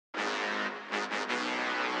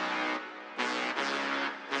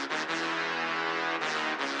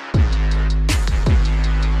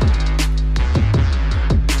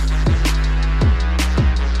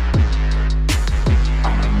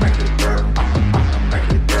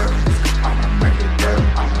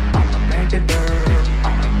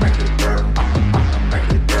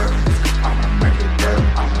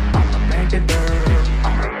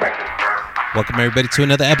Welcome everybody to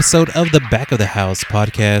another episode of the Back of the House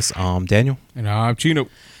podcast. Daniel. And I'm Chino.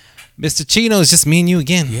 Mr. Chino, it's just me and you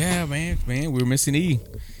again. Yeah, man, we're missing E.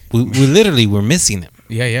 We literally we're missing him.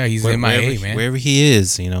 Yeah, he's MIA, man. Wherever he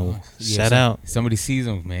is, shout out. Somebody sees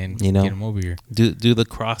him, man. Get him over here. Do the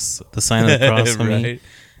cross, the sign of the cross for me. Right.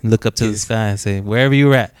 Look up to the sky and say, wherever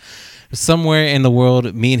you're at, somewhere in the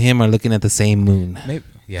world, me and him are looking at the same moon. Maybe.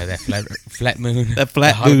 Yeah, that flat moon. That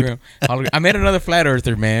flat moon. Hologram. I met another flat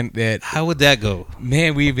earther, man. How would that go?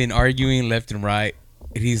 Man, we've been arguing left and right.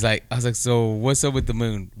 And he's like, I was like, so what's up with the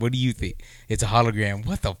moon? What do you think? It's a hologram.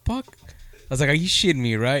 What the fuck? I was like, are you shitting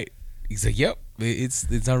me, right? He's like, yep, it's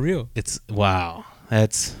not real. Wow.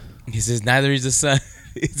 He says, neither is the sun.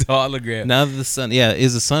 It's a hologram. Now the sun. Yeah,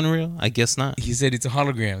 is the sun real? I guess not. He said it's a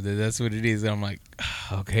hologram. That's what it is. And I'm like,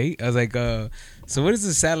 okay. I was like, so what is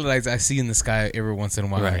the satellites I see in the sky every once in a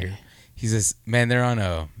while? Right. Here? He says, man, they're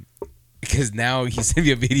on because now he sent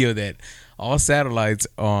me a video that all satellites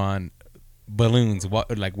on balloons,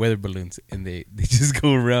 like weather balloons, and they just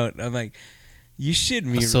go around. I'm like, you shit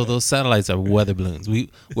me. So those satellites are weather balloons.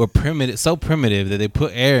 We're primitive, so primitive that they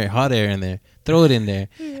put hot air in there, throw it in there,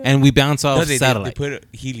 and we bounce off satellites. They put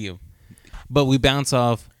helium. But we bounce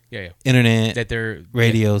off internet, that they're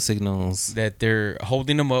radio signals. That they're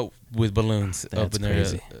holding them up with balloons up in their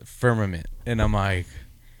firmament. And I'm like,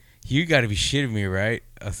 you got to be shitting me, right?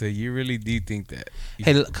 I said, you really do think that?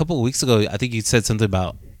 Hey, a couple of weeks ago, I think you said something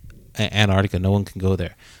about Antarctica. No one can go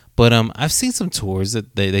there. But I've seen some tours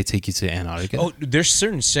that they take you to Antarctica. Oh, there's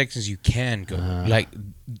certain sections you can go. Like,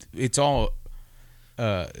 it's all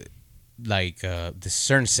the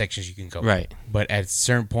certain sections you can go. Right. But at a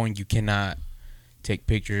certain point, you cannot take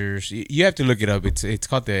pictures. You have to look it up. It's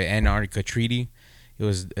called the Antarctica Treaty. It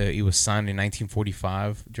was signed in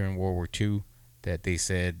 1945 during World War II that they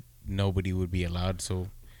said nobody would be allowed. So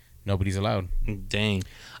nobody's allowed. Dang.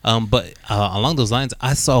 But along those lines,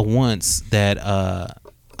 I saw once that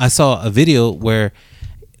I saw a video where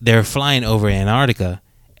they're flying over Antarctica,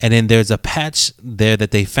 and then there's a patch there that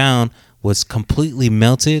they found was completely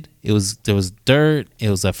melted. There was dirt. It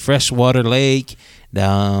was a freshwater lake,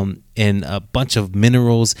 and a bunch of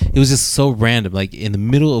minerals. It was just so random. Like in the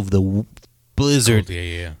middle of the blizzard,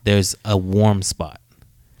 there's a warm spot.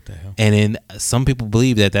 What the hell? And then some people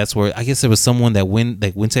believe that that's where, I guess there was someone that went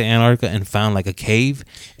to Antarctica and found like a cave,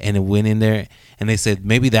 and it went in there, and they said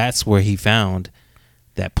maybe that's where he found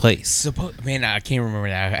that place. Man, I can't remember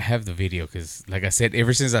that. I have the video because, like I said,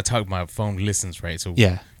 ever since I talked, my phone listens, right? So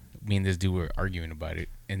yeah, me and this dude were arguing about it,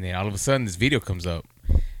 and then all of a sudden this video comes up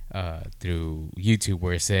through YouTube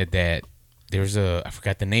where it said that there's I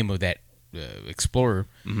forgot the name of that explorer,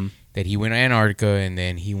 that he went to Antarctica and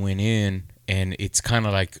then he went in, and it's kind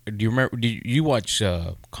of like, do you watch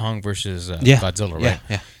Kong versus Godzilla, right?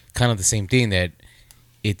 Yeah. Kind of the same thing, that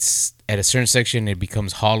it's at a certain section it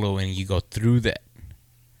becomes hollow and you go through that.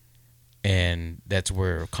 And that's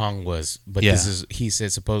where Kong was. But he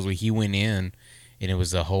said supposedly he went in and it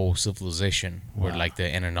was a whole civilization where like the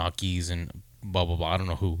Anunnakis and blah, blah, blah. I don't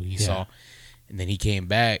know who he saw. And then he came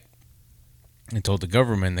back and told the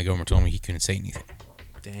government. The government told him he couldn't say anything.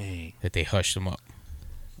 Dang. That they hushed him up.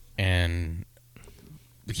 And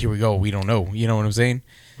here we go. We don't know. You know what I'm saying?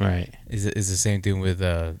 Right. It's the same thing with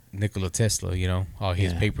Nikola Tesla, all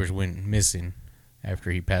his papers went missing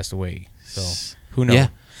after he passed away. So who knows? Yeah.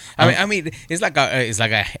 I mean, it's like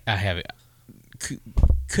I have it.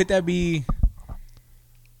 Could that be?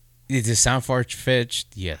 Does it sound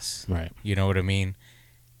far-fetched? Yes. Right. You know what I mean?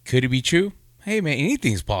 Could it be true? Hey, man,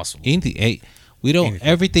 anything's possible. Anything. Hey, we don't. Anything.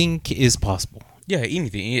 Everything is possible. Yeah,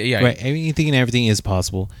 anything. Yeah. Right. Anything and everything is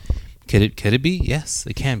possible. Could it be? Yes,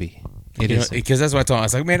 it can be. It is. Because that's what I told him. I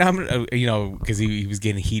was like, man, because he was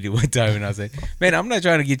getting heated one time, and I was like, man, I'm not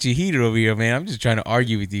trying to get you heated over here, man. I'm just trying to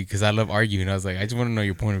argue with you because I love arguing. I was like, I just want to know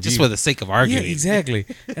your point of view. Just for the sake of arguing. Yeah, exactly.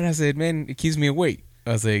 And I said, man, it keeps me awake.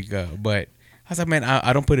 I was like, but I was like, man,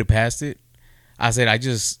 I don't put it past it. I said, I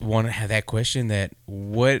just want to have that question that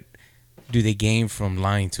what do they gain from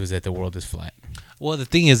lying to us that the world is flat? Well, the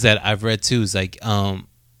thing is that I've read too is like,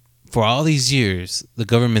 for all these years, the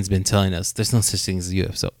government's been telling us there's no such thing as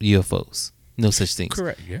UFOs. No such things.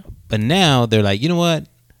 Correct, yeah. But now they're like, you know what?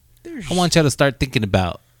 I want y'all to start thinking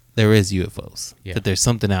about there is UFOs. Yeah. That there's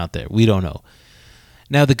something out there. We don't know.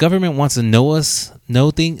 Now the government wants to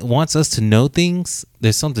wants us to know things.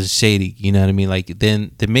 There's something shady. You know what I mean? Like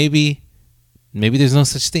then maybe there's no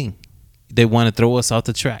such thing. They want to throw us off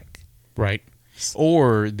the track. Right.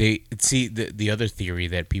 Or they see the other theory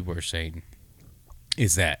that people are saying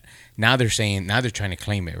is that now they're trying to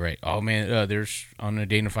claim it, right? Oh man, there's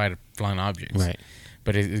unidentified flying objects, right?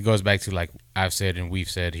 But it goes back to, like I've said and we've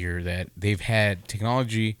said here, that they've had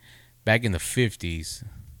technology back in the 50s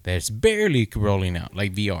that's barely rolling out,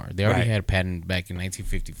 like VR. They already Right. had a patent back in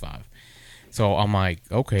 1955. So I'm like,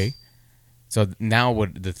 okay. So now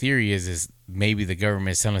what the theory is maybe the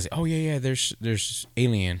government is telling us, oh yeah, there's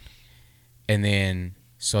alien, and then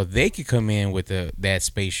so they could come in with that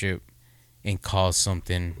spaceship and cause some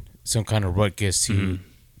kind of ruckus to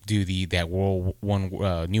do that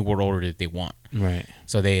new world order that they want. Right.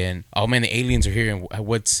 So then, oh man, the aliens are here, and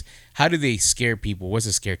how do they scare people? What's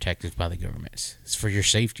the scare tactics by the government? It's for your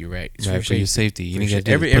safety, right? It's Right, for your safety. You need to put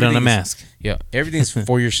on a everything's- mask. Yeah, everything's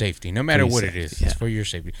for your safety, no matter your what safety, it is. yeah. It's for your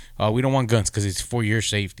safety. We don't want guns because it's for your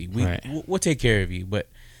safety. Right. We'll take care of you, but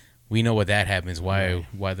we know what that happens. Why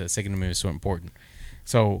the Second Amendment is so important.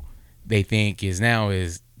 So they think is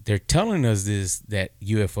they're telling us that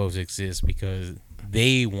UFOs exist because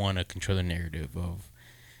they want to control the narrative of.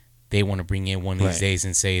 They want to bring in one of these Right. days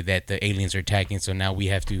and say that the aliens are attacking, so now we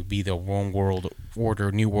have to be the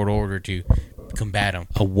new world order to combat them.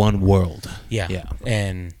 A one world. Yeah. Yeah.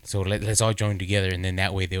 And so let's all join together, and then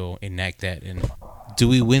that way they'll enact that. And Do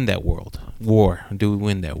we win that war? Do we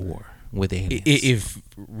win that war with aliens? if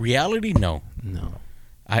reality, no. No.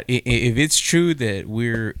 If it's true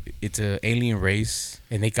that it's an alien race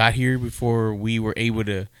and they got here before we were able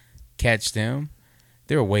to catch them,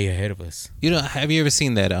 they're way ahead of us. You know, have you ever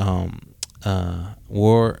seen that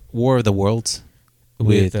War of the Worlds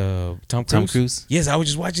with Tom Cruise? Tom Cruise? Yes, I was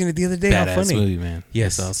just watching it the other day. How Badass funny. movie, man.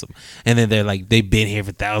 Yes. That's awesome. And then they're like, they've been here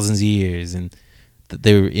for thousands of years, and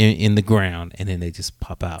they were in the ground, and then they just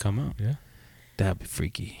pop out. Come out, yeah. That'd be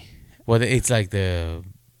freaky. Well, it's like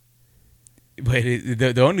but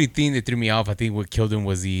the only thing that threw me off, I think what killed them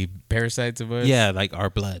was the parasites of us. Yeah, like our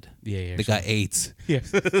blood. Yeah. They got AIDS. Yeah.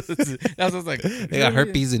 That's what I was like. They got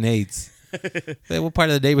herpes and AIDS. Like, what part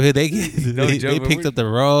of the neighborhood they get? No they joke, picked up the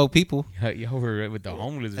wrong people. Y'all were with the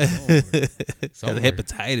homeless. The Somewhere.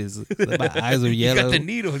 hepatitis. My eyes were You yellow. got the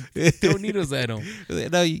needles. Throw needles at them.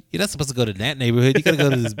 No, you're not supposed to go to that neighborhood. You gotta go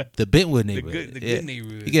to the Bentwood neighborhood. The good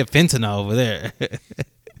neighborhood. You get fentanyl over there.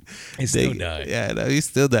 It still died. Yeah, no, you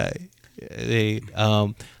still die. Hey,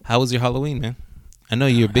 how was your Halloween, man? I know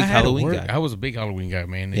you're a big I had to Halloween work. guy. I was a big Halloween guy,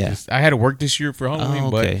 man. Yeah. I had to work this year for Halloween,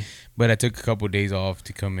 Oh, okay. but I took a couple of days off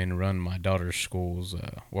to come in and run my daughter's school's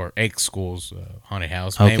or ex-school's haunted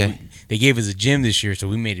house. Man, Okay. they gave us a gym this year, so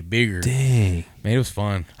we made it bigger. Dang. Man, it was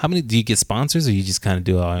fun. How many do you get sponsors, or you just kind of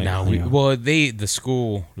do it all? Now, on your own? the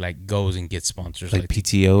school like goes and gets sponsors like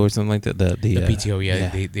PTO or something like that. The PTO.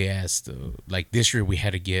 Yeah, they asked like this year we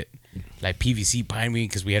had to get like PVC piping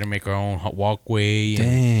because we had to make our own walkway and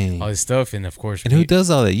Dang. all this stuff, and of course, And who does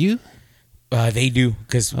all that? You? They do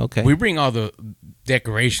because Okay. we bring all the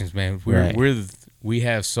decorations, man. Right. We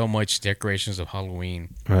have so much decorations of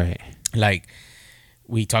Halloween. Right. Like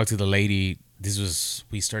we talked to the lady.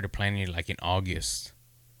 We started planning it like in August.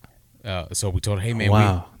 So we told her, hey man,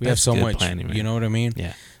 Wow, we have that's so good much. planning, man. You know what I mean?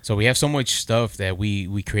 Yeah. So we have so much stuff that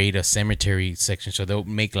we create a cemetery section. So they'll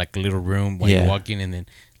make like a little room when Yeah. you walk in, and then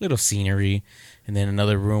little scenery, and then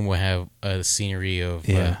another room will have a scenery of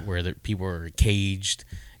where the people are caged,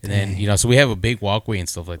 and then so we have a big walkway and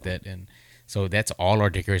stuff like that, and so that's all our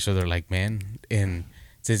decorations. So they're like, man, and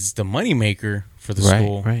since it's the money maker for the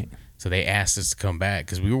school, Right. so they asked us to come back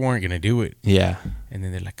because we weren't gonna do it, Yeah. and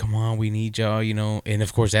then they're like, come on, we need y'all, and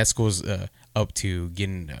of course that school's up to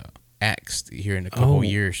getting axed here in a couple of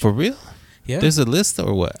years. For real? Yeah. There's a list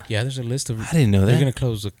or what? Yeah, there's a list of. I didn't know They're that. gonna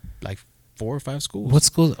close like 4 or 5 schools. What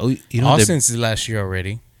schools? Oh, you know they're- Austin's is last year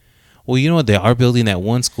already. Well, you know what? They are building that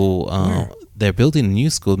one school. Where? They're building a new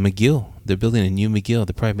school, McGill. They're building a new McGill.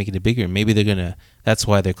 They're probably making it bigger. Maybe they're gonna. That's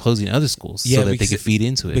why they're closing other schools so that they because- can feed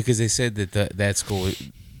into it. Because they said that that school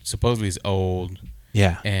supposedly is old,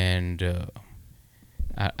 Yeah. and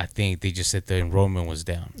I think they just said the enrollment was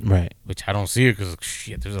down, Right. which I don't see it because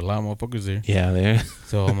shit, there's a lot of motherfuckers there. Yeah. There.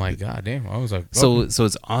 So I'm like, god damn. I was like, So it's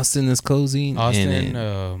Austin is closing. Austin,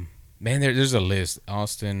 and man, there's a list.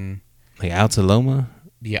 Austin, like Altaloma.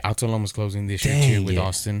 yeah, Altaloma's closing this year Dang, too with yeah.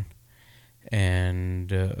 Austin,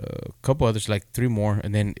 and a couple others, like 3 more,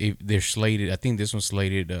 and then if they're slated. I think this one's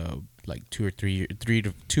slated like 2 or 3 years,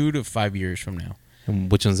 2 to 5 years from now.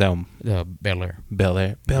 And which one's that one? Bel Air, Bel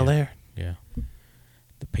Air. Bel Air. yeah,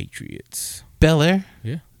 the Patriots. Bel Air.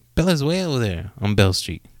 Yeah. Bel Air's way over there on Bell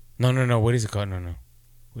Street. No. What is it called? No.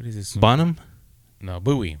 What is this? Bonham. No,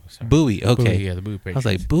 Bowie. Sorry. Bowie. Okay. Bowie, yeah, the Bowie I Patriots. was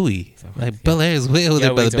like Bowie. So, Like yeah. Bel Air is way over there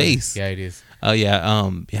by wait the till- base. Yeah, it is. Oh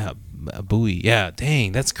yeah. Yeah. Bowie. Yeah.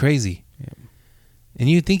 Dang, that's crazy. Yeah. And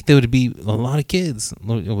you'd think there would be a lot of kids.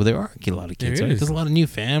 Well, there are a lot of kids. There Right? is. There's a lot of new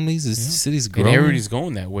families. The city's growing. And everybody's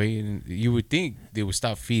going that way, and you would think they would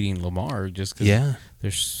stop feeding Lamar just because Yeah.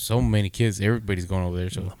 there's so many kids. Everybody's going over there.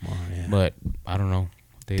 So, Lamar, yeah. but I don't know.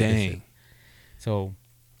 They Dang. said.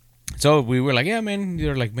 So we were like, yeah, man.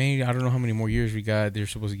 They're like, man, I don't know how many more years we got. They're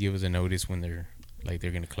supposed to give us a notice when they're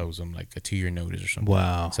gonna close them, like a 2-year notice or something.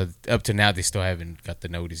 Wow. So up to now, they still haven't got the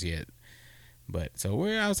notice yet. But so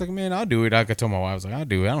I was like, man, I'll do it. I told my wife, I was like, I'll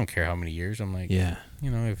do it. I don't care how many years. I'm like, Yeah.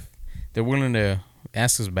 if they're willing to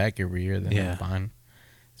ask us back every year, then I'm fine.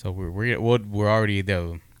 So we're already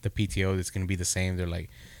the PTO that's gonna be the same. They're like,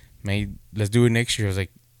 man, let's do it next year. I was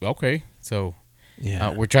like, okay. So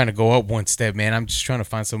Yeah. we're trying to go up one step, man. I'm just trying to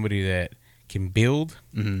find somebody that can build.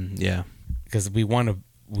 Yeah. Because we want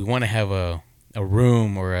to have a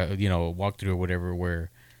room or a walkthrough or whatever where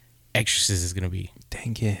Exorcist is gonna be.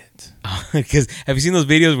 Dang it. Because have you seen those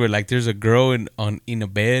videos where like there's a girl in a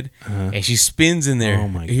bed and she spins in there? Oh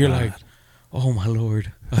my and you're God. like, oh my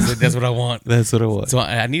Lord. I was like, that's what I want. That's what it was. So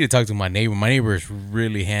I need to talk to my neighbor. My neighbor is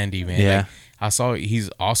really handy, man. Yeah. Like, I saw he's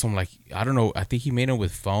awesome. Like, I don't know. I think he made them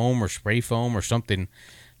with foam or spray foam or something.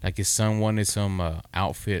 Like his son wanted some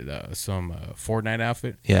outfit, some Fortnite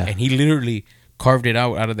outfit. Yeah. And he literally carved it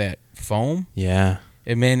out of that foam. Yeah.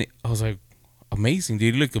 And man, I was like, amazing,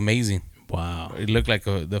 dude. It looked amazing. Wow. It looked like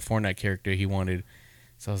the Fortnite character he wanted.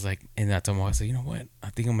 So I was like, and I told him, I said, you know what? I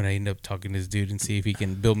think I'm gonna end up talking to this dude and see if he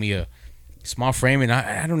can build me a small frame.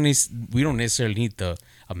 And we don't necessarily need a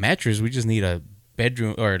mattress. We just need a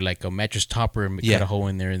bedroom or like a mattress topper and cut a hole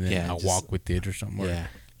in there, and then I'll walk with it or something. Or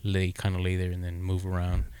lay there and then move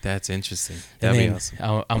around. That's interesting. That'd be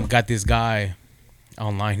awesome. I got this guy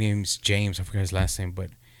online. His name's James. I forgot his last name, but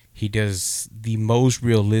he does the most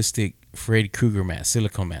realistic Freddy Krueger mask,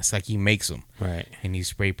 silicone mask. Like he makes them, right? And he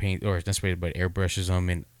spray paint or not spray, but airbrushes them.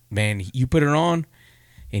 And man, you put it on,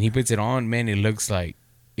 and he puts it on. Man, it looks like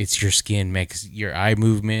it's your skin, man. 'Cause your eye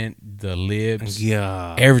movement, the lips,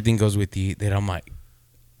 everything goes with you. That I'm like,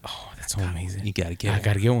 oh, that's so amazing. You gotta get. I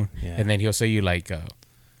gotta get one. Yeah. And then he'll say you like,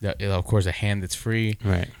 of course, a hand that's free,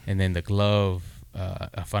 right? And then the glove.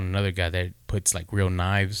 I found another guy that puts like real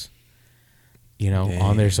knives,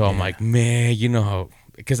 on there. So I'm like, man, how.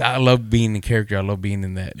 Because I love being in character. I love being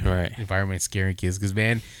in that environment, scaring kids. Because,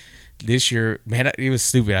 man, this year, man, it was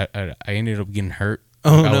stupid. I ended up getting hurt.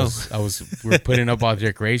 Oh, no. We were putting up all the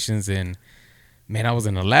decorations, and, man, I was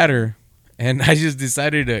in a ladder, and I just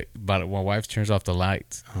decided to, my wife turns off the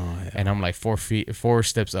lights, and I'm like 4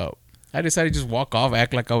 steps up. I decided to just walk off,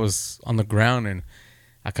 act like I was on the ground, and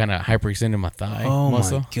I kind of hyperextended my thigh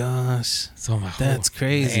muscle. My gosh. So I'm like, that's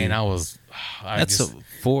crazy. And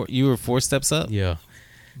you were 4 steps up? Yeah.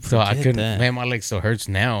 So I couldn't. Man, my leg still hurts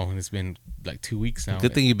now, and it's been like 2 weeks now.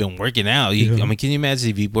 Good thing you've been working out. I mean, can you imagine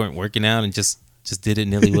if you weren't working out and just did it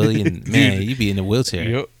nilly willy, and man, you'd be in a wheelchair.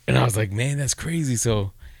 Yep. And I was like, man, that's crazy.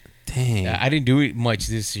 So, dang, I didn't do it much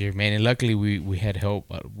this year, man. And luckily, we had help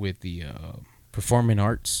with the performing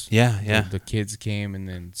arts. Yeah. The kids came, and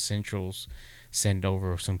then Central's sent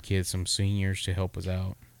over some kids, some seniors, to help us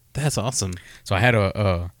out. That's awesome. So I had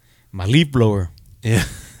my leaf blower. Yeah.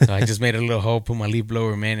 So I just made a little hole, put my leaf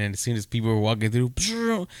blower, man, and as soon as people were walking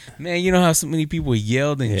through, man, you know how so many people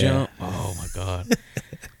yelled and jumped? Oh, my God.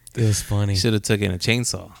 It was funny. Should have taken a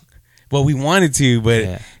chainsaw. Well, we wanted to,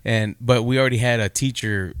 but we already had a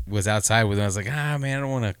teacher was outside with us. I was like, man, I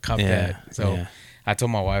don't want to cop that. So I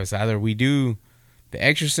told my wife, either we do The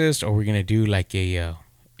Exorcist or we're going to do like a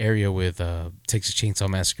area with Texas Chainsaw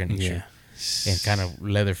Massacre next year. And kind of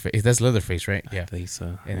Leatherface. That's Leatherface, right? Yeah. I think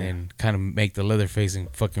so. And then kind of make the Leatherface and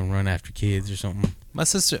fucking run after kids or something.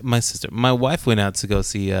 My wife went out to go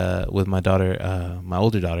see with my daughter, my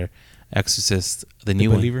older daughter, Exorcist, the new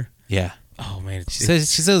Believer? one. Yeah. Oh man, she said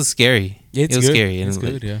it was scary. Yeah, it was good. scary. It's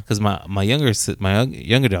good, yeah. Because my younger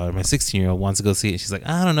daughter, my 16-year-old, wants to go see it. She's like,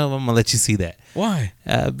 I don't know if I'm gonna let you see that. Why?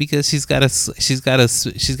 Because she's got a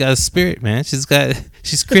spirit, man. She's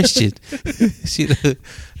Christian. She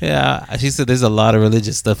said there's a lot of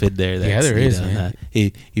religious stuff in there. There is. Man.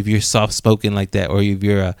 If you're soft spoken like that, or if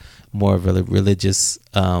you're more of a religious,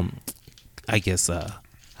 I guess.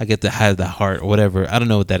 I get to have the heart or whatever. I don't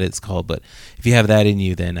know what that is called, but if you have that in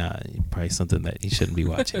you, then probably something that you shouldn't be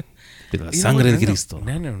watching. Be like, Sangre de Cristo.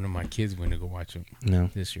 None of my kids went to go watch them. No,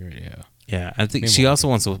 this year, yeah. Yeah, I think she also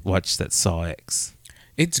wants to watch that Saw X.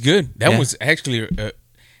 It's good. That was actually,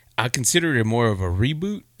 I consider it more of a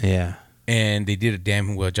reboot. Yeah, and they did a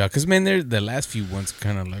damn well job. Cause man, the last few ones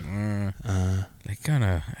kind of like,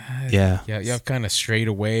 y'all kind of strayed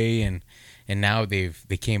away and now they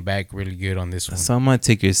came back really good on this one. So I might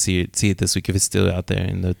take you to see it this week if it's still out there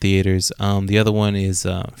in the theaters. The other one is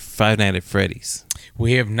Five Nights at Freddy's.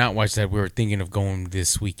 We have not watched that. We were thinking of going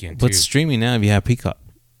this weekend but streaming now if you have Peacock.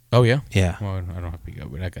 Oh yeah? Yeah. Well, I don't have Peacock,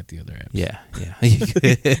 but I got the other apps. Yeah.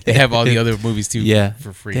 They have all the other movies too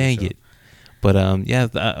for free. Dang it. But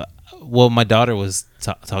well, my daughter was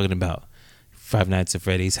talking about Five Nights at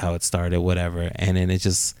Freddy's, how it started, whatever, and then it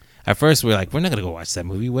just at first we're like, we're not gonna go watch that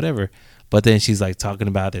movie, whatever. But then she's like talking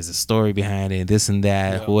about there's a story behind it, this and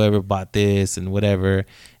that, whoever bought this and whatever,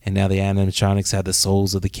 and now the animatronics have the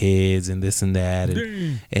souls of the kids and this and that,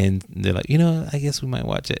 and they're like, I guess we might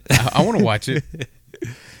watch it. I want to watch it.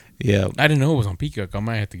 Yeah, I didn't know it was on Peacock. I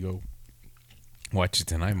might have to go watch it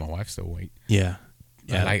tonight. My wife still wait. Yeah.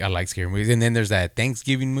 I like scary movies. And then there's that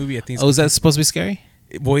Thanksgiving movie. I think. Oh, is that supposed to be scary?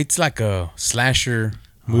 Well, it's like a slasher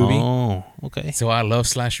movie. Oh, okay. So I love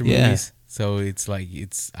slasher movies. So it's like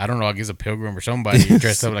I don't know. I guess a pilgrim or somebody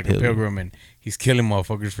dressed up like a pilgrim and he's killing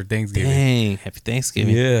motherfuckers for Thanksgiving. Dang, happy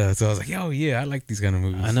Thanksgiving. Yeah. So I was like, oh yeah, I like these kind of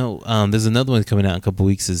movies. I know. There's another one coming out in a couple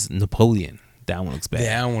weeks. Is Napoleon. That one looks bad.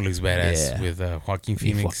 That one looks badass with Joaquin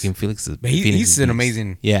Phoenix. Joaquin Phoenix is. But he's an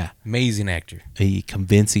amazing actor. He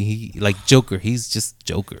convincing. He like Joker. He's just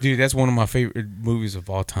Joker. Dude, that's one of my favorite movies of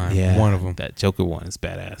all time. Yeah, one of them. That Joker one is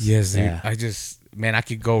badass. Yes, dude. Yeah. I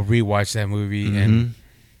could go rewatch that movie and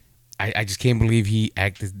I just can't believe he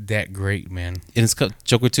acted that great, man. And it's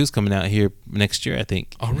Joker 2 is coming out here next year, I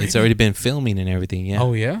think. Already? It's already been filming and everything. Yeah.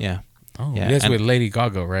 Oh yeah. Yeah. Oh yeah. That's with Lady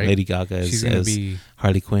Gaga, right? Lady Gaga She's gonna as be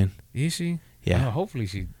Harley Quinn. Is she? Yeah. Hopefully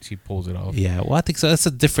she pulls it off. Yeah. Well, I think so. It's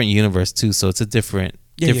a different universe too, so it's a different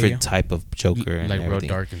type of Joker and like everything. real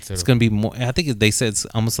dark instead. It's gonna be more. I think they said it's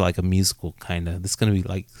almost like a musical kind of. There's gonna be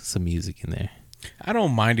like some music in there. I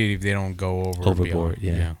don't mind it if they don't go overboard.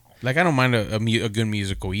 Yeah. Like I don't mind a good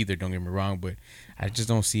musical either. Don't get me wrong, but I just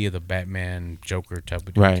don't see the Batman Joker type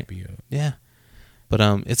of thing to be yeah. But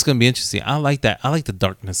it's gonna be interesting. I like that. I like the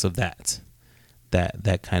darkness of that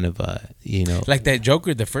kind of like that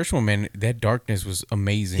Joker, the first one, man. That darkness was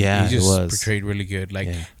amazing. Yeah, he just it was portrayed really good. Like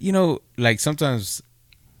like sometimes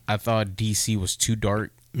I thought DC was too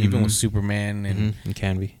dark, even with Superman, and it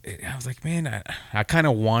can be. I was like, man, I kind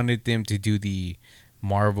of wanted them to do the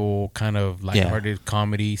Marvel kind of lighthearted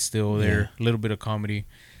comedy still there, a little bit of comedy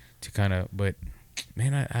to kind of, but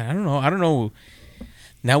man, I don't know.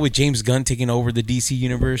 Now with James Gunn taking over the DC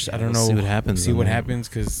universe, I don't know. See what happens.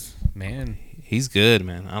 Because man, he's good,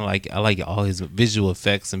 man. I like all his visual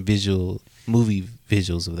effects and movie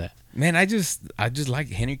visuals of that. Man, I just like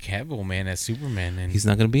Henry Cavill, man, as Superman, and he's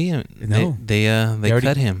not gonna be in. No, they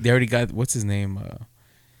cut him. They already got what's his name,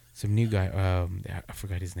 some new guy. I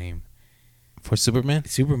forgot his name. For Superman?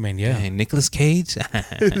 Superman, yeah. Dang, Nicolas Cage?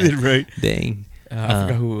 Right. Dang. I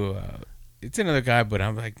forgot who. It's another guy, but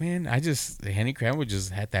I'm like, man, Henry Cavill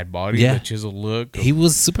just had that body, the chiseled look. He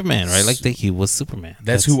was Superman, right? Like, he was Superman.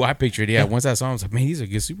 That's who I pictured, yeah. Once I saw him, I was like, man, he's a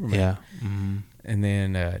good Superman. Yeah. Mm-hmm. And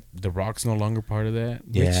then The Rock's no longer part of that.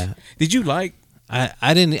 Yeah. Did you like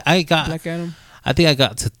I didn't. I got Black Adam? I think I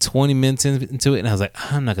got to 20 minutes into it, and I was like,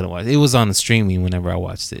 I'm not going to watch it. It was on the streaming whenever I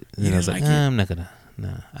watched it. And I was like, I'm not going to.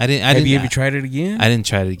 No, I didn't. Have you ever tried it again? I didn't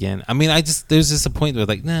try it again. I mean, there's just a point where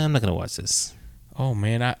like, nah, I'm not gonna watch this. Oh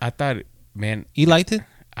man, I thought, man, you liked it.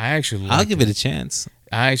 I actually, I'll give it a chance.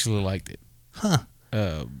 I actually liked it. Huh?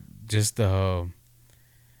 Just like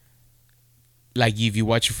if you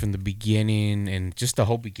watch it from the beginning, and just the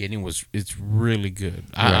whole beginning it's really good.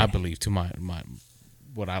 I believe to my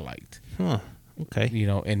what I liked. Huh? Okay.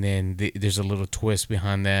 And then there's a little twist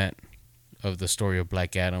behind that. Of the story of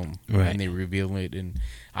Black Adam, and they reveal it, and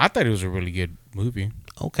I thought it was a really good movie.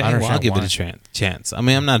 Okay, I'll give it a chance. I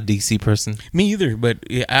mean, I'm not a DC person. Me either, but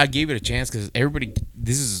I gave it a chance because everybody.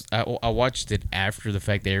 I watched it after the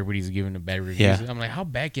fact that everybody's giving a bad reviews. Yeah. I'm like, how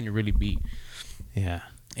bad can it really be? Yeah,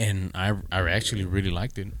 and I actually really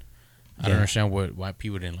liked it. I don't understand why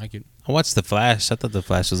people didn't like it. I watched The Flash. I thought The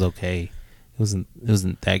Flash was okay. It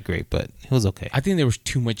wasn't that great, but it was okay. I think there was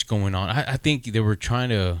too much going on. I think they were trying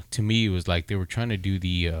to me, it was like they were trying to do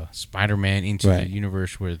the Spider-Man into the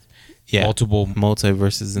universe with multiple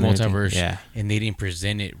multiverses and multiverse, everything. and they didn't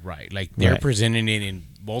present it right. Like they're presenting it in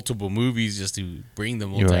multiple movies just to bring the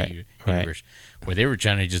universe, where they were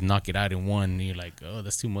trying to just knock it out in one. And you're like, oh,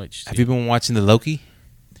 that's too much. Have you been watching the Loki?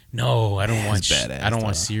 No, I don't watch. Badass, I don't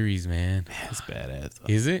watch series, man. It's badass.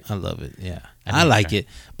 Though. Is it? I love it. Yeah, I like it.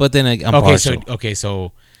 But then I'm partial.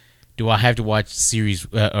 So do I have to watch series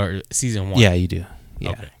or season 1? Yeah, you do. Yeah.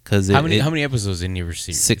 Okay. Because how many episodes in your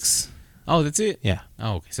series? 6. Oh, that's it. Yeah.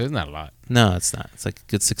 Oh, okay. So it's not a lot. No, it's not. It's like a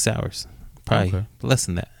good 6 hours. Probably less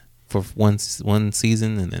than that for one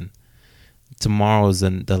season, and then tomorrow is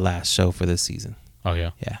the last show for this season. Oh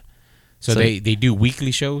yeah. Yeah. So they do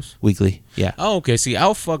weekly shows? Weekly, yeah. Oh, okay. See,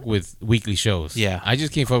 I'll fuck with weekly shows. Yeah. I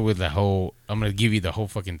just can't fuck with the whole, I'm going to give you the whole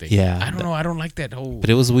fucking thing. Yeah. I don't know. I don't like that whole.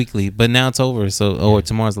 But it was weekly. But now it's over. So, or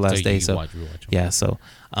tomorrow's the last day. So, rewatch them. yeah. So,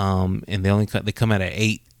 and they come out at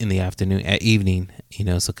 8 in the afternoon, at evening. You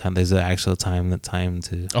know, so kind of there's an actual time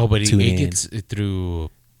to. Oh, but it tune in. gets it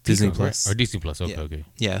through Disney Peacock, Plus. right? Or Disney Plus. Okay, Yeah. okay.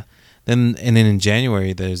 Yeah. Then in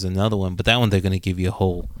January there's another one, but that one they're gonna give you a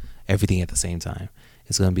whole everything at the same time.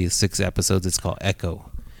 It's gonna be 6 episodes. It's called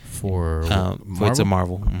Echo. It's a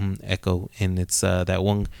Marvel Echo, and it's that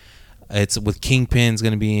one. It's with Kingpin's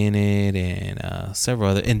gonna be in it, and several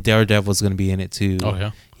other, and Daredevil's gonna be in it too. Oh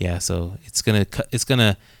yeah, yeah. So it's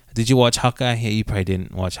gonna. Did you watch Hawkeye? Yeah, you probably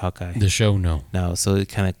didn't watch Hawkeye. The show, no. No, so it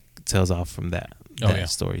kind of tells off from that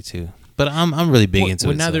story too. But I'm really big into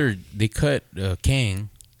it. Well, now they cut Kang.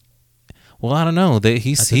 Well, I don't know.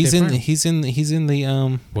 He's in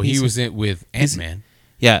the Well, he was in with Ant-Man.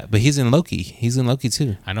 Yeah, but he's in Loki. He's in Loki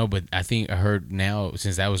too. I know, but I think I heard now,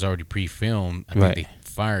 since that was already pre-filmed, I think they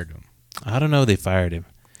fired him. I don't know. They fired him.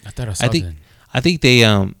 I thought I saw that. I think they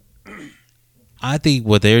I think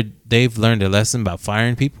they've learned a lesson about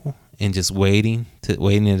firing people and just waiting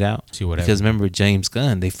it out. See what because happened. remember James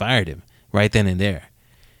Gunn, they fired him right then and there.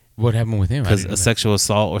 What happened with him? Because a sexual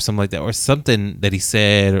assault or something like that, or something that he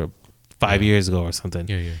said or 5 years ago or something.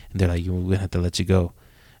 Yeah, yeah. And they're like, we're gonna have to let you go,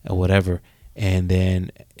 or whatever. And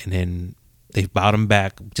then they brought him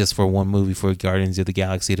back just for one movie for Guardians of the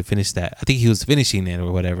Galaxy to finish that. I think he was finishing it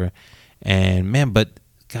or whatever. And man, but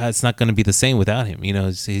God, it's not going to be the same without him. You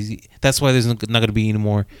know, that's why there's not going to be any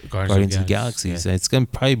more Guardians of the Galaxy. So it's going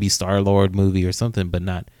to probably be Star-Lord movie or something, but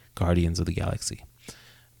not Guardians of the Galaxy.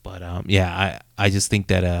 But yeah, I just think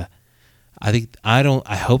that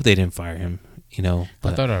I hope they didn't fire him. You know,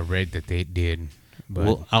 I thought I read that they did. But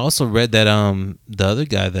well, I also read that the other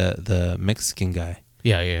guy, the Mexican guy,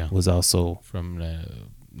 was also from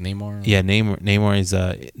Namor. Yeah,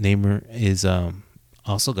 Namor is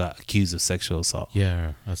also got accused of sexual assault.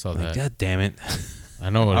 Yeah, I saw that. God damn it! I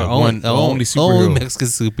know Our only superhero, only Mexican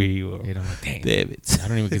superhero. You know, damn it! I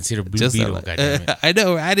don't even consider Blue Beetle. God damn it! I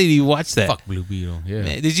know. I didn't even watch that. Fuck Blue Beetle. Yeah.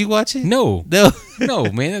 Man, did you watch it? No, no,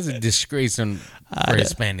 man. That's a disgrace for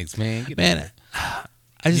Hispanics, man.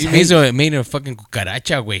 I just made a fucking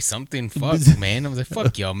cucaracha way something. Fuck, man. I was like,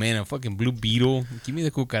 fuck y'all, man. A fucking Blue Beetle. Give me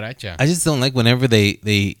the cucaracha. I just don't like whenever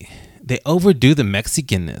they overdo the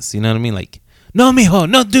Mexicanness. You know what I mean? Like, no, mijo,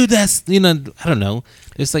 no, do this. You know, I don't know.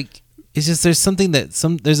 There's like, it's just there's something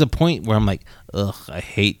there's a point where I'm like, ugh, I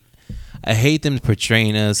hate them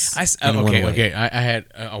portraying us. Okay. I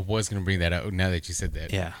was gonna bring that up now that you said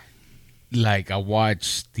that. Yeah. Like I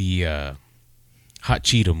watched the Hot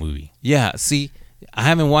Cheeto movie. Yeah. See. I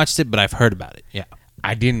haven't watched it, but I've heard about it. Yeah,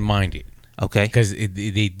 I didn't mind it. Okay, because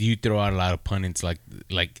they do throw out a lot of pundits like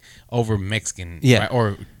over Mexican, yeah, right?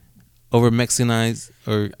 Or over Mexicanized,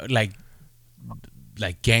 or like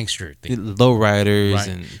gangster things, lowriders right.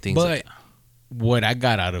 And things. But like that. What I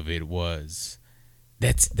got out of it was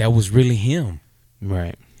that was really him,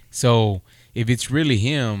 right? So if it's really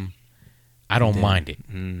him, I don't mind it.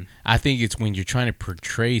 Mm. I think it's when you're trying to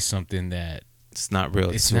portray something that. It's not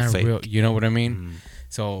real. It's not fake. Real. You know what I mean? Mm.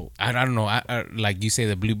 So I don't know. I like you say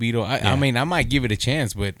the Blue Beetle. I mean, I might give it a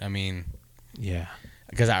chance, but I mean, yeah,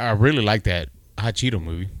 because I really like that Hot Cheeto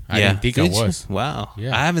movie. I didn't think I was. Wow.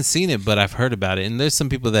 Yeah. I haven't seen it, but I've heard about it, and there's some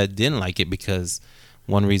people that didn't like it because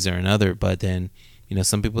one reason or another. But then, you know,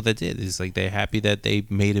 some people that did. It's like they're happy that they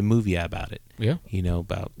made a movie about it. Yeah. You know,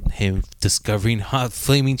 about him discovering hot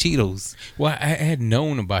flaming Cheetos. Well, I had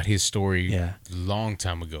known about his story a long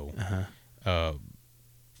time ago. Uh-huh.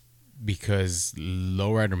 Because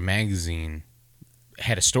Lowrider Magazine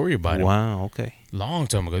had a story about him. Wow, okay. Long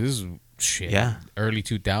time ago. This is early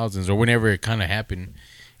 2000s or whenever it kind of happened.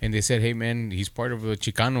 And they said, hey, man, he's part of a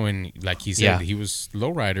Chicano. And like he said, he was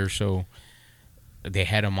Lowrider. So they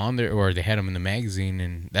had him on there, or they had him in the magazine.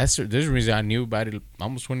 And there's the reason I knew about it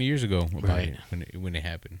almost 20 years ago when it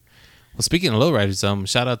happened. Well, speaking of lowriders,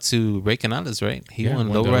 shout out to Ray Canales, right? He won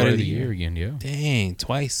Lowrider of the Year again, yeah. Dang,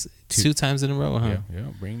 twice, two times in a row, huh? Yeah,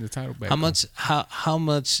 bring the title back. How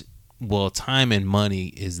much? Well, time and money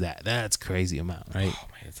is that? That's crazy amount, right? Oh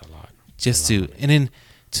man, it's a lot. And then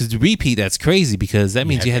to repeat, that's crazy because that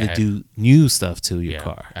means you had to do new stuff to your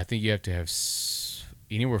car. I think you have to have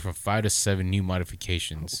anywhere from 5 to 7 new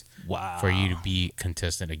modifications. Wow. For you to be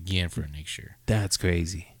contestant again for next year. That's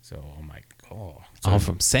crazy. So I'm like, oh. So,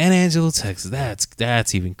 from San Angelo, Texas.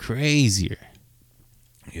 That's even crazier.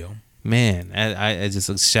 Yeah. Man, I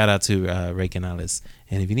just shout out to Ray Canales.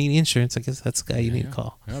 And if you need insurance, I guess that's the guy you need to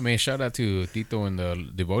call. Oh, man, shout out to Tito and the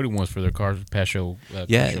Devoted Ones for their car past show.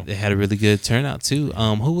 Yeah, they had a really good turnout too.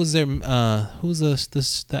 Who was there? Who was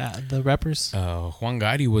the rappers? Juan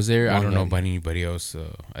Gotti was there. Juan I don't know Gotti. about anybody else.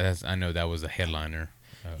 I know that was the headliner.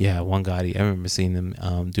 Yeah, Juan Gotti. I remember seeing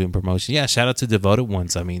them doing promotion. Yeah, shout out to Devoted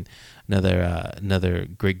Ones. I mean, another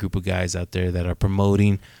great group of guys out there that are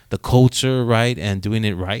promoting the culture right and doing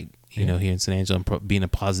it right. You know, here in San Angelo, and being a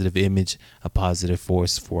positive image, a positive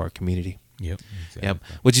force for our community. Yep. Exactly. Yep.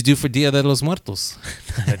 What'd you do for Dia de los Muertos?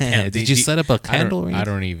 Did you set up a candle? I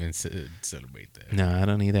don't even celebrate that. No, I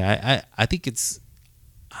don't either. I think it's.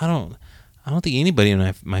 I don't think anybody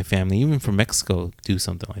in my family, even from Mexico, do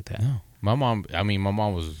something like that. No, my mom. I mean, my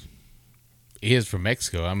mom is from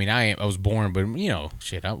Mexico. I mean, I was born, but you know,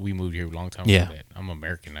 shit. We moved here a long time ago. That I'm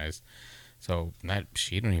Americanized. So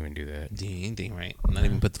she don't even do that. Do anything, right? Not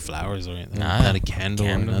even put the flowers or anything. Nah, not a candle.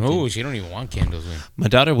 Or nothing. No, she don't even want candles. Man. My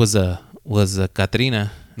daughter was a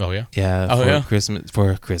Catrina. Oh yeah. Yeah.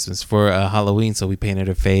 For Halloween. So we painted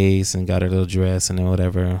her face and got her little dress and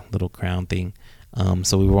whatever little crown thing.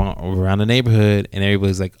 So we were around the neighborhood and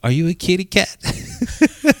everybody's like, "Are you a kitty cat?"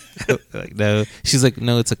 Like, no. She's like,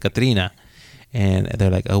 "No, it's a Catrina." And they're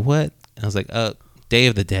like, "Oh, what?" And I was like, "Oh, Day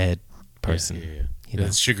of the Dead person." Yeah. You know?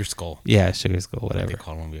 That's Sugar Skull. Yeah, Sugar Skull, whatever. They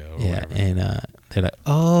call him, yeah, and they're like,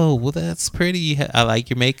 "Oh, well, that's pretty. I like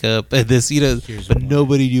your makeup." And this, you know, but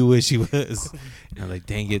nobody knew where she was. And I'm like,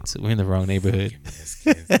 "Dang it, we're in the wrong neighborhood."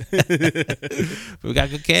 We got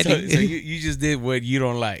good candy. So you just did what you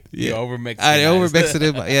don't like. Yeah. You over Mexicanize. I over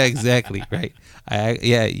Mexicanize. Yeah, exactly. Right.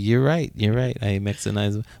 Yeah, you're right. I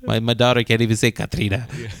Mexicanize. My daughter can't even say Katrina.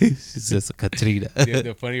 Yeah. She's just a Katrina.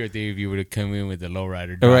 The funnier thing if you would have come in with the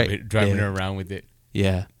lowrider, driving her around with it.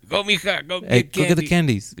 Yeah. Go, mija, go get the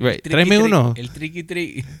candies. Right. Tráeme uno. El tricky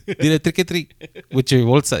trick. Did a tricky trick with your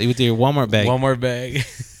bolsa, with your Walmart bag. Walmart bag.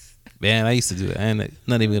 Man, I used to do that. I'm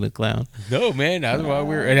not even gonna clown. No, man. That's why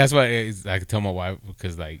and that's why I could tell my wife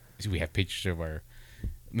because like we have pictures of our.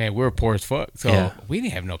 Man, we were poor as fuck, so we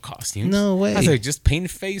didn't have no costumes. No way. I was like, just painted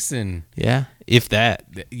face and if that.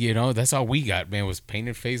 You know, that's all we got. Man, was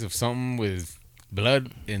painted face of something with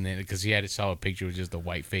blood, and then because she had a solid picture with just a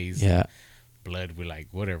white face. Yeah. Blood, we're like,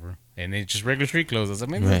 whatever. And then just regular street clothes. I was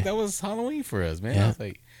like, man, that was Halloween for us, man. I was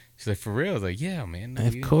like, she's like, for real? I was like, yeah, man. No,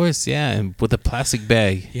 of course, yeah. And with a plastic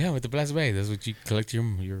bag. Yeah, with the plastic bag. That's what you collect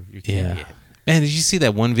your candy. Yeah. Man, did you see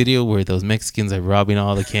that one video where those Mexicans are robbing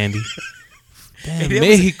all the candy? Damn,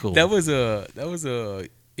 Mexico. That was a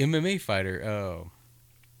MMA fighter.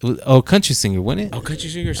 Country singer, wasn't it? Oh, country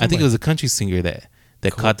singer. I think it was a country singer that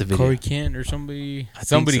caught the video. Corey Kent or somebody.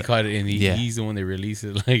 Somebody caught it, and he's the one that released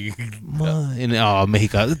it. Like,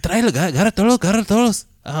 Mexico. Agarra todos.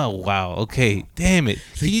 Oh, wow. Okay. Damn it.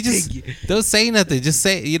 Can you just don't say nothing. Just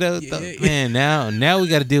say, man, now we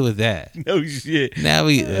got to deal with that. No shit. Now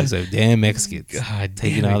that's a damn Mexicans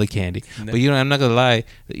taking all the candy. But, I'm not going to lie.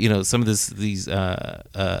 Some of these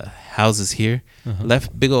houses here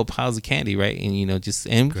left big old piles of candy, right? And,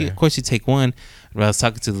 of course you take one. But I was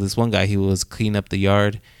talking to this one guy. He was cleaning up the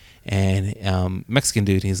yard. And Mexican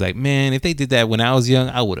dude, he's like, man, if they did that when I was young,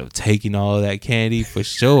 I would have taken all of that candy for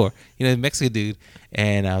sure. Mexican dude.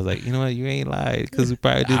 And I was like, you know what, you ain't lied because we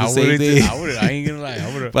probably do the same thing. I ain't gonna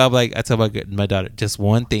lie. But I'm like, I tell my daughter, just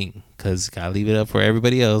one thing, because gotta leave it up for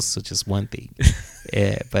everybody else. So just one thing.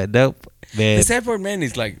 Yeah, but nope, man. The sad part, man,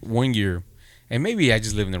 is like 1 year, and maybe I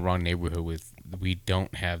just live in the wrong neighborhood we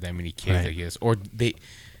don't have that many kids, right. I guess, or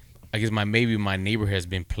I guess my neighborhood has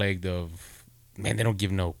been plagued of, man, they don't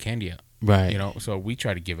give no candy out, right? So we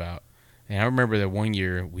try to give out. And I remember that 1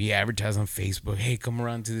 year we advertised on Facebook, hey, come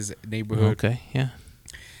around to this neighborhood. Okay, yeah.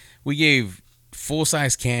 We gave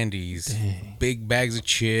full-size candies, Dang. big bags of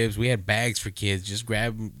chips. We had bags for kids. Just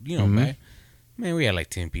grab them, bag. Man, we had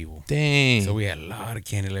like 10 people. Dang. So we had a lot of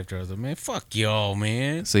candy left. I was like, man, fuck y'all,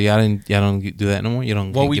 man. So y'all don't do that no more? You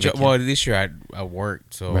don't? Well, this year I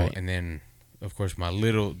worked. So, right. And then, of course,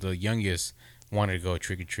 the youngest, wanted to go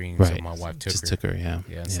trick-or-treating, right. so my wife took her, yeah.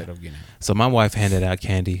 Yeah, instead of getting her. So my wife handed out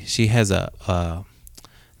candy. She has a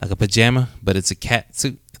pajama, but it's a cat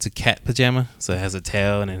suit. It's a cat pajama, so it has a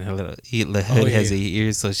tail, and then her little head has the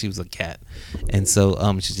ears, so she was a cat. And so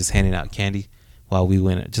she's just handing out candy while we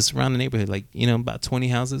went just around the neighborhood, like, about 20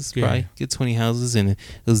 houses, probably good 20 houses, and it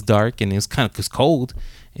was dark, and it was cold,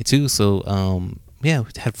 too, so yeah, we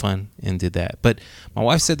had fun and did that. But my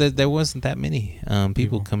wife said that there wasn't that many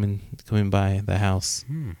people coming by the house.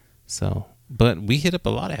 So, but we hit up a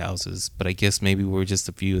lot of houses. But I guess maybe we're just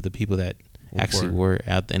a few of the people that actually were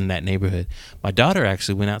out in that neighborhood. My daughter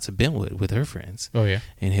actually went out to Bentwood with her friends. Oh yeah,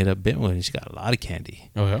 and hit up Bentwood, and she got a lot of candy.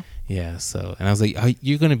 oh yeah. Yeah, so and I was like, oh,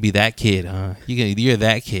 "You're gonna be that kid, huh? You're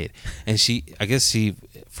that kid." And I guess she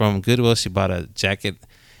from Goodwill, she bought a jacket,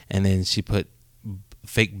 and then she put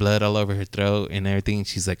fake blood all over her throat and everything.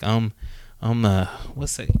 She's like,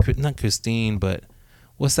 what's that? Not Christine, but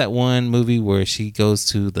what's that one movie where she goes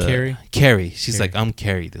to the Carrie? She's like, I'm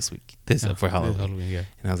Carrie this week. For Halloween. Yeah.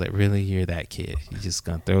 And I was like, really? You're that kid? You're just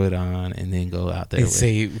gonna throw it on and then go out there and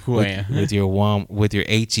say who I am with your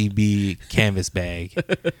HEB canvas bag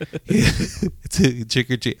to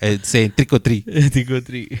trick or treat, saying trick or treat. Trick or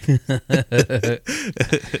treat.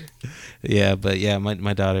 Yeah, but yeah,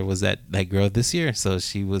 my daughter was that girl this year, so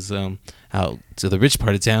she was out to the rich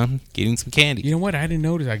part of town getting some candy. You know what? I didn't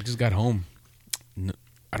notice. I just got home. No,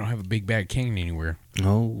 I don't have a big bag of candy anywhere.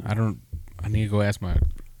 No, I don't. I need to go ask my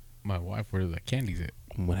wife where the candy's at.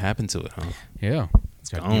 What happened to it, huh? Yeah, it's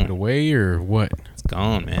got gone. to give it away or what? It's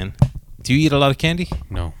gone, man. Do you eat a lot of candy?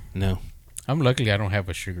 No. I'm luckily I don't have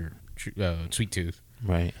a sweet tooth.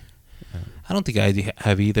 Right. I don't think I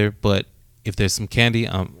have either, but if there's some candy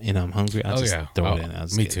and I'm hungry, I'll just throw it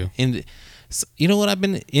in. Me too. And so, you know what I've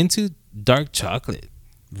been into? Dark chocolate.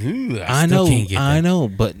 Ooh, I know,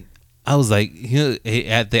 but I was like,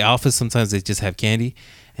 at the office sometimes they just have candy,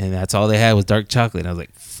 and that's all they had was dark chocolate. And I was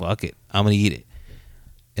like, fuck it, I'm gonna eat it.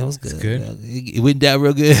 It was good. It went down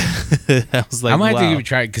real good. I was like, I might have to wow. give it a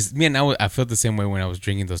try because I felt the same way when I was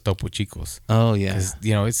drinking those Topo Chicos. Oh yeah,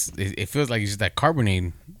 because it feels like it's just that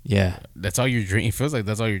carbonate. Yeah, that's all you're drinking. It feels like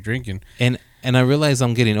that's all you're drinking. And I realize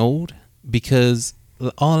I'm getting old because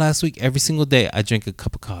all last week, every single day, I drank a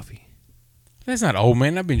cup of coffee. That's not old,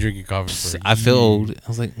 man. I've been drinking coffee for I feel old. I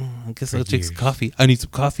was like, I guess I'll drink some coffee. I need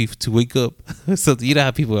some coffee to wake up. So you know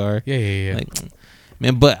how people are. Yeah. Like,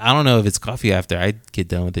 man, but I don't know if it's coffee after I get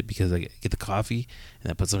done with it because I get the coffee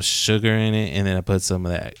and I put some sugar in it and then I put some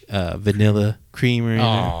of that vanilla creamer in it.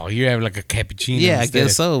 Oh, you have like a cappuccino. Yeah, instead. I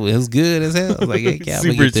guess so. It was good as hell. I was like, hey, yeah,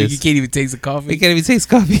 super. So you can't even taste the coffee. You can't even taste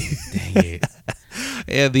coffee. Dang it.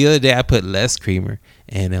 Yeah, the other day I put less creamer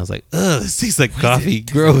and I was like, ugh, this tastes like coffee.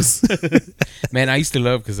 Gross. Man, I used to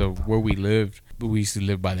love because of where we lived. We used to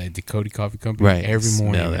live by that Dakota Coffee Company. Right. Every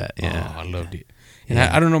morning. Smell that. Yeah. Oh, I loved it. And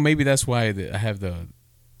I don't know, maybe that's why I have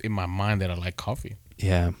in my mind that I like coffee.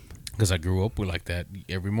 Yeah. Because I grew up with like that.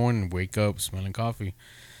 Every morning, wake up smelling coffee.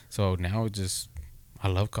 So now I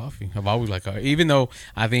love coffee. I've always liked coffee. Even though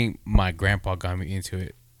I think my grandpa got me into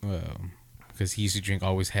it. Because he used to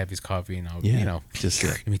always have his coffee, and I'll, just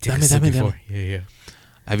let me take a sip before. Yeah.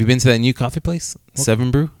 Have you been to that new coffee place,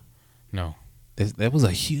 Seven Brew? No. That was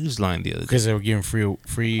a huge line the other day. Because they were giving free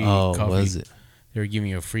coffee. Oh, was it? They were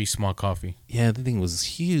giving you a free small coffee. Yeah, the thing was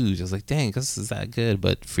huge. I was like, dang, this is that good.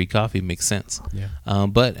 But free coffee makes sense. Yeah.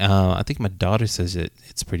 But I think my daughter says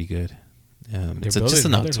it's pretty good. It's just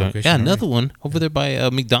an alternative. Yeah, another one over there by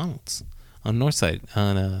McDonald's on Northside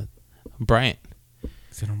on Bryant.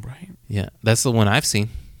 Is it on Bryant? Yeah, that's the one I've seen.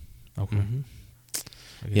 Okay. Mm-hmm.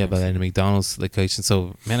 Yeah, by that McDonald's location.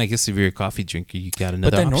 So, man, I guess if you're a coffee drinker, you got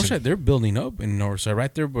another option. But that Northside, they're building up in Northside,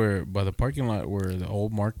 right there by the parking lot where the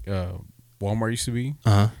old Walmart used to be.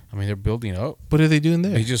 Uh-huh. I mean, they're building up. What are they doing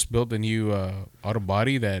there? They just built a new auto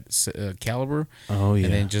body that's Caliber. Oh, yeah.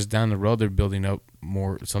 And then just down the road, they're building up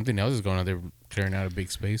more. Something else is going on. They're clearing out a big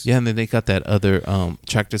space. Yeah, and then they got that other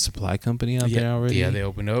Tractor Supply company out there already. Yeah, they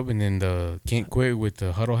opened up. And then the Can't Quit with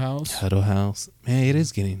the Huddle House. Huddle House. Man,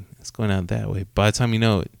 it's going out that way. By the time you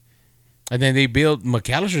know it. And then they built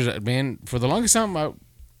McAllister's. Man, for the longest time,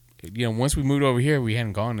 once we moved over here, we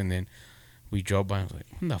hadn't gone. And then we drove by and was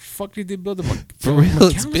like, when the fuck did they build a For real,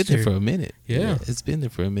 it's been there for a minute. Yeah. It's been there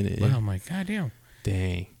for a minute. Wow, Yeah. I'm like, goddamn.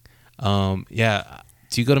 Dang. Yeah.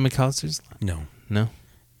 Do you go to McAllister's? No.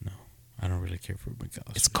 I don't really care for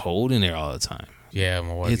McAllister's. It's cold in there all the time. Yeah,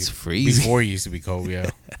 my wife. It's freezing. Before it used to be cold,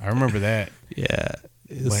 yeah. I remember that. Yeah.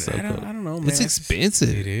 It's but so I don't know, man. It's expensive.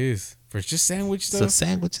 It is. For just sandwich stuff. So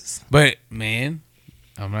sandwiches. But, man,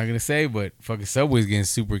 I'm not going to say, but fucking Subway's getting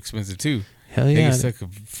super expensive, too. Hell They yeah. can suck a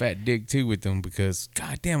fat dick, too, with them because,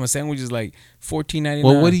 goddamn, a sandwich is like $14.99.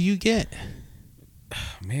 Well, what do you get?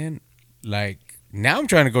 Man, like, now I'm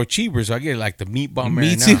trying to go cheaper, so I get like the meat bomb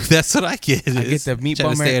Me marinara. too. That's what I get. I get the meat Trying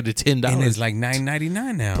bomb to stay marinara, under $10. and it's like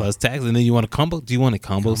 $9.99 now. Plus tax. And then you want a combo? Do you want a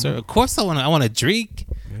combo, sir? Of course I want a drink.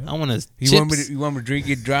 Yeah. I want a You want me to drink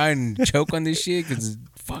it dry and choke on this shit? Because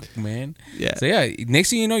fuck, man. Yeah. So, yeah, next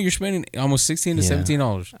thing you know, you're spending almost $16 to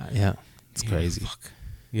 $17. Yeah. It's crazy. Fuck.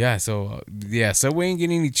 Yeah, so, Subway ain't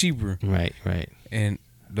getting any cheaper. Right. And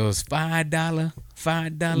those $5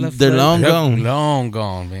 They're long gone. Long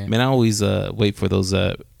gone, man. Man, I always wait for those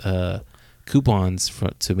coupons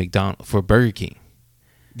to McDonald's for Burger King.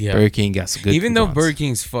 Yeah. Burger King got some good. Even coupons. though Burger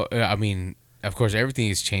King's, I mean, of course, everything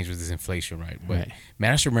has changed with this inflation, right? But Right.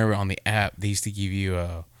 man, I still remember on the app they used to give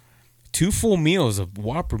you 2 full meals of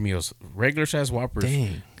Whopper meals, regular size Whoppers,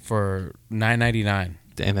 Dang. for $9.99.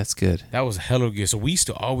 Damn, that's good. That was hella good. So we used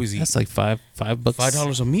to always eat That's like $5.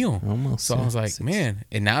 $5 a meal. Almost. So I was like, Six. man,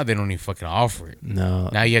 and now they don't even fucking offer it. No.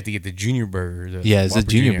 Now you have to get the junior burger. Yeah, it's a Whopper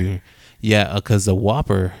junior burger. Yeah, because the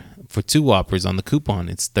Whopper for 2 Whoppers on the coupon,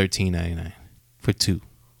 it's $13.99 for 2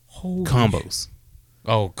 Holy combos.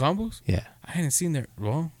 Oh, combos? Yeah. I hadn't seen that.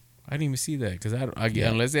 Well, I didn't even see that because Yeah.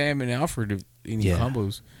 unless they haven't offered any Yeah.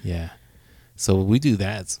 combos. Yeah. So we do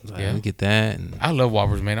that. Sometimes. Yeah. We get that. And I love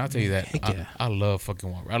Whoppers, man. I'll tell you that. Heck yeah. I love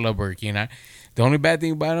fucking Whopper. I love Burger King. The only bad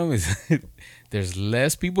thing about them is there's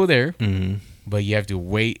less people there, but you have to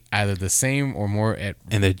wait either the same or more at.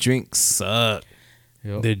 and their drinks suck.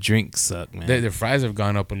 Yep. Their drinks suck, man. Their fries have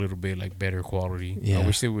gone up a little bit, like better quality. Yeah. I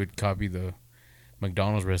wish they would copy the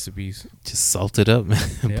McDonald's recipes. Just salt it up, man.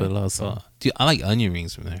 Yeah. Put a lot of salt. Dude, I like onion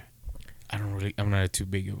rings from there. I'm not too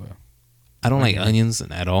big of a. I don't like onions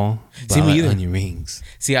at all. But See, I me like either. onion rings.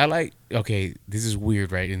 See, okay, this is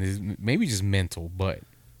weird, right? And this is maybe just mental, but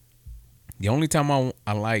the only time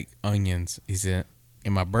I like onions is in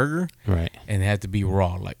my burger, Right. and it had to be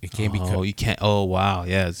raw. Like, it can't be Oh, cooked. you can't. Oh, wow.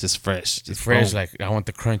 Yeah, it's just fresh. Just Fresh, boom. like, I want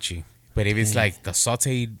the crunchy. But if it's like the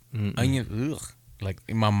sauteed onion, ugh, like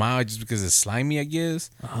in my mouth, just because it's slimy, I guess,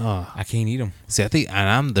 Oh. I can't eat them. See, I think, and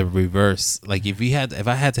I'm the reverse. Like, if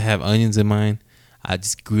I had to have onions in mine, I'd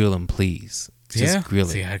just grill them, please. Just grill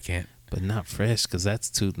it. See, I can't. But not fresh, because that's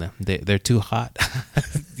too. They're too hot.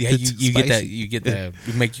 Yeah, They're you too get that. spicy. You get that.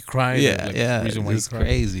 It make you cry. Yeah, like, yeah. reason why you It's cry.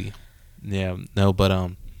 crazy. Yeah, no, but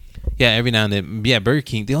yeah. Every now and then, yeah. Burger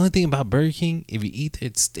King. The only thing about Burger King, if you eat it,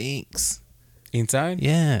 it stinks. Inside?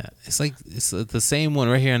 Yeah, it's like it's the same one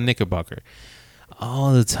right here in Knickerbocker.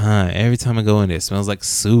 All the time, every time I go in there, it smells like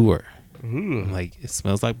sewer. I'm like, it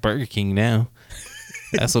smells like Burger King now.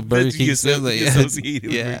 That's what Burger That's what King you smells like. associate it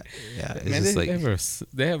with Yeah, Burger- yeah. It's Man, just they, like,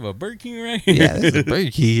 they have a Burger King right here. yeah, there's a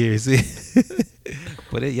Burger King here. See,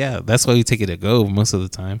 but yeah, that's why we take it to go most of the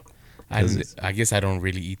time. I guess I don't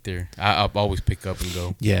really eat there. I'll always pick up and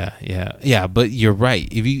go. Yeah. But you're right.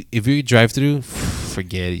 If you drive through,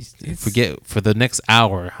 forget for the next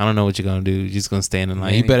hour. I don't know what you're gonna do. You're just gonna stand in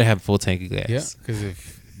line. Man, You better have a full tank of gas. Yeah, because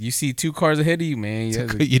if you see 2 cars ahead of you, man,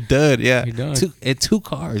 You're done. Yeah, You're done. Two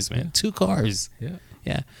cars, man. 2 cars. yeah.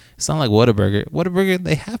 Yeah, it's not like Whataburger. Whataburger,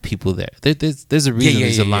 they have people there. There's a reason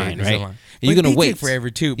there's a line, there's right? a line. And you're But gonna they wait take forever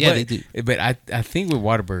too. Yeah, but, they do. But I think with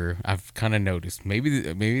Whataburger, I've kind of noticed. Maybe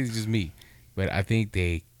it's just me, but I think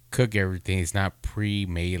they cook everything. It's not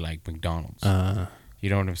pre-made like McDonald's. You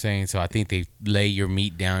know what I'm saying? So I think they lay your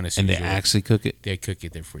meat down as soon And they as actually cook it. they cook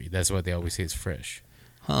it there for you. That's what they always say. It's fresh.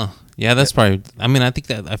 Huh? Yeah, that's probably. I mean, I think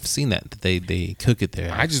that I've seen that they cook it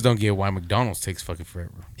there. I just don't get why McDonald's takes fucking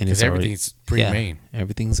forever. And Because it's already- everything's pre-made. Yeah,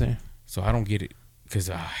 everything's there. So I don't get it.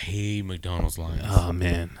 Because I hate McDonald's lines. Oh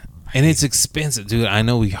man, and it's expensive, dude. I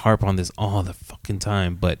know we harp on this all the fucking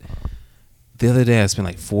time, but the other day I spent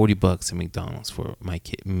like $40 at McDonald's for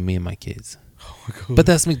me and my kids. But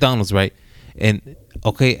that's McDonald's, right? And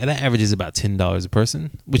okay, and that average is about $10 a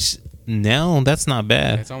person, which now that's not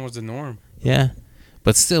bad. That's almost the norm. Yeah,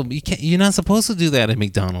 but still, you can't. You're not supposed to do that at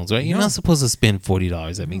McDonald's, right? You're No. not supposed to spend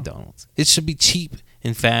 $40 at McDonald's. It should be cheap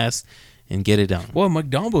and fast and get it done. Well,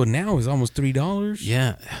 McDouble now is almost $3.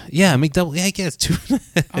 Yeah, McDouble. Yeah, I guess two.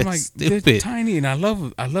 I'm like, they're stupid. tiny, and I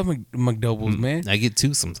love McDoubles, man. I get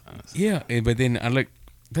 2 sometimes. Yeah, but then I look,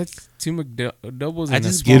 that's 2 McDoubles. I and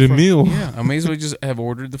just small get a fry. meal. Yeah, I may as well just have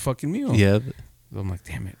ordered the fucking meal. Yeah, So I'm like,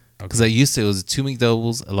 damn it. because I used to. It was 2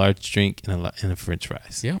 McDoubles, a large drink, and a French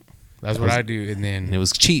fries. Yep, that's That what was- I do, and then And it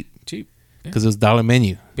was cheap cheap because it was dollar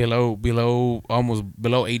menu. almost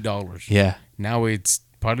below $8. Yeah, Now it's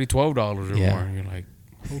probably $12 or Yeah. more. And you're like,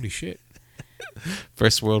 holy shit.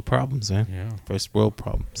 first world problems, man. Yeah, First world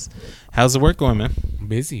problems. How's the work going, man?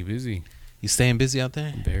 busy, You staying busy out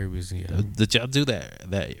there? very busy. Yeah. Did y'all do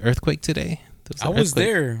that earthquake today? There I an was earthquake.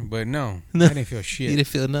 there, but no, No. I didn't feel You shit. didn't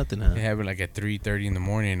feel nothing, huh? It happened like at 3:30 in the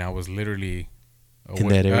morning. And I was literally In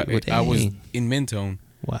that area? I was Dang. in Mentone,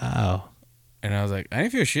 Wow. and I was like, I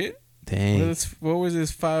didn't feel shit. Dang. What was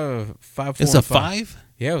this? 5, 4, It's a 5?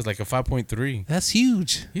 Yeah, it was like a 5.3. That's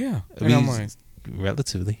huge. Yeah, I and mean, I'm like,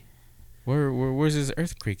 relatively. where's this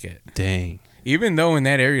earthquake at? Dang. Even though in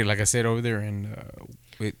that area, like I said over there, and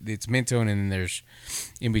it's Mentone, and then there's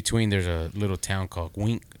in between. There's a little town called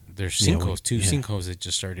Wink. There's Yeah, sinkholes, Wink, 2 yeah. sinkholes that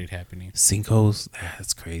just started happening. Sinkholes?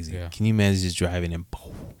 That's crazy. Yeah. Can you imagine just driving and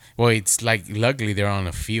boom? Well, it's like luckily they're on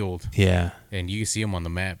a field, Yeah. and you can see them on the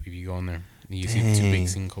map if you go in there. You see the two big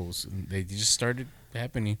sinkholes. They just started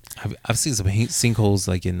happening. I've seen some sinkholes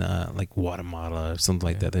like in like Guatemala or something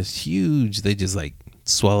like that. That's huge. They just like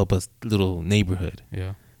swallow up a little neighborhood.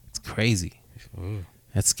 Yeah, it's crazy. Ooh.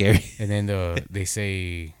 That's scary. And then they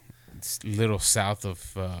say it's a little south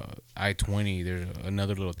of I-20. There's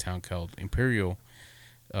another little town called Imperial.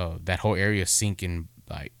 That whole area is sinking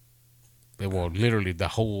like, well, literally the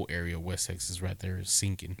whole area of West Texas right there is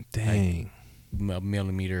sinking. Dang. Like a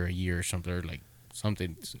millimeter a year or something, or like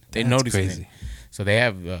something. They That's notice crazy. it. So they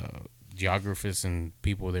have geographers and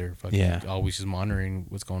people there fucking always just monitoring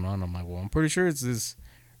what's going on. I'm like, well, I'm pretty sure it's this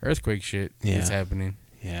earthquake shit that's happening.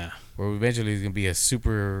 Yeah. Where eventually it's gonna be a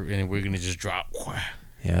super, and we're gonna just drop.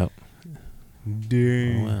 Yep.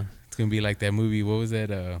 Dang. Oh, wow. It's gonna be like that movie. What was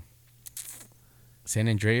that? San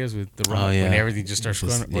Andreas with the rock, Oh, yeah. when everything just starts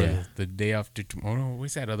Just, going. yeah. Or the day after tomorrow.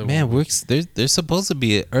 What's that other Man, one? there's supposed to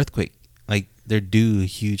be an earthquake. Like they're due a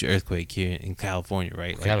huge earthquake here in California,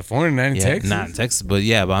 right? Like, California, not in Texas. Not in Texas, but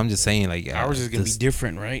but I'm just saying like ours is gonna be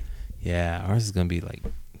different, right? Yeah, ours is gonna be like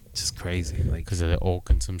just crazy, like because of the oil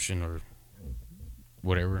consumption or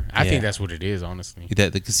whatever. I think that's what it is, honestly.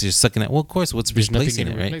 That because you're sucking at. Well, of course, what's There's replacing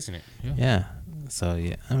it, nothing right? Replacing it. Yeah. So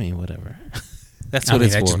yeah, I mean, whatever. That's I what mean,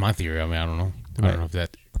 it's that's for. just my theory. I mean, I don't know. I Right. don't know if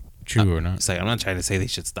that's true or not. It's like I'm not trying to say they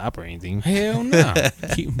should stop or anything. Hell no.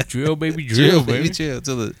 Keep drill, baby, drill, baby. Chill.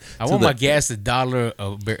 I want my gas $1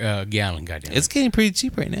 a gallon. Goddamn. It's getting pretty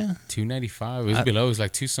cheap right now. $2.95. It's below. It's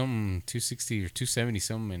like $2.60 or $2.70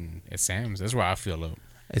 something at Sam's. That's where I feel low.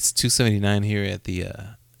 It's $2.79 here at the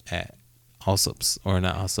at Allsup's, or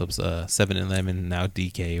not Allsup's, 7-Eleven, now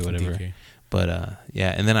DK or whatever. DK. But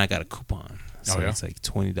yeah, and then I got a coupon, so Oh, yeah? it's like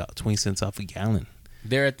 20 cents off a gallon.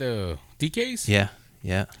 They're at the DK's. Yeah.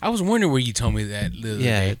 I was wondering where you told me that. The other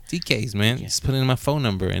Yeah, day. DK's, man. Yeah. Just put in my phone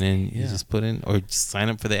number, and then you Yeah. just put in, or just sign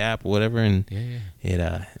up for the app or whatever, and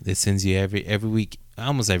it sends you every week,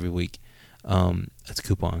 almost every week, a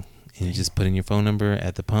coupon, and you just put in your phone number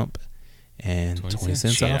at the pump, and 20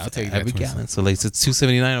 cents Shit, off I'll take that every 20 gallon. cents. So like it's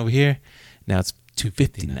 $2.79 over here, now it's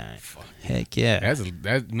 $2.59. Heck yeah,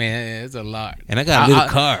 That's a lot. and I got a little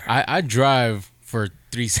car. I drive for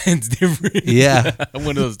 3 cents difference. Yeah. I'm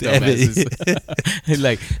one of those Damn it. dumbasses.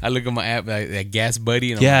 Like I look at my app, like that Gas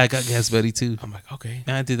Buddy, and I'm Yeah, like, I got Gas Buddy too. I'm like, okay,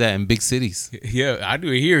 I did that in big cities. yeah, I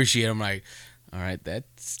do it here. Shit, I'm like, all right, that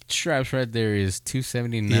straps right there is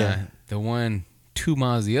 $2.79. Yeah. The one 2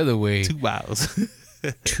 miles the other way, 2 miles.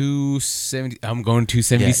 $2.70. I'm going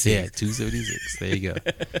 $2.76. Yeah, $2.76. There you go.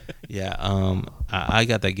 Yeah, I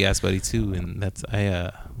got that Gas Buddy too, and that's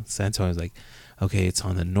San Antonio's like, okay, it's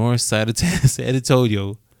on the north side of San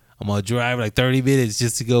Antonio. I'm gonna drive like 30 minutes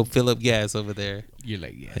just to go fill up gas over there. You're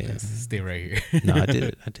like, let's stay right here. No, I did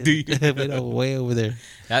it. Do you? I went way over there.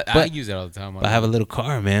 I use it all the time. But I have a little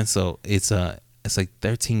car, man. So it's like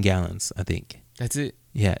 13 gallons, I think. That's it.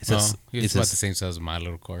 Yeah, it's It's about the same size as my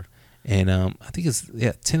little car. And I think it's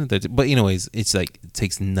 10 or 13. But anyways, it's like it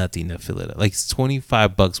takes nothing to fill it up. Like it's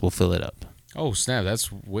 $25 will fill it up. Oh snap! That's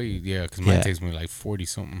because mine takes me like 40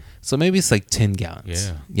 something. So maybe it's like 10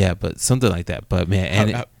 gallons. Yeah, but something like that. But man,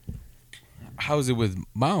 and how is it with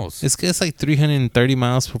miles? it's like 330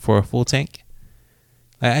 miles for a full tank.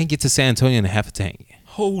 Like I can get to San Antonio in a half a tank.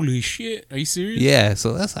 Holy shit! Are you serious? Yeah,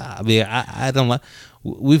 so that's I mean I don't like.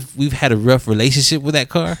 We've had a rough relationship with that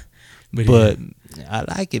car, but I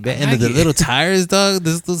like it, man. And the little tires, dog.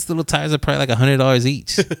 Those little tires are probably like $100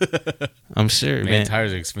 each. I'm sure, man.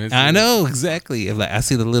 Tires are expensive. I know exactly. If, like I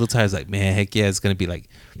see the little tires, like man, heck yeah, it's gonna be like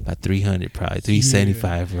about 300, probably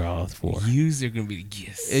 375 for all four. Used, they're gonna be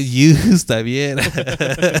Used type, yeah.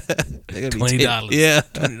 $20. Yeah,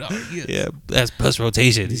 $20. Yes. yeah. That's plus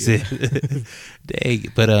rotation.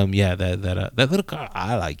 Dang, but yeah, that little car,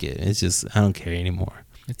 I like it. It's just I don't care anymore.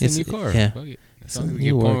 It's a new car. Yeah. As long as we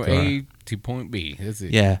get point A to point B. That's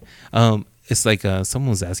it. Yeah. It's like someone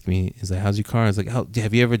was asking me, it's like, how's your car? I was like, oh,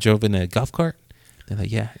 have you ever driven a golf cart? They're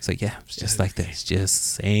like, yeah. It's like, yeah, it's just like that. It's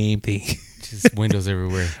just same thing. Just windows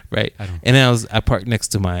everywhere. Right. And then I parked next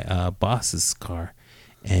to my boss's car,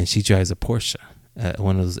 and she drives a Porsche,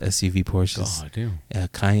 one of those SUV Porsches. Oh, I do.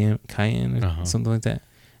 Cayenne or something like that.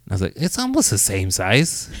 And I was like, it's almost the same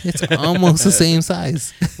size. It's almost the same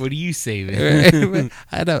size. What are you saving? Right.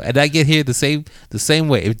 I know. And I get here the same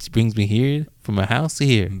way. It brings me here from my house to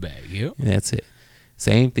here. Yep. And that's it.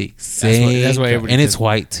 Same thing. That's why everybody. And it's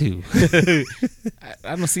white too.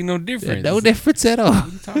 I don't see no difference. No difference at all. What are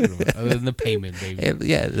you talking about? Other than the payment, baby. And,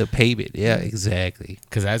 yeah, the payment. Yeah, exactly.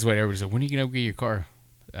 Because that's what everybody said. When are you gonna upgrade your car?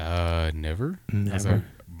 Never. Never.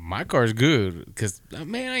 My car's good because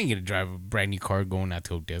man, I ain't gonna drive a brand new car going out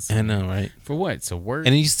to Odessa. I know, right? For what? So work.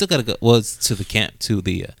 And then you still gotta go. Well, it's to the camp, to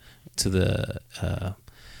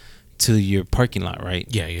to your parking lot, right?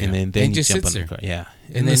 Yeah, yeah. And then And you just jump sits on the there. car. Yeah.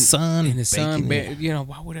 And the then sun. in the sun, baking it. you know,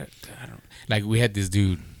 why would I don't like. We had this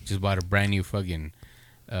dude just bought a brand new fucking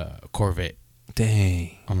Corvette.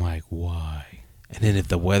 Dang. I'm like, why? And then if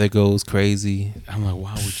the weather goes crazy, I'm like,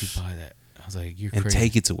 why would you buy that? I was like, you're and crazy.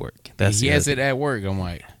 take it to work. And That's he the has other it at work. I'm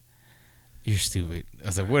like, you're stupid. I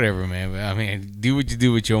was like, whatever, man. I mean, do what you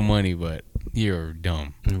do with your money, but you're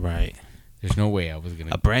dumb. thing. Right. There's no way I was gonna.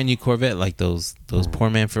 A brand new Corvette, like those poor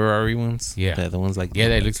man Ferrari ones. Yeah. The ones like Yeah,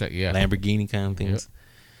 that looks like Lamborghini kind of things.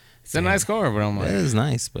 It's a nice car, but I'm like, That is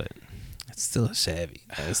nice, but it's still a Chevy.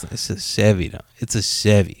 It's a Chevy, though. It's a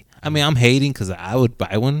Chevy. I mean, I'm hating because I would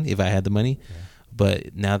buy one if I had the money,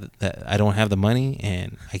 but now that I don't have the money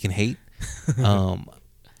and I can hate,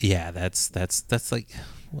 yeah, that's like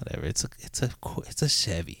whatever. It's a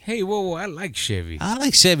Chevy. hey, whoa, I like Chevy. I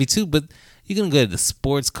like Chevy too, but you're gonna go to the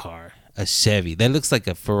sports car, a Chevy that looks like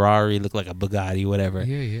a Ferrari, look like a Bugatti, whatever.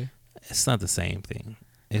 Yeah. It's not the same thing.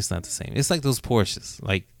 It's not the same. It's like those Porsches.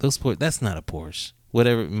 Like those that's not a Porsche.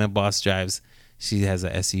 Whatever my boss drives, she has a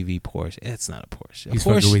SUV Porsche. It's not a Porsche. He's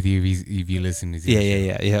Porsche, fucking with you if you listen to this.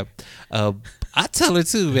 Yeah. I tell her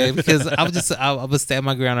too, man, because I would stand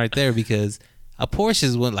my ground right there because a Porsche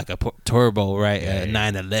is one like a turbo, right? A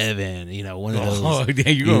 911, one of those. Oh,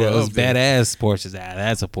 damn, you going those up there. badass Porsches.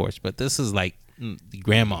 That's a Porsche, but this is like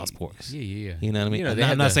grandma's Porsche. Yeah. You know what I mean? they I'm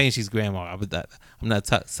had not the- saying she's grandma. I'm not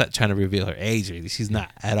trying to reveal her age. Really. She's not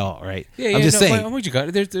at all, right? Yeah, I'm just saying. What you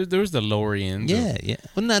got? There's the lower end. Yeah.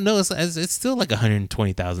 Well, no, it's still like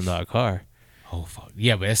 $120,000 car. Oh fuck.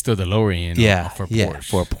 Yeah, but that's still the lower end. For Porsche. Yeah,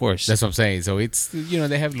 for a Porsche. That's what I'm saying. So it's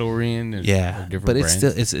they have lower end. And different but it's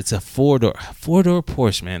brands. still it's a four-door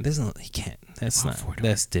Porsche, man. There's no, you can't. That's Why not. four-door?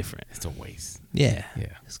 That's different. It's a waste. Yeah.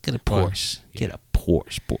 Yeah. Let's get a Well, Porsche. Get a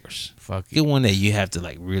Porsche. Fuck Get it. one that you have to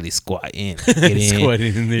like really squat in. Get in. Squat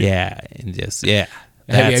in there. Yeah, and just Have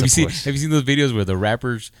That's you a seen Porsche. those videos where the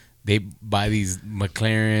rappers they buy these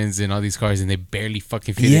McLarens and all these cars and they barely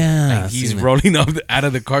fucking fit Yeah, it? I've Like he's seen that. rolling out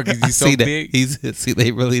of the car because he's so see that. big. See,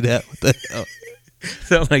 they really that. What the hell?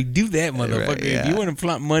 So I'm like, do that, motherfucker. Right, yeah. If you want to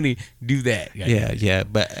flaunt money, do that. Yeah.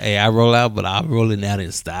 But hey, I roll out, but I'm rolling out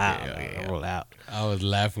in style. Yeah. I roll out. I was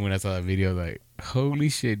laughing when I saw that video. Like, holy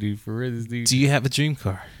shit, dude! For real, this dude. Do you have a dream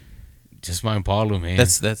car? Just my Impala, man.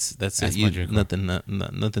 That's That's it. my dream car.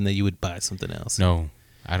 Nothing that you would buy something else. No,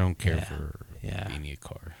 I don't care Yeah. for Yeah. any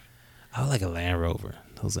car. I like a Land Rover.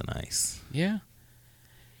 Those are nice. Yeah,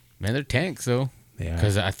 man, they're tanks though. They are.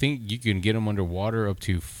 Because I think you can get them underwater up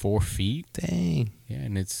to 4 feet. Dang. Yeah,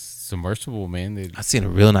 and it's submersible, man. I seen a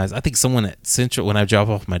real nice. I think someone at Central when I drop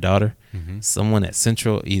off my daughter, Mhm. someone at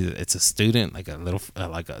Central, either it's a student, like a little,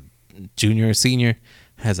 like a junior or senior,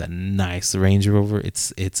 has a nice Range Rover.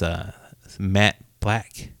 It's matte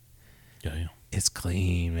black. Yeah. It's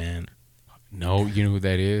clean, man. No, you know who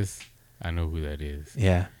that is? I know who that is.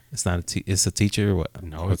 Yeah, it's not it's a teacher or what?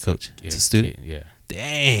 No, or it's a coach. yeah, It's a student. kid, yeah,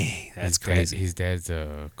 Dang, that's His dad- crazy. his dad's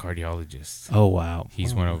a cardiologist. Oh wow,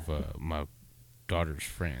 He's one of my daughter's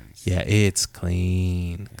friends. Yeah, it's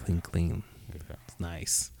clean. Yeah. It's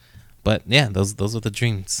nice. But yeah, those are the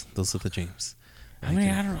dreams. Those are the dreams. I mean,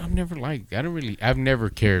 I've never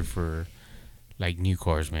cared for like new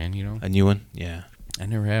cars, man. You know, A new one. Yeah. I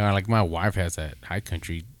never have. Like my wife has that High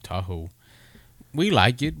Country Tahoe. We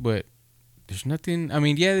like it, but there's nothing. I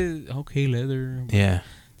mean, yeah, okay, leather. but Yeah.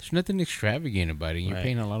 There's nothing extravagant about it. You're Right.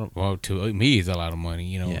 paying a lot of. Well, to me, it's a lot of money.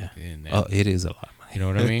 You know. Yeah. And that, Oh, it is a lot of money. you know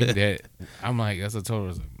what I mean? That I'm like, that's what I told her. I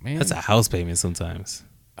was like, man, That's a house payment sometimes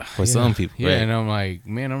for yeah. some people. Yeah, right? and I'm like,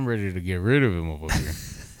 man, I'm ready to get rid of him over here.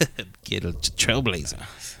 Get a Trailblazer.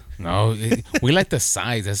 No, we like the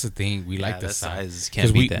size. That's the thing. We like the size. Can't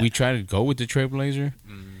Because beat that. we tried to go with the Trailblazer,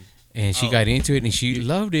 and she got into it, and she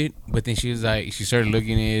loved it. But then she was like, she started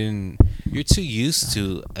looking at it, and You're too used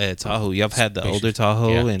to Tahoe. Y'all have had the Spacious. older Tahoe,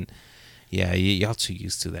 Yeah. and y'all too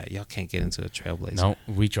used to that. Y'all can't get into a Trailblazer. no,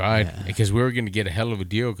 we tried Yeah. because we were gonna get a hell of a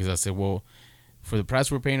deal. Because I said, well, for the price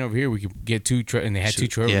we're paying over here, we could get and they had two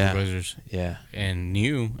Yeah. Trailblazers Yeah. and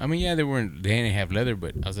new. I mean, yeah, they didn't have leather,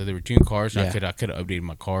 but I was like, they were tuned cars. So Yeah. I could have updated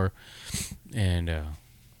my car, and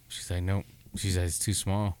she's like, no, she said it's too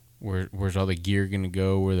small. Where's all the gear gonna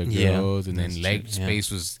go? Where the Yeah, goes, and then that's leg true, yeah.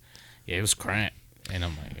 space was, it was cramped. And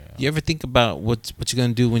I'm like, You ever think about what you're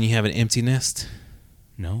gonna do when you have an empty nest?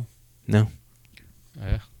 no, No.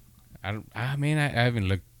 I don't. I mean, I haven't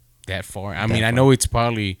looked that far. I That mean, I far. know it's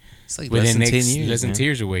probably It's like within less than 10 next years. less than man. 10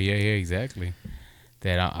 years away. Yeah, exactly.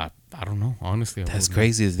 That I don't know. Honestly, I That's wouldn't.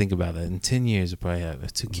 crazy to think about that. In 10 years, you probably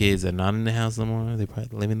have two kids that are not in the house no more. They're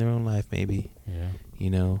probably living their own life, maybe. Yeah, You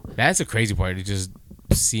know? that's the crazy part. It's just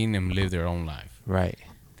seeing them live their own life. Right.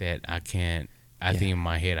 That I can't. I Yeah. think in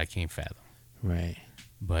my head I can't fathom. Right.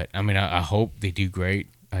 But I mean, I hope they do great.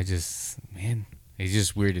 I just, man, it's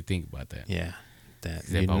just weird to think about that. Yeah, that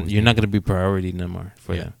They've always you're been- not going to be priority no more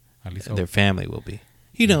for Yeah, them. at least Their hope. family will be.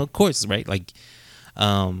 You know, of course, right? Like,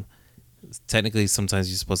 technically, sometimes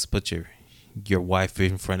you're supposed to put your wife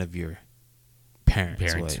in front of your parents,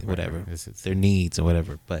 Parents, whatever, right. This is- their needs or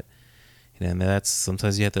whatever. But you know, and that's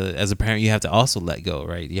sometimes you have to, as a parent, you have to also let go,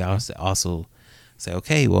 right? You also say,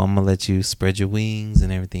 okay, well, I'm gonna let you spread your wings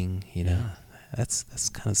and everything. You know, that's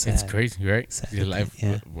kind of sad. It's crazy, right? Sad Your life,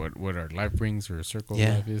 yeah. what our life brings, or a circle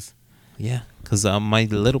Yeah. of life is. Yeah, because my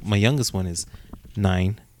youngest one is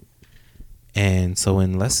 9, and so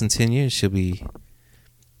in less than 10 years she'll be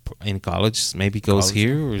in college. Maybe goes College,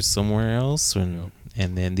 here or somewhere else, and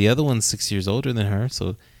then the other one's 6 years older than her.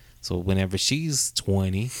 So whenever she's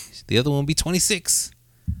 20, the other one will be 26.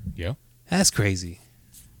 Yeah. That's crazy.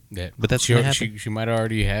 That, But that's she, gonna happen. she might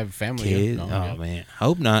already have family. Kid, No, oh yeah. man, I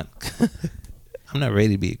hope not. I'm not ready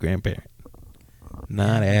to be a grandparent.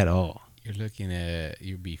 Not at all. You're looking at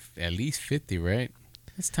you'll be at least 50, right?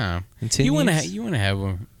 It's time. In 10 You want to years? you want to have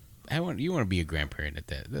a you want to be a grandparent at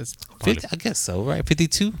that. That's probably, 50, I guess so, right?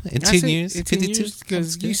 52 in I 10 say years. in 10 52 years,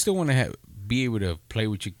 because you still want to be able to play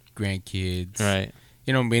with your grandkids, right.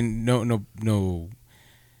 You know, I mean, no.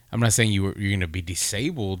 I'm not saying you're gonna be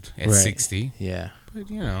disabled at Right. 60, Yeah. but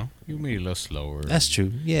you know, you may be a little slower. That's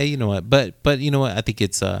true. Yeah, you know what? But you know what? I think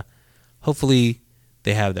it's hopefully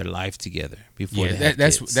they have their life together before they have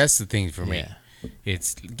kids. that's the thing for me. Yeah.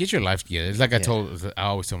 It's get your life together. It's like I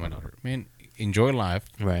always tell my daughter, man, enjoy life.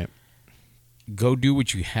 Right. Go do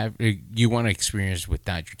what you have you want to experience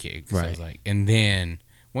without your kids. Right. I was like, and then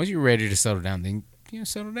once you're ready to settle down, then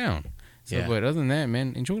settle down. So, Yeah. but other than that,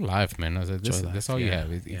 man, enjoy life, man. I was like, Enjoy life, that's all you yeah,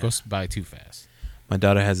 have. It yeah. goes by too fast. My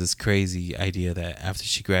daughter has this crazy idea that after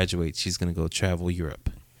she graduates, she's gonna go travel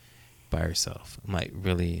Europe by herself. I'm like,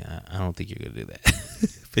 really? I don't think you're gonna do that.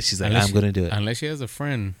 But she's like, I'm gonna do it. Unless she has a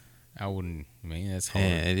friend, I wouldn't. Man, that's hard.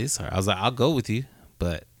 And it is hard. I was like, I'll go with you,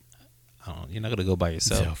 but you're not gonna go by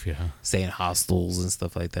yourself. Yeah. Stay in hostels and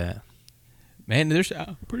stuff like that. Man,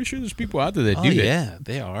 I'm pretty sure there's people out there that Oh do that. yeah,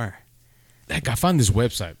 they are. Like, I found this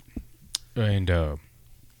website, and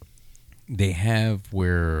they have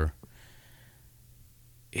where,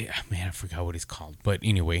 man, I forgot what it's called. But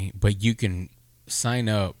anyway, you can sign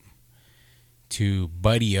up to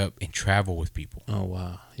buddy up and travel with people. Oh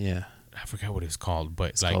wow, yeah. I forgot what it's called,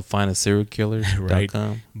 but It's called findaserialkiller.com.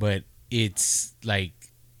 right. But it's like,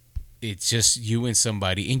 it's just you and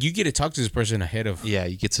somebody, and you get to talk to this person ahead of. Yeah,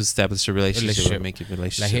 you get to establish a relationship. Or make a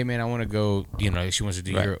relationship. Like, hey man, I want to go. You know, she wants to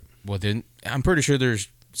do Right. Europe. Well, then I'm pretty sure there's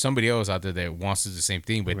somebody else out there that wants to do the same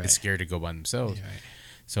thing, but Right. is scared to go by themselves. Right.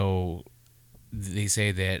 So they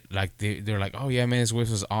say that, like, they're like, oh yeah, man, this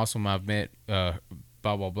was awesome. I've met blah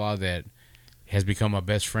blah blah that has become my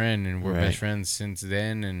best friend, and we're Right. best friends since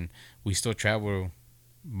then, and we still travel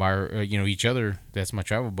by each other. That's my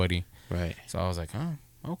travel buddy. Right. So I was like, oh,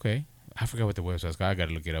 okay. I forgot what the website's called. I got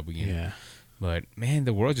to look it up again. Yeah. But man,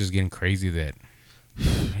 the world's just getting crazy. That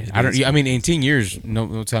It I don't. is. I mean, in 10 years,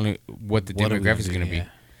 no telling what the What are we demographics is do? going to be. Yeah.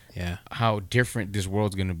 Yeah. How different this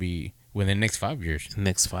world's going to be within the next 5 years. The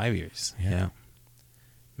next 5 years. Yeah. Yeah.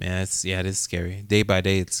 Man, it is scary. Day by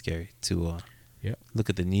day, it's scary to Yep. look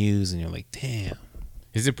at the news and you're like, damn.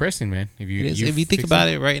 It's depressing, man. If you It is. If you think about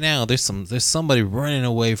it right now, there's somebody running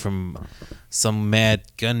away from some mad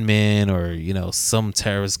gunman or some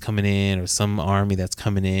terrorist coming in or some army that's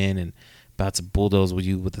coming in and about to bulldoze with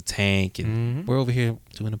you with a tank, and Mhm. we're over here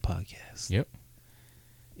doing a podcast. Yep.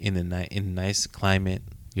 In the nice climate.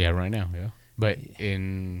 Yeah, right now. Yeah. But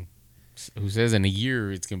who says in a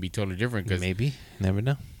year it's gonna be totally different? Because Maybe, never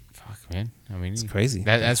know. fuck, man. I mean, It's crazy.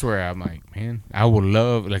 That's where I'm like, man, I would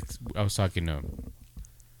love. Like, I was talking to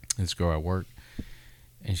this girl at work,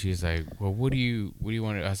 and she was like, "Well, what do you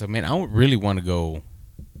want to?" I said, "Man, I don't really want to go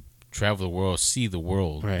travel the world, see the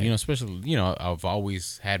world. Right. Especially I've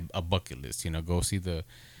always had a bucket list. Go see the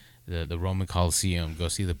Roman Coliseum, go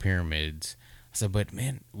see the pyramids." I said, but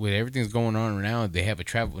man, with everything's going on now, they have a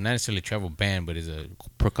travel, not necessarily a travel ban, but it's a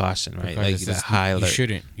Precaution, right? because Like it's the just- high you alert.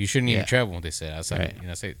 shouldn't even Yeah. travel. They said. I was like,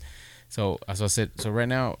 Right. so I said, so right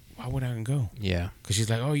now, why would I go? Yeah. Because she's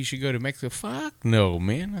like, oh, you should go to Mexico. Fuck no,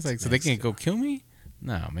 man. I was like, so they can't go kill me?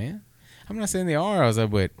 Nah, man. I'm not saying they are. I was like,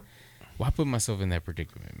 but why put myself in that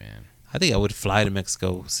predicament, man? I think I would fly to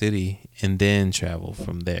Mexico City and then travel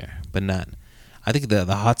from there, but not. I think the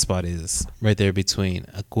hot spot is right there between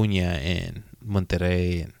Acuña and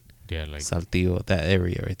Monterrey and Yeah, like, Saltillo. That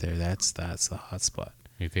area right there. That's the hot spot.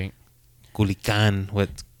 you think? Culican, what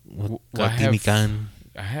Well, I have- Catimican.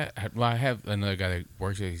 I have another guy that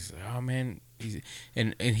works there. He's like, oh man,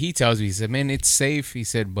 and he tells me, he said, man, it's safe. He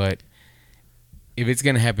said, but if it's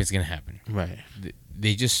gonna happen, it's gonna happen. Right.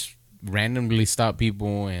 They just randomly stop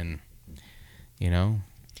people, and you know.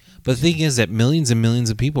 But the thing is that millions and millions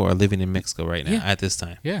of people are living in Mexico right now at this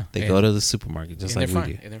time. Yeah, they go to the supermarket just like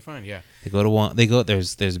we do. And they're fine. Yeah, they go to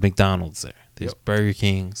There's McDonald's there. There's Burger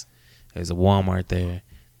King's. There's a Walmart there.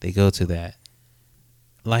 They go to that.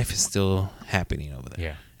 Life is still happening over there.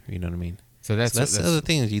 Yeah, you know what I mean. So that's the other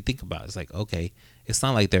thing that you think about. It's like, okay, it's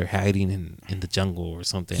not like they're hiding in the jungle or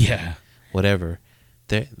something. Yeah, whatever.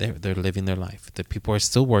 They're living their life. The people are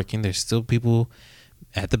still working. There's still people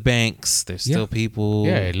at the banks. There's still people.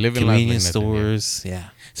 Yeah, living convenience stores. Yeah.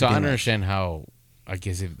 So I understand how. I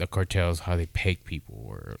guess if the cartels how they peg people,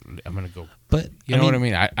 or I'm gonna go. But you know what I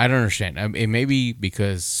mean. I don't understand. It may be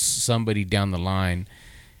because somebody down the line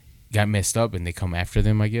got messed up and they come after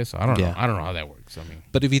them. I guess I don't know. I don't know how that works. I mean,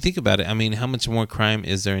 but if you think about it, I mean, how much more crime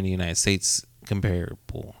is there in the United States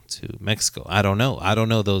comparable to Mexico? I don't know. I don't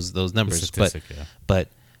know those numbers. But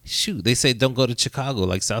shoot, they say don't go to Chicago,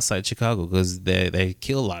 like Southside Chicago, because they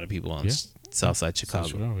kill a lot of people on Southside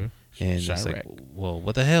Chicago. And it's like, well,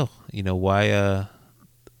 what the hell? You know why?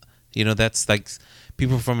 You know, that's like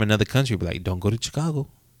people from another country be like, don't go to Chicago.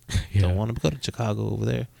 Don't want to go to Chicago over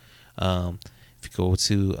there. If you go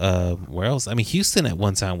to where else? I mean, Houston at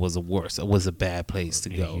one time was the worst. It was a bad place to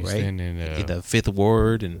go, Houston, right? And, the Fifth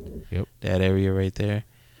Ward and that area right there.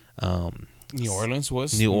 New Orleans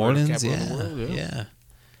was New Orleans, world, yeah.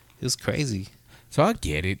 It was crazy. So I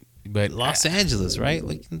get it, but Los Angeles, right?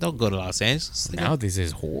 Like, don't go to Los Angeles. Now this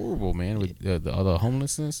is horrible, man, with all the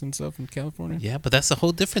homelessness and stuff in California. Yeah, but that's a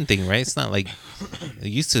whole different thing, right? It's not like it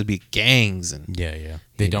used to be gangs and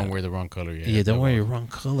they don't wear the wrong color. Yeah, don't wear your wrong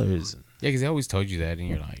colors. Yeah, because they always told you that, and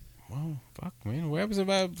you're like, well, fuck, man. What happens if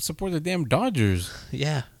I support the damn Dodgers?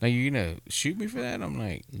 Yeah. Like, you're going to shoot me for that? I'm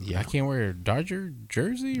like, I can't wear a Dodger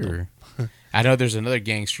jersey? Or I know there's another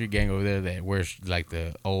street gang over there that wears, like,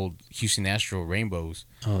 the old Houston Astro rainbows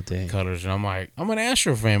colors. And I'm like, I'm an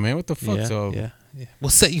Astro fan, man. What the fuck? Yeah.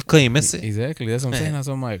 What set you claim? Exactly. That's what I'm saying.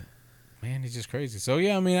 So I'm like, man, it's just crazy. So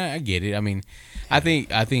yeah, I mean, I get it. I mean, I think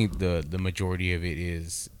the majority of it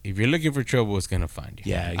is if you're looking for trouble, it's gonna find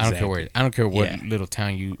you. Yeah, exactly. I don't care what little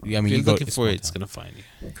town you. I mean, if you're looking for it, it's gonna find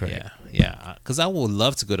you. Correct. Yeah. Because I would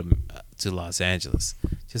love to go to Los Angeles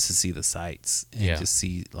just to see the sights and just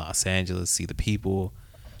see Los Angeles, see the people,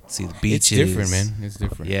 see the beaches. It's different, man. It's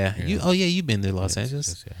different. Yeah. You've been to Los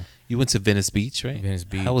Angeles. Yeah. You went to Venice Beach, right? Venice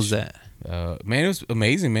Beach. How was that? Man, it was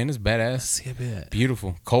amazing, man. It's badass. I bet.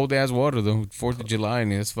 Beautiful. Cold ass water though. 4th of July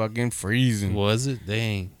and it's fucking freezing. Was it?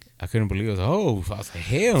 Dang. I couldn't believe it. I was like,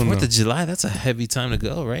 hell no. 4th of July, that's a heavy time to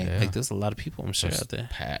go, right? Yeah. Like there's a lot of people, I'm sure, out there.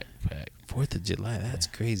 Packed. 4th of July, that's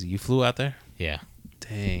crazy. You flew out there? Yeah.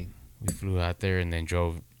 Dang. We flew out there and then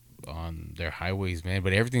drove on their highways, man.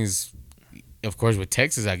 But everything's, of course, with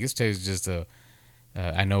Texas, I guess Texas is just a.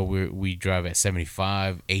 I know we drive at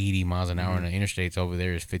 75, 80 miles an hour on the interstates. Over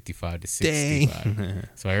there is 55 to 65. Dang.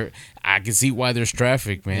 So I can see why there's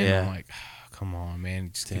traffic, man. Yeah. I'm like, come on,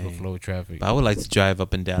 man, just keep a flow of traffic. But I would like to drive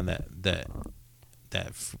up and down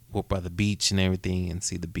that walk by the beach and everything and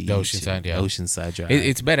see the beach. The Oceanside, yeah. Oceanside drive.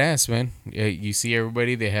 It's badass, man. You see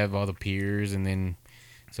everybody. They have all the piers, and then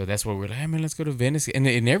so that's what we're like. Hey, man, let's go to Venice and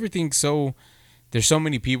everything. So there's so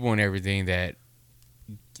many people and everything that.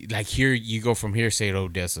 Like here, you go from here, say to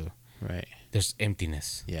Odessa. Right. There's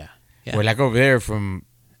emptiness. Yeah. Where like over there from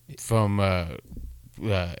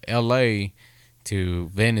L.A. to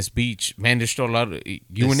Venice Beach, man, there's still a lot of.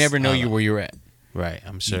 You would never know where you're at. Right.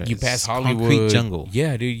 I'm sure. You pass Hollywood. Concrete jungle.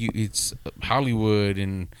 Yeah, dude. It's Hollywood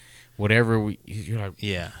and whatever. You're like,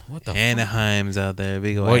 what the Anaheim's out there.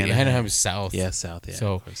 Big old Anaheim. Anaheim's south. Yeah, south. Yeah.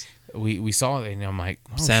 So we saw it, and I'm like,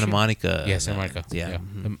 Santa Monica. Yeah, Santa Monica. Yeah.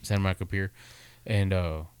 The Santa Monica Pier. And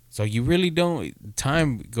so you really don't.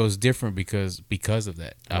 Time goes different because of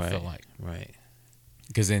that. I felt like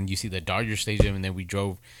because then you see the Dodger Stadium, and then we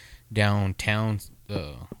drove downtown,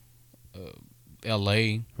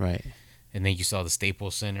 L.A. Right, and then you saw the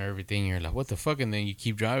Staples Center, everything. And you're like, what the fuck? And then you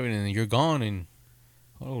keep driving, and then you're gone. And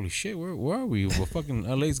holy shit, where are we? Well, fucking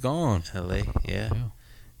L.A.'s gone. L.A. Yeah.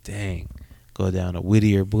 Dang. Go down to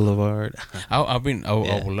Whittier Boulevard. I would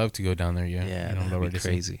love to go down there. Yeah, that'd be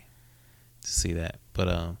crazy. To see that,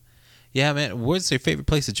 but yeah, man, where's your favorite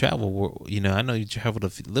place to travel? You know, I know you traveled a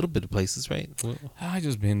little bit of places, right? I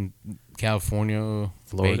just been California,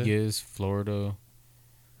 Florida. Vegas, Florida,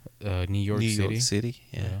 New York City.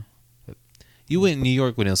 Yeah. You went in New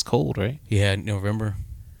York when it was cold, right? Yeah, November.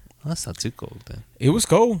 Well, that's not too cold then. It was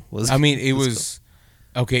cold. It was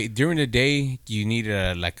okay. During the day, you needed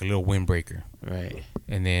a little windbreaker, right?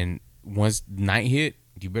 And then once night hit,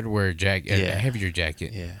 you better wear a jacket, a heavier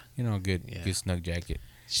jacket. Yeah. You know, good snug jacket.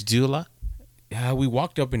 Did you do a lot? We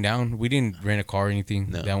walked up and down. We didn't rent a car or anything.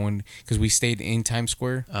 No. That one because we stayed in Times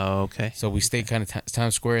Square. Oh, okay. So we stayed kind of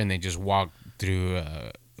Times Square and then just walked through.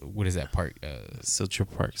 What is that park? Central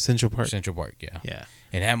Park. Central Park. Central Park. Yeah. Yeah.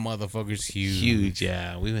 And that motherfucker's huge. Huge.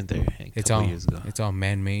 Yeah, we went there a It's couple all years ago. It's all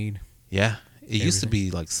man made. Yeah, it used to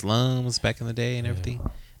be like slums back in the day and Yeah. everything.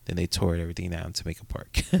 Then they tore everything down to make a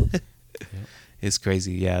park. It's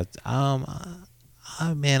crazy. Yeah.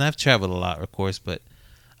 Man, I've traveled a lot, of course, but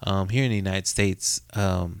here in the United States,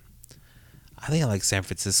 I think I like San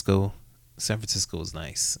Francisco. San Francisco was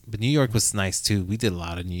nice, but New York was nice too. We did a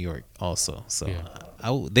lot of New York also. So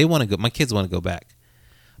they want to go. My kids want to go back.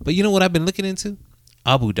 But you know what I've been looking into?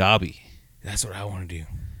 Abu Dhabi. That's what I want to do.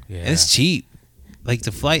 Yeah. And it's cheap. Like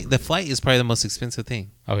the flight is probably the most expensive thing.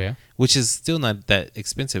 Oh yeah. Which is still not that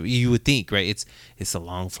expensive. You would think, right? It's a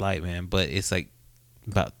long flight, man, but it's like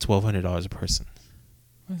about $1,200 a person.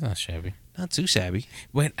 That's not shabby. Not too shabby.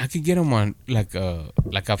 But I could get them on like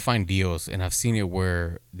I find deals, and I've seen it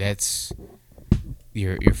where that's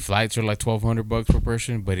your flights are like $1,200 per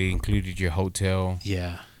person, but it included your hotel.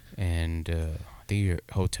 Yeah. And I think your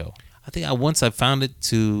hotel. I think I found it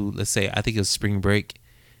to, let's say, I think it was spring break,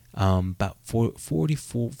 about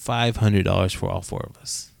 $4,500 for all four of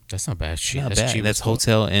us. That's not bad shit. Not That's bad. cheap. That's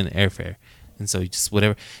hotel and airfare, and so you just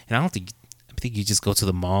whatever. And I think you just go to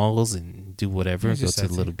the malls and do whatever. Yeah, Go just to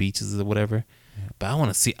the little beaches or whatever. Yeah. But I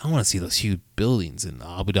want to see those huge buildings in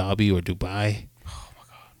Abu Dhabi or Dubai. Oh my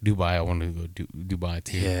god, Dubai! I want to go Dubai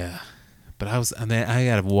too. Yeah, but I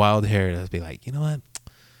got a wild hair. I'd be like, you know what?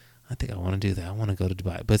 I think I want to do that. I want to go to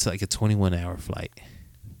Dubai, but it's like a 21-hour flight.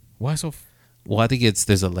 Why so? Well, I think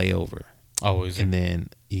there's a layover. Oh, is it? And then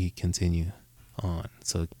you continue on,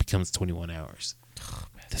 so it becomes 21 hours. Oh,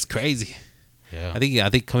 man, that's crazy. Yeah, I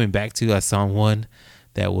think coming back to, I saw one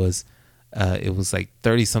that was, it was like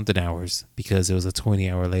 30 something hours because it was a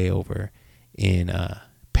 20-hour layover in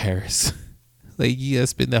Paris. Like you gotta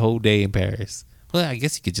spend the whole day in Paris. Well, I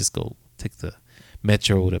guess you could just go take the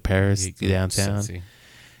metro to Paris, downtown.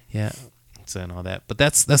 Yeah, so and all that. But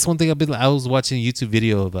that's one thing I was watching a YouTube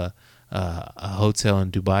video of a hotel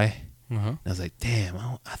in Dubai. And I was like, damn,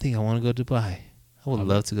 I think I want to go to Dubai. I would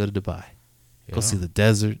love to go to Dubai. Yeah. Go see the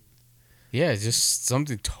desert. Yeah, just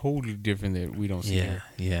something totally different that we don't see here.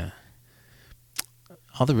 Yeah.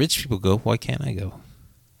 All the rich people go. Why can't I go?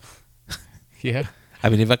 Yeah. I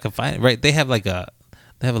mean, if I can find it, right? They have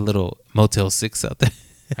a little Motel 6 out there.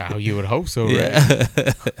 How you would hope so, right? Yeah.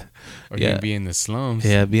 Or you be in the slums.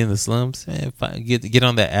 Yeah, be in the slums. Man, get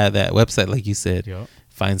on that website like you said. Yep.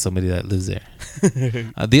 Find somebody that lives there.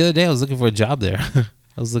 The other day I was looking for a job there.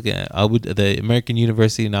 I was looking at the American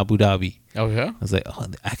University in Abu Dhabi. Oh yeah. I was like, oh,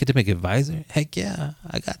 the academic advisor. Heck yeah,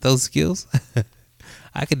 I got those skills.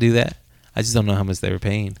 I could do that. I just don't know how much they were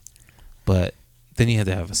paying. But then you had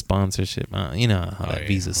to have a sponsorship. You know how that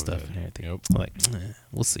visa stuff and everything. Yep. Like,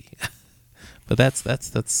 we'll see. But that's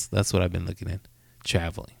what I've been looking at.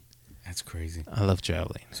 Traveling. That's crazy. I love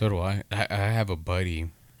traveling. So do I. I have a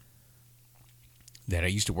buddy that I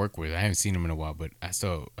used to work with. I haven't seen him in a while, but I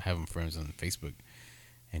still have him friends on Facebook.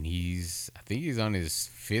 And I think he's on his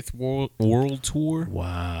 5th world tour.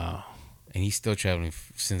 Wow. And he's still traveling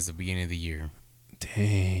since the beginning of the year.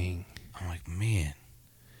 Dang. I'm like, man.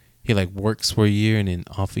 He like works for a year and then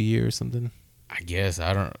off a year or something? I guess.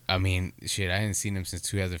 I mean, shit, I hadn't seen him since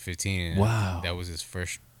 2015. And wow. That was his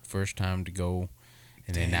first time to go.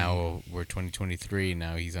 And then now we're 2023.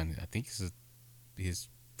 Now he's on, I think his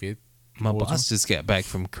 5th. My boss just got back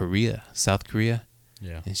from Korea, South Korea.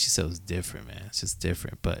 Yeah. And she said it was different, man. It's just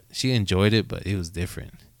different. But she enjoyed it, but it was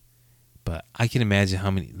different. But I can imagine how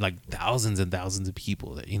many, like thousands and thousands of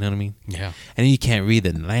people there, you know what I mean? Yeah. And you can't read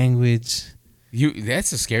the language. That's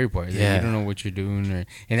the scary part. Yeah. You don't know what you're doing.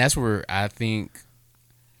 And that's where I think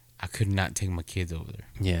I could not take my kids over there.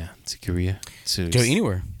 Yeah. To Korea. To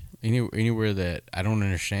anywhere. Anywhere that I don't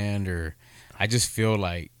understand, or I just feel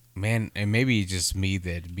like, man, and maybe it's just me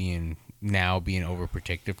that being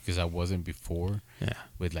overprotective because I wasn't before. Yeah.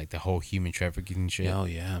 With like the whole human trafficking shit. Oh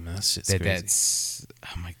yeah, man, that's just crazy.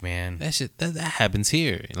 I'm like, man, that shit that happens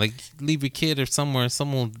here. Like leave your kid or somewhere,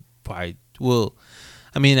 someone probably will.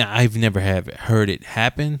 I mean, I've never heard it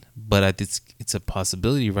happen, but it's a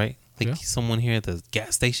possibility, right? Like someone here at the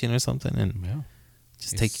gas station or something, and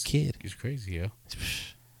just take a kid. It's crazy, yeah.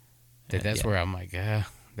 That's where I'm like,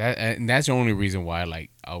 and that's the only reason why, like,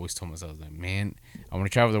 I always told myself, like, man, I want to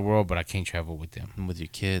travel the world, but I can't travel with them. With your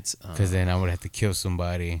kids. Because then I would have to kill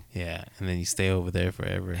somebody. Yeah, and then you stay over there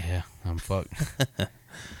forever. Yeah, I'm fucked.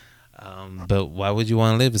 But why would you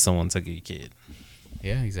want to live with someone took your kid?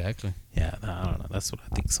 Yeah, exactly. Yeah, I don't know. That's what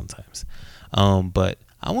I think sometimes. But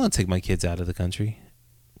I want to take my kids out of the country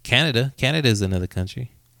Canada. Canada is another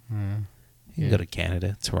country. Mm. You can go to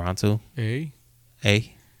Canada, Toronto. Hey.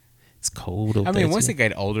 Hey, it's cold over I there. mean, once too. they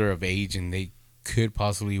get older of age and they could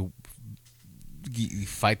possibly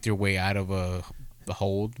fight their way out of a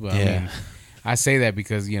hold. But I mean, I say that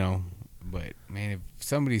because, but man, if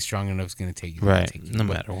somebody's strong enough is going to take you. Right, Take you. no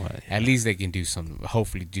But matter what. At least they can do something,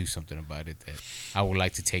 hopefully do something about it. That I would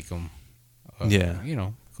like to take them,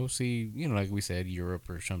 go see, like we said, Europe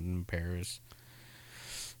or something, Paris.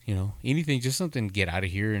 Anything, just something to get out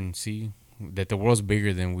of here and see that the world's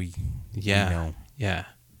bigger than we know. Yeah.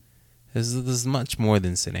 There's much more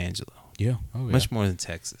than San Angelo. Yeah. Oh, yeah. Much more than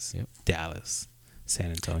Texas. Yep. Dallas, San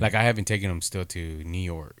Antonio. Like, I haven't taken them still to New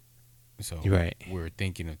York. So right. We're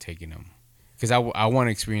thinking of taking them. Because I want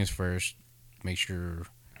to experience first, make sure,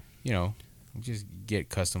 just get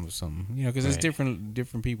accustomed with something. Because it's different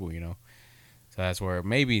people, So that's where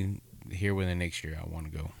maybe here within next year I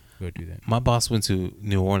want to go do that. My boss went to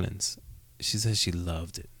New Orleans. She said she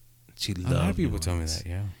loved it. She loved it. A lot of people tell me that,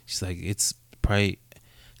 yeah. She's like, it's probably,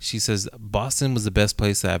 she says Boston was the best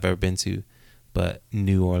place that I've ever been to, but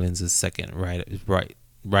New Orleans is second,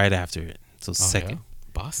 right after it. So second. Yeah?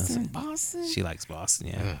 Boston? She likes Boston,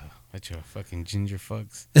 yeah. That's your fucking ginger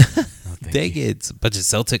fucks. Dang it. It's a bunch of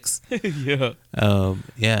Celtics. Yeah.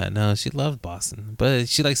 Yeah, no, she loved Boston. But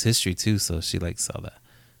she likes history too, so she likes all that.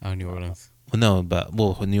 Oh, New Orleans. Well, no, but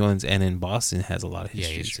New Orleans and in Boston has a lot of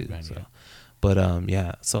history too. So. But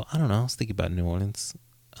so I don't know. I was thinking about New Orleans.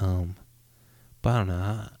 But I don't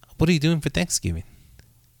know. What are you doing for Thanksgiving?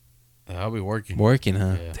 I'll be working. Working,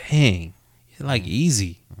 huh? Yeah. Dang. You're like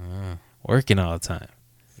easy. Working all the time.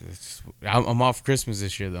 I'm off Christmas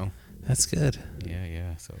this year though. That's good.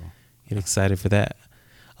 Yeah. So get excited for that.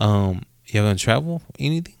 You gonna travel?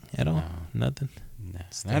 Anything at all? No. Nothing.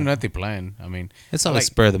 Nah, nothing planned. I mean, it's always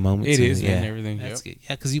spur of the moment. It too. is, yeah, and everything. That's good.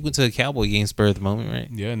 Yeah, because you went to a Cowboy game, spur of the moment, right?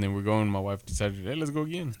 Yeah, and then we're going. My wife decided, hey, let's go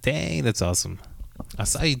again. Dang, that's awesome. I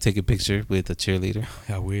saw you take a picture with a cheerleader.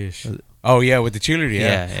 I wish. Oh yeah, with the cheerleader.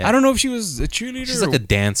 Yeah. I don't know if she was a cheerleader. She's like a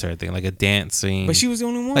dancer, I think, like a dancing. But she was the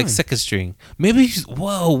only one. Like second string. Maybe.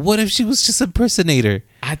 Whoa! What if she was just an impersonator?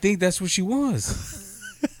 I think that's what she was.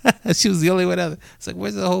 She was the only one out. It's like,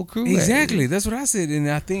 where's the whole crew? Exactly. That's what I said, and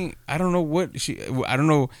I don't know what she. I don't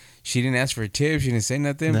know. She didn't ask for a tip. She didn't say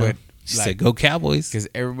nothing. But she said, "Go Cowboys," because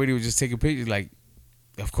everybody would just take a picture. Like,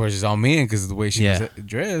 of course, it's all men because of the way she was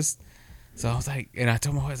dressed. So I was like, and I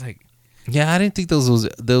told my wife, I was like, yeah, I didn't think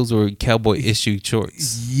those were cowboy issue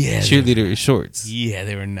shorts. Yeah, cheerleader shorts. Yeah,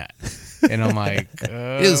 they were not. And I'm like,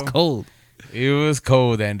 it was cold. It was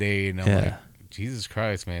cold that day, and I'm like, Jesus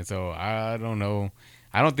Christ, man. So I don't know.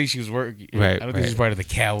 I don't think she was working. Right. I don't think she was part of the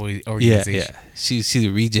Cowboy organization. Yeah. She's a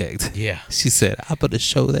reject. Yeah. She said, "I'm gonna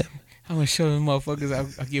show them. I'm gonna show them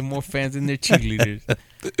motherfuckers. I'll get more fans than their cheerleaders."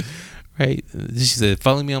 Right. She said,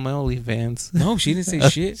 "Follow me on my OnlyFans." No, she didn't say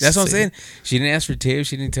shit. That's what I'm saying. She didn't ask for tips.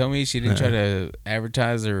 She didn't tell me. She didn't try to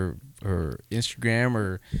advertise her Instagram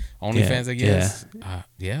or OnlyFans, I guess.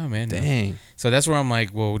 Yeah, man. Dang. So that's where I'm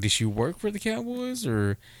like, well, did she work for the Cowboys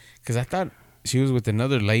or? Because I thought she was with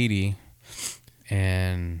another lady,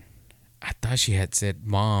 and I thought she had said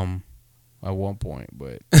mom at one point,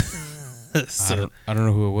 but So, I don't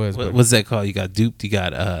know who it was. What's that called? You got duped. You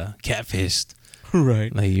got catfished.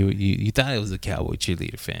 Right. Like you thought it was a Cowboy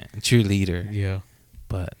cheerleader. Yeah.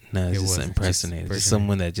 But no, it's just an impersonator. Just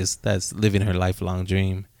someone that's living her lifelong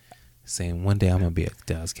dream, saying one day I'm gonna be a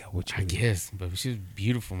Dallas Cowboy cheerleader. I guess, but she was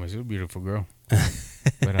beautiful, man. She was a beautiful girl.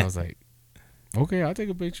 But I was like, okay, I'll take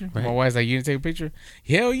a picture. Right. My wife's like, you didn't take a picture?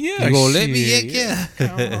 Hell yeah. You gonna let me? Yeah.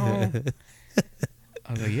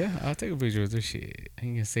 I was like, yeah, I'll take a picture with this shit. I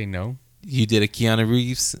ain't gonna say no. You did a Keanu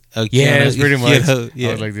Reeves? Yeah, that's pretty much.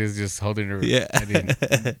 I was like this, just holding her. Yeah. I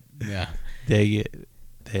didn't. Yeah. Dang it.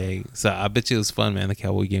 Dang. So I bet you it was fun, man. The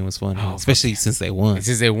Cowboy game was fun. Especially since they won.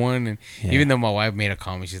 And even though my wife made a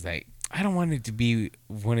comment, she's like, I don't want it to be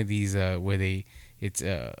one of these where it's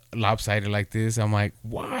lopsided like this. I'm like,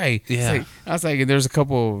 why? Yeah. I was like, there's a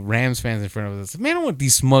couple Rams fans in front of us. Man, I don't want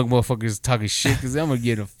these smug motherfuckers talking shit because I'm going to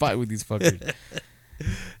get in a fight with these fuckers.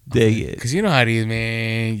 Dang it. Because you know how it is,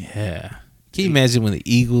 man. Yeah. Can you imagine when the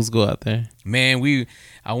Eagles go out there? Man,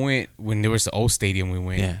 I went when there was the old stadium. We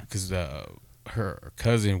went because her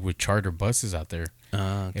cousin would charter buses out there,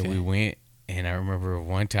 okay. and we went. And I remember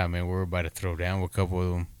one time, man, we were about to throw down with a couple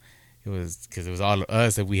of them. It was because it was all of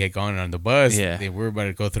us that we had gone on the bus. Yeah, they were about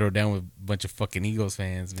to go throw down with a bunch of fucking Eagles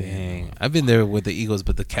fans. Man. Dang, I've been there with the Eagles,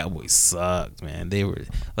 but the Cowboys sucked, man. They were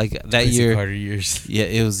like that Quincy year. Carter years. Yeah,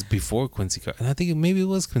 it was before Quincy Carter, and I think maybe it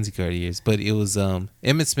was Quincy Carter years, but it was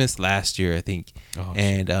Emmitt Smith last year, I think,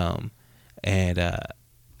 and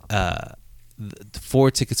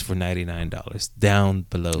 4 tickets for $99 down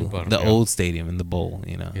below the old stadium in the bowl.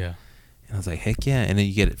 You know. Yeah. And I was like, heck yeah! And then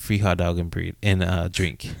you get a free hot dog and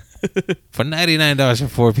drink for $99 for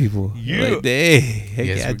 4 people. Yeah. Like, hey, heck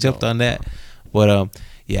yes, yeah! I jumped on that. But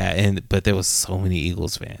yeah, but there was so many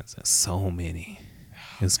Eagles fans, so many.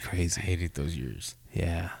 It was crazy. I hated those years.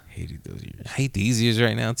 Yeah, hated those years. I hate these years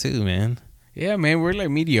right now too, man. Yeah, man, we're like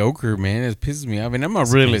mediocre, man. It pisses me off. I mean, I'm a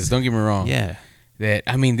realist. Don't get me wrong. Yeah.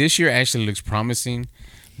 This year actually looks promising,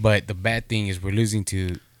 but the bad thing is we're losing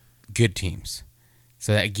to good teams.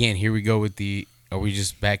 So that, again, here we go with are we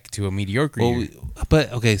just back to a mediocre year?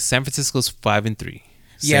 But okay, San Francisco's 5-3.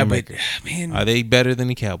 Yeah, but record. man, are they better than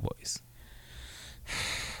the Cowboys?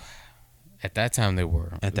 At that time they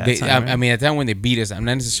were. At that time, right? I mean, at that time when they beat us, I'm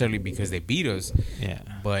not necessarily because they beat us. Yeah.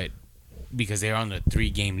 But because they're on the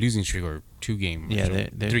 3-game losing streak or 2-game. Yeah,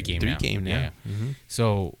 they're 3-game now. Yeah. Mm-hmm.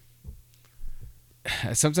 So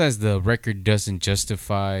sometimes the record doesn't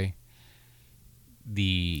justify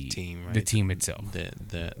the team, right? The team itself,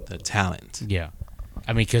 the talent. Yeah,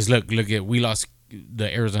 I mean, because we lost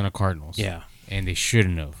the Arizona Cardinals. Yeah, and they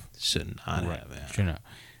shouldn't have. Should not have. Yeah. Shouldn't have.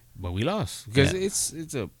 But we lost because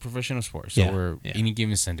it's a professional sport. So we're any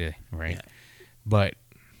given Sunday, right? Yeah. But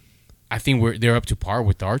I think they're up to par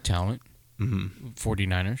with our talent,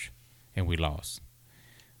 49ers, and we lost.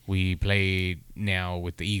 We played now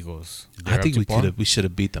with the Eagles. I think we should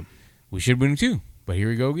have beat them. We should have beaten them too. But here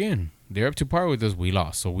we go again. They're up to par with us. We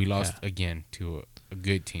lost. So we lost again to a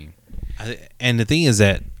good team. And the thing is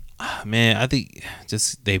that, man, I think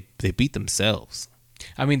just they beat themselves.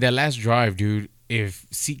 I mean, that last drive, dude, if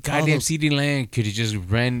goddamn CeeDee Lamb could have just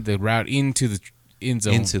ran the route into the end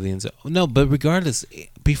zone. Into the end zone. No, but regardless,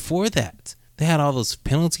 before that, they had all those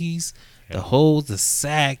penalties, the hold, the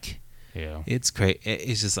sack. Yeah. It's great.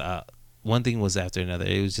 It's just one thing was after another.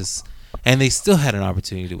 It was just, and they still had an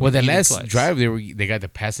opportunity to win. Well, the last drive they got the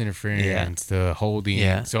pass interference, the holding.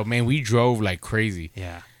 Yeah. So man, we drove like crazy.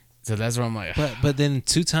 Yeah. So that's where I'm like. But then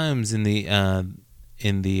 2 times in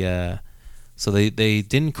the so they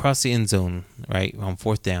didn't cross the end zone, right, on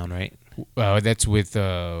 4th down, right? That's with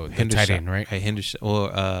the tight end, right? Henderson, or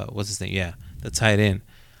what's his name? Yeah, the tight end.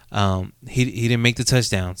 He didn't make the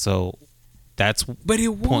touchdown, so that's. But it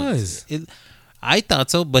was. I thought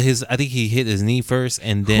so, but I think he hit his knee first,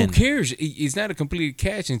 and then who cares? It's not a completed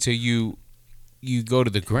catch until you go to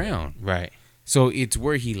the ground, right? So it's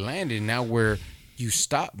where he landed, now where you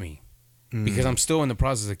stop me, because I'm still in the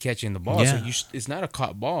process of catching the ball. Yeah. So it's not a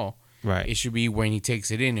caught ball, right? It should be when he takes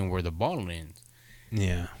it in and where the ball ends.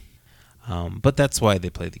 Yeah, but that's why they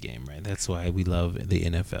play the game, right? That's why we love the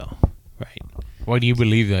NFL, right? Why do you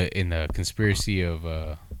believe in the conspiracy of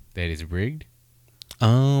that is rigged?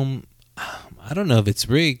 I don't know if it's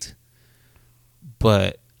rigged,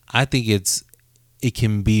 but I think it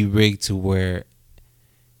can be rigged to where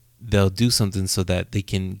they'll do something so that they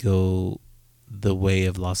can go the way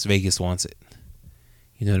of Las Vegas wants it.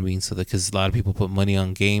 You know what I mean? So because a lot of people put money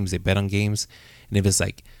on games, they bet on games, and if it's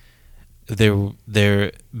like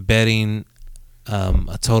they're betting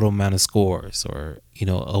a total amount of scores, or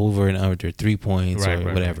over and under 3 points, or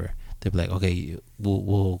whatever, right. They'll be like, okay,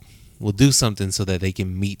 we'll do something so that they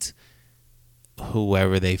can meet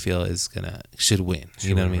whoever they feel should win.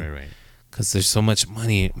 You know what I mean? Right. Because there's so much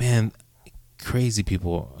money, man. Crazy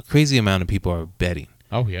amount of people are betting.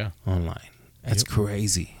 Oh yeah, online. That's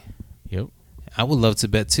crazy. Yep. I would love to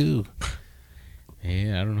bet too.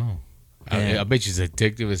 Yeah, I don't know. I bet you it's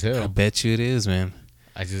addictive as hell. I bet you it is, man.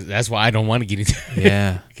 That's why I don't want to get into it.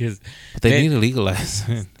 Yeah, but they need to legalize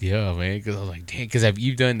it. Yeah, man. Because I was like, dang. Because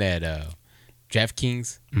you've done that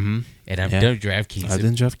DraftKings, and I've done DraftKings. I've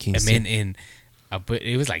done DraftKings.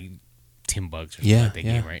 It was like $10 or something like that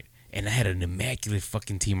game, right? And I had an immaculate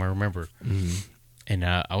fucking team. I remember, and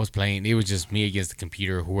I was playing. It was just me against the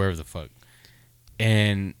computer, whoever the fuck.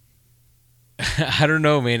 And I don't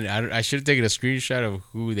know, man. I should have taken a screenshot of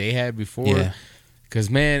who they had before. Yeah. Because,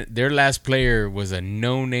 man, their last player was a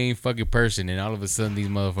no-name fucking person, and all of a sudden these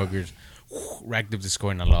motherfuckers racked up the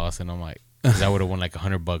score and I lost. And I'm like, because I would have won like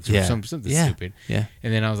 $100 or something stupid. Yeah.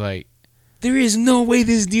 And then I was like, there is no way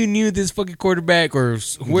this dude knew this fucking quarterback or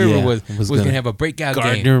whoever was going to have a breakout game.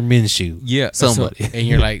 Gardner Minshew. Yeah. Somebody. And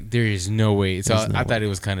you're like, there is no way. So I thought it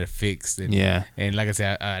was kind of fixed. And, yeah. And like I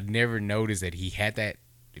said, I never noticed that he had that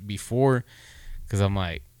before, because I'm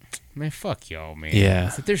like, man, fuck y'all, man. Yeah. I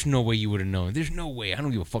said, there's no way you would have known. There's no way. I don't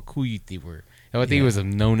give a fuck who you think were. I think he was a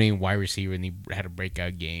no-name wide receiver and he had a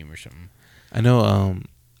breakout game or something. I know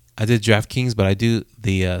I did DraftKings, but I do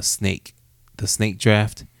the snake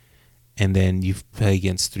draft. and then you play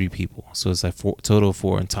against 3 people. So it's like total of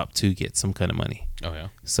 4, and top 2 get some kind of money. Oh yeah.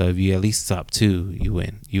 So if you at least top 2, you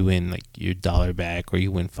win. You win like your $1 back, or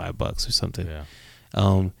you win $5 or something.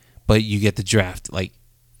 Yeah. But you get the draft. Like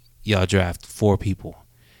y'all draft 4 people,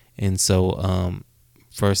 and so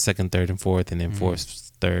first, second, third, and fourth, and then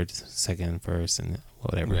fourth, third, second, first, and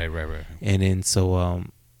whatever. Right. And then so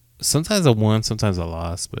sometimes I won, sometimes I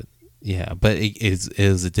lost, but yeah, but it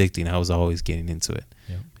was addicting. I was always getting into it.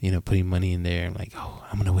 Yeah. You know, putting money in there. I'm like, oh,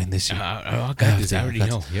 I'm gonna win this year. I got this. I already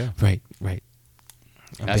know. Yeah. Right.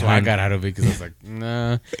 That's why I got out of it, because I was like,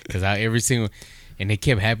 nah, because every single, and it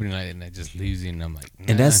kept happening, like, and I just losing. And I'm like, nah,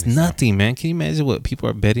 and that's nothing, man. Can you imagine what people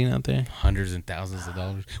are betting out there? Hundreds and thousands of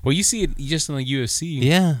dollars. Well, you see it just on the UFC.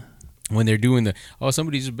 Yeah. When they're doing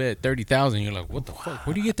somebody just bet 30,000. You're like, what the fuck?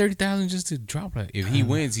 Where do you get 30,000 just to drop that? If he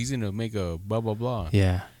wins, he's gonna make a blah blah blah.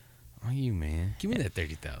 Yeah. Why you, man? Give me that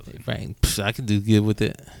 30,000. Right. I could do good with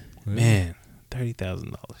it. Yeah. Man,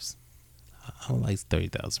 $30,000. I would like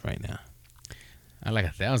 30,000 right now. I like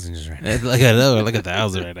 1,000 just right now. Like I know, like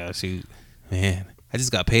 1,000 right now. Shoot, man, I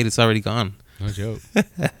just got paid. It's already gone. No joke.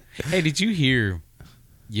 Hey, did you hear?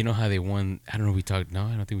 You know how they won? I don't know. No,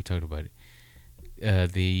 I don't think we talked about it.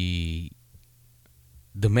 The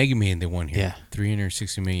Mega Man they won here. Yeah,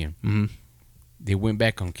 $360 million. Mm-hmm. They went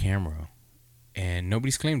back on camera, and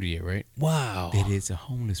nobody's claimed it yet, right? Wow. That it's a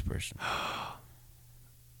homeless person.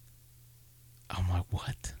 I'm like,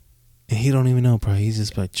 what? And he don't even know, bro. He's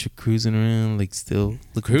just like cruising around, like still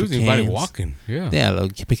looking cruising, for cans. Body walking. Yeah. Yeah,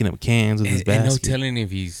 like picking up cans with his basket. And no telling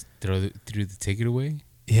if he's threw the ticket away.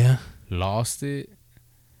 Yeah. Lost it.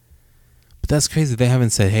 But that's crazy. They haven't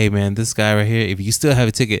said, hey, man, this guy right here, if you still have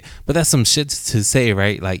a ticket. But that's some shit to say,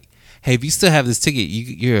 right? Like, hey, if you still have this ticket,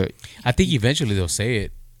 you're... I think eventually they'll say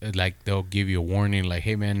it. Like, they'll give you a warning, like,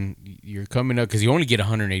 hey, man, you're coming up, because you only get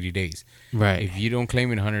 180 days. Right. If you don't claim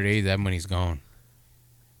it in 100 days, that money's gone.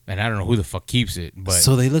 And I don't know who the fuck keeps it, but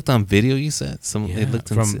so they looked on video. You said they looked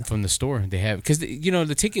from the store. They have, because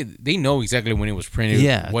the ticket, they know exactly when it was printed.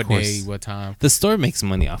 Yeah, what day, what time. The store makes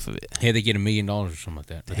money off of it. Yeah, they get $1 million or something like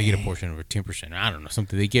that. Or they get a portion of it, 10%. I don't know,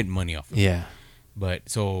 something. They get money off of it. Yeah. But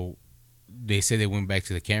so they said they went back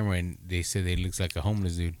to the camera and they said it looks like a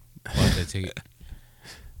homeless dude bought that ticket.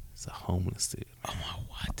 It's a homeless dude. Oh my,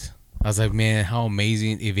 what? I was like, man, how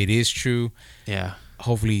amazing! If it is true, yeah.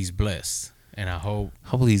 Hopefully he's blessed. And I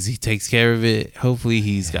hopefully he takes care of it. Hopefully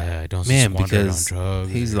he's got don't because on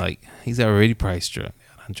drugs. He's already priced on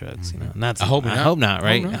drugs. Mm-hmm. You know, not. I hope not.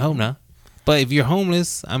 Right? I hope not. But if you're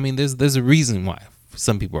homeless, I mean, there's a reason why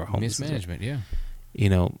some people are homeless. Mismanagement, yeah. You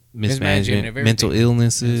know, mismanagement, mental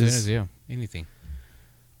illnesses, yeah, anything.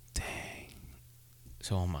 Dang.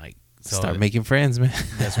 So I'm like, start making friends, man.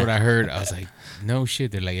 That's what I heard. I was like, no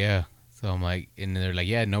shit. They're like, yeah. So I'm like, and they're like,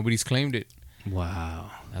 yeah, nobody's claimed it.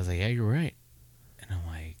 Wow. I was like, yeah, you're right. And I'm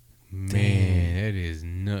like, man, that is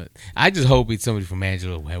nuts. I just hope it's somebody from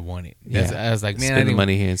Angelo who had won it. I was like, man, spend the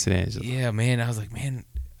money here in San Angelo. Yeah, man. I was like, man,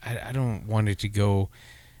 I don't want it to go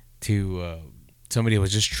to somebody that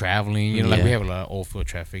was just traveling. You know, like we have a lot of old foot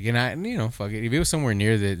traffic, and fuck it. If it was somewhere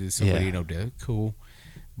near that somebody cool,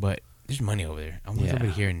 but there's money over there. I want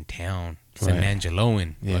somebody here in town, San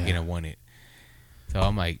Angeloan, fucking have won it. So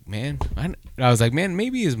I'm like, man, I was like, man,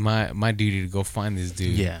 maybe it's my duty to go find this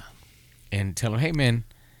dude. Yeah. And tell him, hey, man,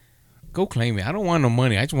 go claim it. I don't want no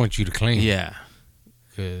money. I just want you to claim it. Yeah.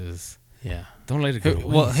 Because don't let it go.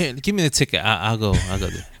 Well, here, give me the ticket. I'll go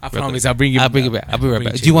there. I promise I'll bring it back. I'll be right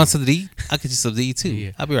back. Do you want something to eat? I'll get you something to eat too.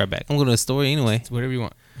 Yeah. I'll be right back. I'm going to the store anyway. It's whatever you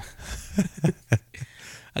want.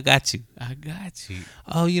 I got you.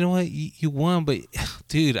 Oh, you know what? You won, but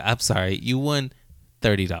dude, I'm sorry. You won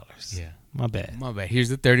 $30. Yeah. My bad. Here's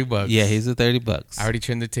the $30. Yeah, here's the $30. I already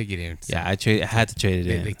turned the ticket in. So. Yeah, I had to trade it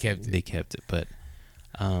in. They kept it. They kept it, but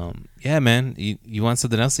yeah, man. You want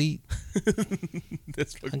something else to eat?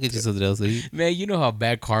 I'll get you something else to eat. Man, you know how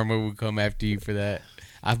bad karma would come after you for that.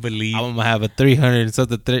 I believe I'm gonna have a $300 and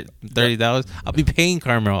something $30. I'll be paying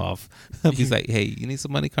karma off. I'll be like, hey, you need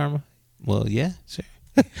some money, karma? Well, yeah, sure.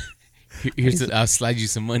 I'll slide you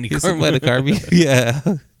some money. Here's some money, karma. Yeah.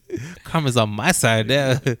 Karma's on my side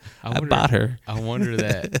now. I bought her. I wonder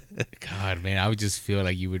that. God, man, I would just feel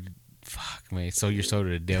like you would. Fuck, man. Sold your soul to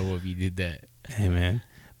the devil if you did that. Hey, man.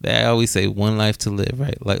 They always say one life to live,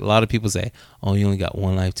 right? Like a lot of people say, oh, you only got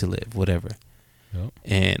one life to live, whatever. Yep.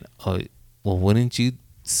 And well, wouldn't you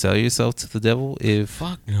sell yourself to the devil if?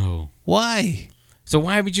 Fuck no. Why? So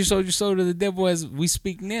why haven't you sold your soul to the devil as we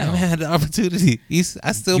speak now? I had the opportunity.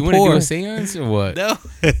 I still you poor. You want to do a seance or what? No,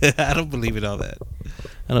 I don't believe in all that.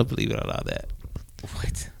 I don't believe in all that.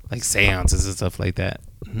 What? Like seances and stuff like that.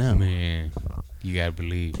 No, man. You gotta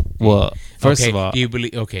believe. Well, first of all, do you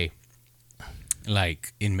believe? Okay,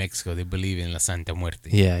 like in Mexico, they believe in la Santa Muerte.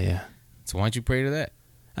 Yeah, yeah. So why don't you pray to that?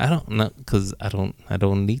 I don't know, because I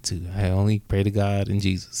don't need to. I only pray to God and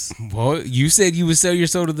Jesus. Well, you said you would sell your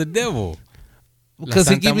soul to the devil. Because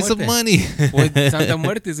he give me some money. Well, Santa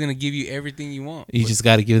Muerte is gonna give you everything you want. You just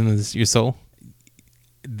got to give him your soul.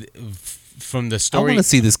 From the I story, want to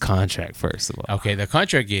see this contract first of all. okay, the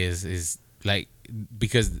contract is like,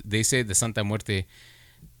 because they say the Santa Muerte,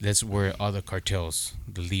 that's where all the cartels,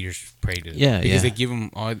 the leaders pray to. Yeah, because yeah. they give them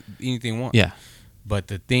all anything they want. Yeah. But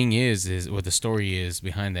the thing is what the story is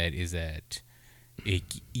behind that is that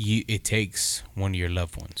it takes one of your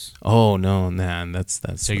loved ones. Oh no, man, that's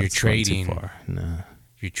So you're that's going too trading. far. No.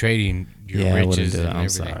 You're trading your Yeah, I wouldn't riches do and that. I'm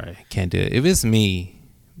everything. sorry, can't do it. If it's me,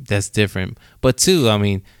 that's different. But two, I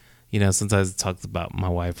mean, you know, sometimes it talks about my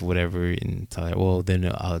wife or whatever, and tell her, well, then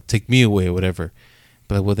take me away or whatever.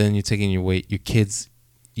 But like, well, then you're taking your kids,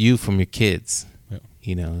 you from your kids. Yeah.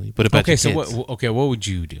 You know, but about Okay, your so kids. what would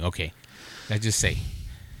you do? Okay, let's just say,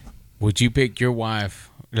 would you pick your wife,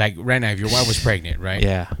 like right now, if your wife was pregnant, right?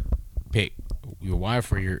 Yeah. Pick your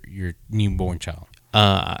wife or your newborn child. Who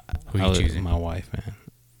you I would- choosing? My wife, man.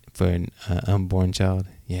 For an unborn child,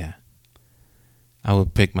 yeah. I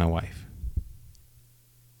would pick my wife.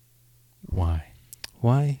 Why?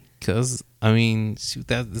 Why? Because I mean, shoot,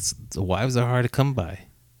 the wives are hard to come by.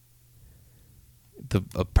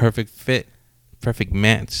 A perfect fit, perfect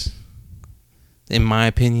match, in my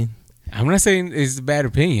opinion. I'm not saying it's a bad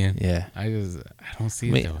opinion. Yeah, I don't see I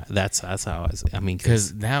it mean, though. that's how I mean,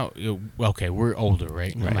 Because now, okay, we're older,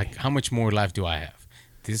 right? I'm Right. like, how much more life do I have?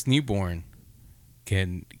 This newborn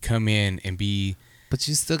can come in and be. but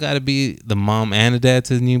you still got to be the mom and the dad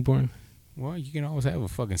to the newborn. Well, you can always have a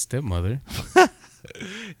fucking stepmother.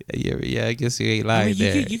 Yeah. I guess you ain't I lying mean,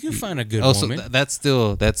 there. you can find a good Also, woman. that's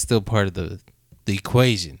still part of the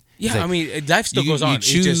equation. Yeah, It's like, I mean, life still you- goes you on. It's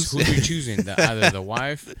just choose- who you're choosing, either the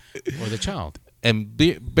wife or the child. and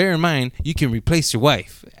bear in mind, you can replace your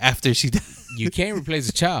wife after she dies. You can't replace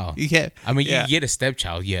a child. You can't. I mean, Yeah. you get a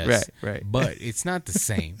stepchild, yes. Right. But it's not the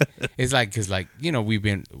same. It's like, because, like, you know, we've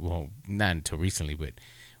been, well, not until recently, but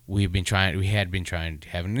we had been trying to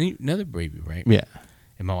have another baby, right? Yeah.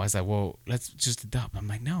 And my wife's like, well, let's just adopt. I'm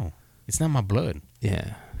like, no, it's not my blood.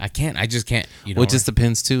 Yeah. I just can't, you know. Well, it just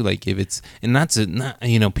depends too. Like if it's and not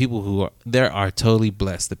you know, people who are totally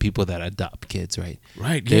blessed. The people that adopt kids, right?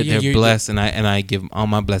 right. They're blessed, and I give all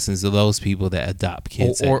my blessings to those people that adopt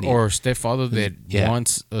kids. Or a stepfather that Yeah.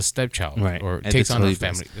 wants a stepchild, Right. or And takes that's on a totally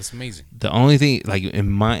family. blessed. That's amazing. The only thing, like in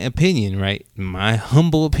my opinion, right, my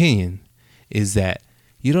humble opinion, is that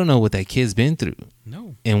you don't know what that kid's been through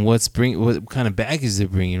No. and what kind of baggage they're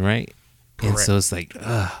bringing, right? And Correct. so it's like,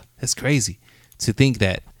 that's crazy to think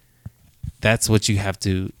that that's what you have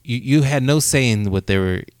to. You had no say in what they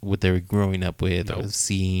were growing up with or Nope.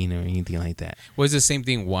 seeing or anything like that. Well, it's the same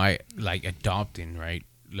thing. Why, like, adopting, right?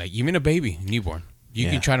 Like, even a baby, newborn, you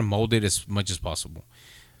Yeah. can try to mold it as much as possible.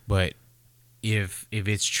 But if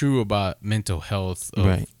it's true about mental health of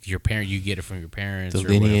Right. your parent, you get it from your parents, The or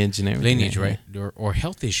whatever. lineage and everything. lineage, yeah. right? Or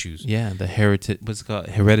health issues, Yeah, the what's it called?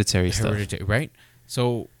 Hereditary stuff. hereditary, right?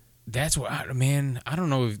 So that's what I don't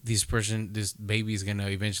know if this baby is gonna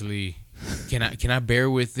eventually. Can I bear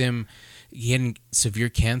with them getting severe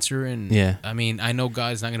cancer? And Yeah. I mean, I know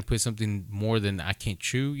God's not gonna put something more than I can't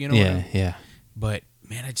chew, you know. what I Yeah, mean? yeah. But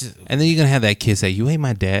man, I just And then you're gonna have that kid say, "You ain't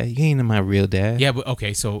my dad. You ain't my real dad." yeah. But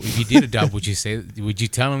okay, so if you did adopt, would you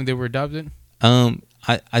tell them they were adopted?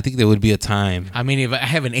 I think there would be a time. I mean, if I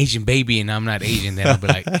have an Asian baby and I'm not Asian, then I'll be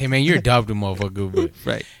like, hey man, you're adopted, motherfucker. But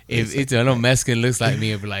Right. if it's a little Mexican looks like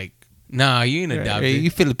me, I'll be like, nah, you ain't Right. adopted. Are you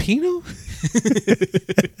Filipino?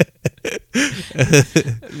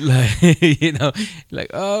 Like, you know, like,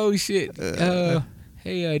 oh shit.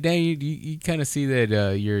 Hey, Dan, you kind of see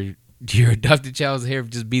that your adopted child's hair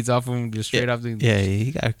just beats off him just straight off the. Yeah,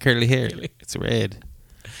 he got curly hair. It's red.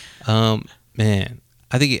 Man,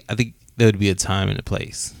 I think there would be a time and a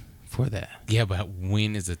place for that. Yeah, but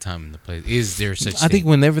when is the time and the place? Is there such? I think thing?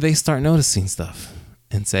 whenever they start noticing stuff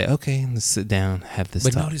and say, "Okay, let's sit down, have this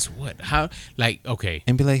But talk," notice what? How? Like, okay.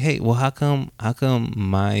 and be like, "Hey, well, how come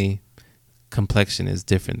my complexion is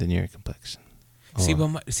different than your complexion?" See, Or,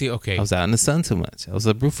 but okay. I was out in the sun too much. I was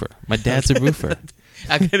a roofer. My dad's a roofer.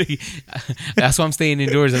 I gotta. That's why I'm staying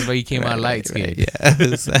indoors. That's why you came out light skin. Yeah.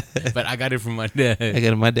 But I got it from my dad. I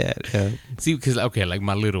got my dad. Yeah. See, because okay, like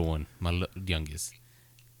my little one, my youngest,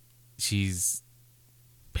 she's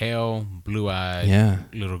pale, blue-eyed, Yeah.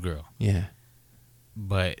 little girl, Yeah.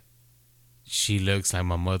 but she looks like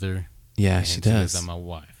my mother. Yeah, and she looks does. like my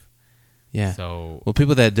wife. Yeah. So Well,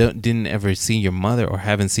 people that didn't ever see your mother or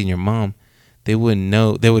haven't seen your mom, they wouldn't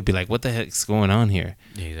know. They would be like, "What the heck's going on here?"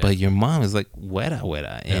 Yeah, exactly. But your mom is like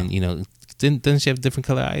weta, and doesn't she have different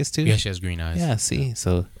color eyes too? Yeah, she has green eyes. Yeah, see,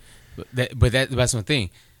 so that's one thing.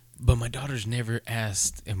 But my daughter's never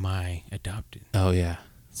asked, "Am I adopted?" oh yeah,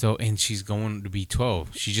 So, and she's going to be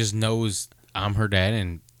 12. She just knows I'm her dad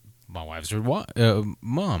and my wife's her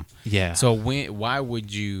mom. yeah. So why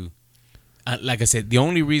would you? Like I said, the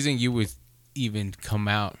only reason you would even come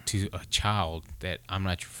out to a child that I'm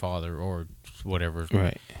not your father or whatever,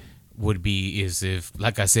 right, would be is if,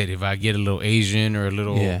 like I said, if I get a little Asian or a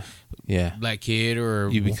little yeah. black kid or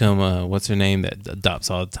You become what's her name that adopts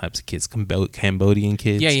all types of kids, Cambodian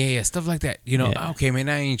kids. yeah, stuff like that. Okay, man,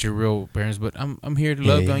 I ain't your real parents, but I'm here to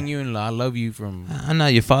love on you, and I love you from. I'm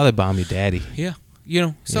not your father, but I'm your daddy. Yeah,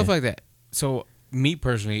 stuff like that. So me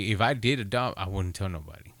personally, if I did adopt, I wouldn't tell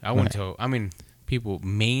nobody. I wouldn't tell. I mean, people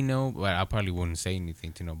may know, but I probably wouldn't say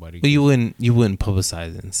anything to nobody. Well, you wouldn't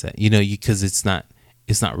publicize it and say, because it's not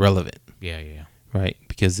relevant. Yeah. Right,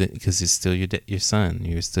 because it's still your son,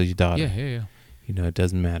 you're still your daughter. Yeah. It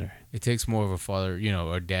doesn't matter. It takes more of a father,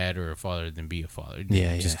 a dad or a father than be a father.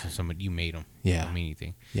 Just somebody you made them. Yeah. Don't mean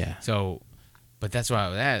anything. Yeah. So, but that's why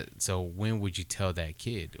that. So when would you tell that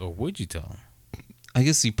kid, or would you tell him? I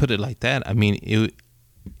guess you put it like that. I mean,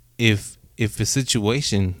 if a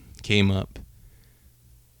situation came up,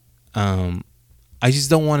 I just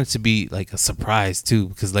don't want it to be like a surprise too,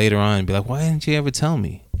 because later on, be like, why didn't you ever tell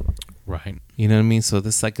me? Right. You know what I mean? So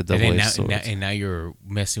this is like a double-edged sword. And now you're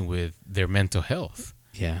messing with their mental health.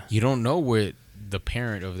 Yeah. You don't know what the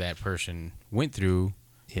parent of that person went through.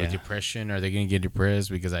 Yeah. With depression. Are they going to get depressed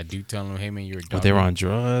because I do tell them, hey, man, you're a dog. Or they're on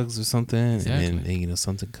drugs or something. Exactly. And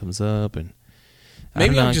something comes up. And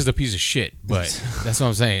maybe I'm just a piece of shit, but that's what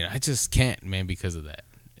I'm saying. I just can't, man, because of that.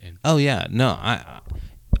 Oh, yeah. No,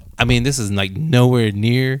 I mean, this is like nowhere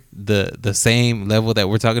near the same level that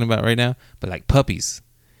we're talking about right now, but like puppies.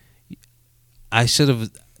 I should have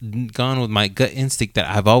gone with my gut instinct that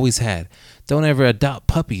I've always had. Don't ever adopt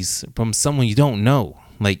puppies from someone you don't know.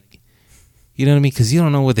 Like, you know what I mean? Because you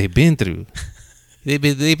don't know what they've been through. They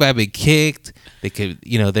probably been kicked. They could,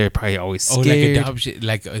 they're probably always scared. Like adoption,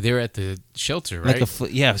 like they're at the shelter, right?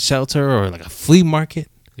 Like shelter or like a flea market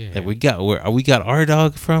that we got our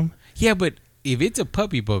dog from. Yeah, but if it's a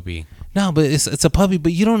puppy, no, but it's a puppy.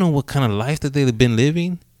 But you don't know what kind of life that they've been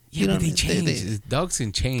living. Yeah, but they change. Dogs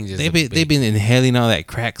can change. They've been inhaling all that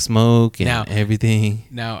crack smoke and everything.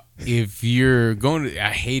 Now, if you're going to, I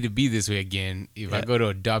hate to be this way again. If I go to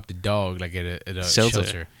adopt a dog, like at a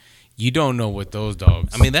shelter, you don't know what those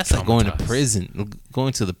dogs. I mean, that's like going to prison,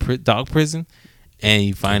 going to the dog prison, and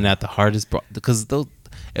you find out the hardest because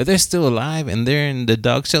if they're still alive and they're in the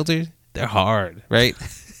dog shelter, they're hard, right?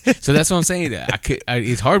 So that's what I'm saying.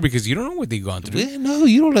 It's hard because you don't know what they've gone through. Yeah, no,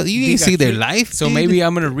 you don't know. You didn't see their life. So maybe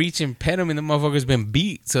I'm gonna reach and pet him, and the motherfucker's been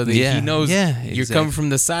beat, so that he knows you're coming from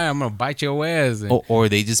the side. I'm gonna bite your ass. Or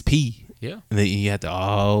they just pee. Yeah, and then you have to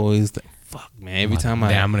always fuck, man. Every time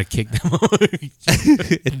I'm gonna kick them.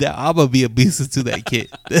 I'm gonna be abusive to that kid,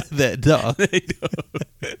 that dog.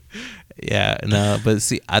 Yeah, no, but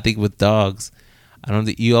see, I think with dogs, I don't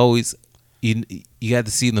think you always. You got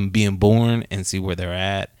to see them being born and see where they're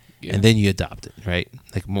at, and then you adopt it, right?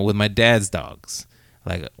 Like with my dad's dogs,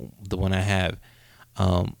 like the one I have,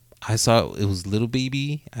 I saw it was little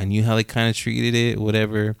baby. I knew how they kind of treated it,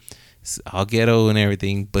 whatever, all ghetto and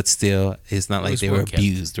everything, but still, it's not like they were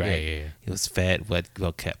abused, right? Yeah. It was fed,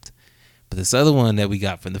 well kept. But this other one that we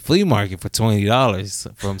got from the flea market for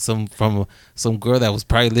 $20 from some girl that was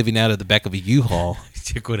probably living out of the back of a U-Haul.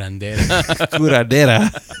 Curandera.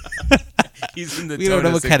 He's in the we don't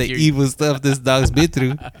know what kind of evil stuff this dog's been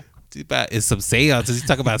through. It's some seances. He's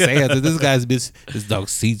talking about seances. This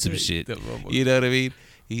dog's seen some shit. You know what I mean?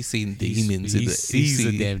 He's seen demons. He sees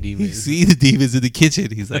the damn demons. He sees the demons in the kitchen.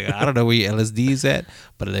 He's like, I don't know where your LSD is at,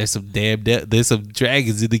 but there's some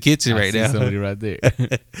dragons in the kitchen right now. Somebody right there.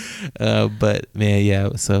 But man,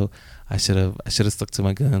 yeah. So I should have stuck to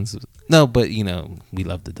my guns. No, but we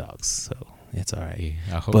love the dogs, so it's all right.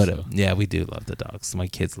 Yeah, I hope so. Yeah, we do love the dogs. My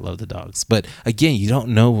kids love the dogs. But again, you don't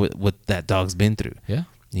know what that dog's been through. Yeah.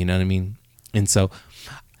 You know what I mean? And so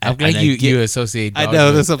I'm glad you associate dogs. I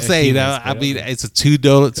know, that's what I'm saying. I mean, it's two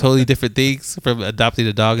totally different things from adopting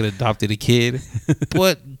a dog and adopting a kid.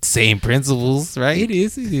 But same principles, right? It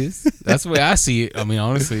is. That's the way I see it. I mean,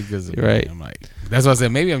 honestly, because right. I'm like, that's what I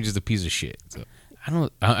said. Maybe I'm just a piece of shit. So.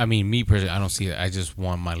 I mean, me personally, I don't see it. I just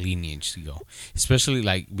want my lineage to go, especially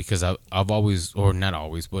like because I've always, or not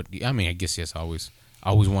always, but I mean, I guess yes, always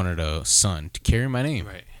wanted a son to carry my name,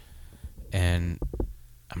 right? And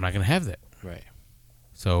I'm not gonna have that, right?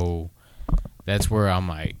 So that's where I'm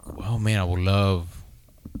like, well, man, I would love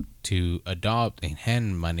to adopt and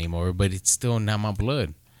hand my name over, but it's still not my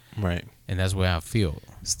blood. Right. And that's where I feel.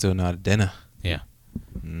 Still not a dinner. Yeah.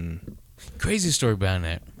 Crazy story behind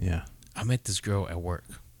that. Yeah. I met this girl at work.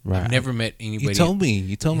 Right. I've never met anybody.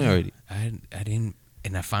 You told me already. I didn't,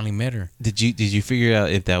 and I finally met her. Did you figure out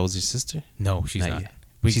if that was your sister? No, she's not. Yet.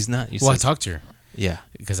 She's not your Well, sister. I talked to her. Yeah.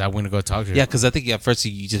 Because I went to go talk to her. Yeah, because I think at first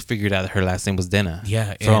you just figured out her last name was Dena.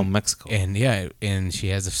 Yeah. From Mexico. And she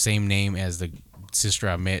has the same name as the sister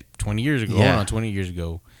I met 20 years ago. Yeah. Hold on, 20 years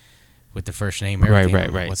ago. With the first name,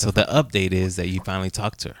 everything. Right. So the update is that you finally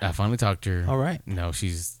talked to her. I finally talked to her. All right. No,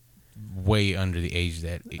 she's way under the age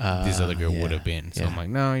that this other girl would have been. So I'm like,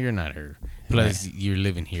 no, you're not her. Plus, you're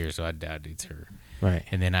living here, so I doubt it's her. Right.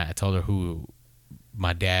 And then I told her who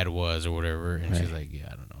my dad was or whatever, and she's like, yeah,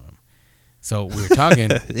 I don't know him. So we were talking.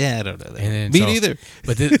 Yeah, I don't know that. And then, Me neither.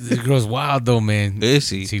 But this girl's wild, though, man. Is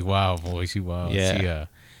she? She wild, boy. She wild. Yeah.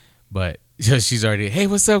 But she's already, hey,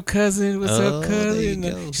 what's up, cousin? What's up, cousin?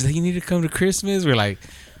 There you go. She's like, you need to come to Christmas. We're like,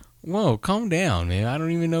 whoa, calm down, man. I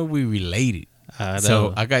don't even know we related.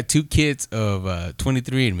 So I got 2 kids of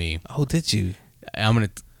 23andMe. Oh, did you? I'm going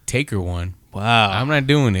to take her one. Wow. I'm not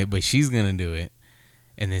doing it, but she's going to do it.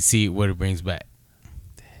 And then see what it brings back.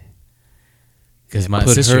 Because my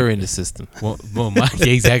put sister, her in the system.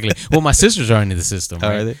 Exactly. Well, my sisters are into the system,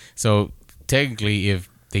 right? Are they? So technically, if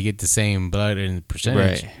they get the same blood and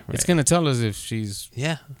percentage, it's going to tell us if she's,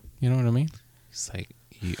 Yeah. you know what I mean? It's like,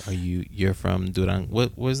 you're from Durango.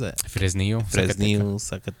 What was that? Fresnillo.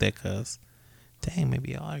 Zacatecas. Dang,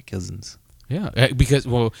 maybe y'all are cousins. Yeah, because,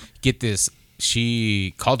 well, get this.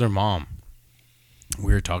 She called her mom.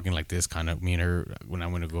 We were talking like this, kind of, me and her, when I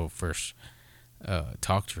went to go first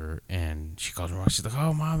talk to her, and she called her mom. She's like,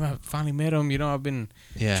 oh, Mom, I finally met him. You know, I've been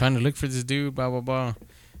trying to look for this dude, blah, blah, blah.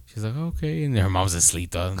 She's like, okay. And her mom's asleep,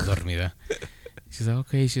 dormida. She's like,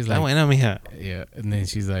 okay. She's like, yeah. And then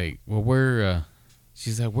she's like, well, where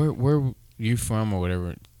you from or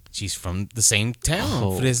whatever? She's from the same town,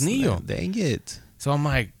 Fresnillo. Dang it. So I'm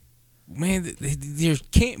like, man, there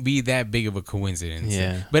can't be that big of a coincidence.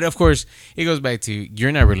 Yeah. But of course, it goes back to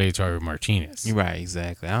you're not related to our Martinez. Right,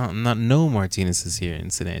 exactly. I'm not no Martinez's here in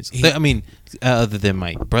San Angelo. I mean, other than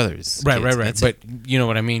my brothers. Right. That's but it. you know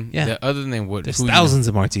what I mean? Yeah. Other than what? There's thousands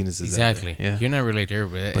of Martinez's. Exactly. Yeah. You're not related to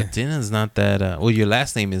everybody. But Dina's not that. Well, your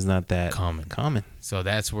last name is not that common. So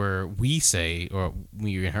that's where we say, or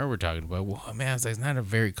me and her were talking about, well, man, I was like, it's not a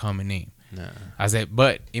very common name. No. I said,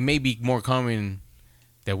 but it may be more common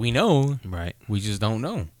that we know. Right. We just don't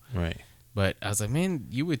know. Right. But I was like, man,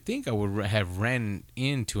 you would think I would have ran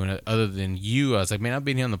into an other than you. I was like, man, I've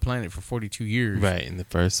been here on the planet for 42 years. Right. And the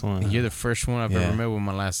first one. And you're the first one I've ever met with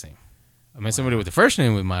my last name. I met somebody with the first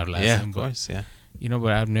name with my last name. Yeah, of course. Yeah. You know,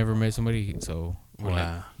 but I've never met somebody. So,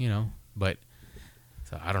 wow. You know, but.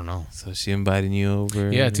 So I don't know. So she invited you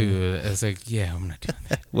over? Yeah, I was like, yeah, I'm not doing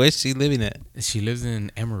that. Where's she living at? She lives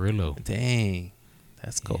in Amarillo. Dang,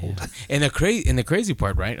 that's cold. Yeah. And the crazy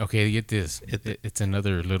part, right? Okay, get this. It's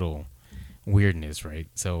another little weirdness, right?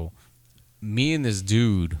 So me and this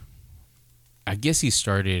dude, I guess he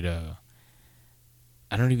started.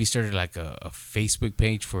 I don't know if he started like a Facebook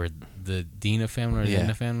page for the Dina family or the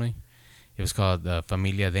Dena family. It was called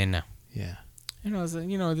Familia Dena. Yeah. And I was like,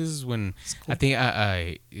 this is when cool. I think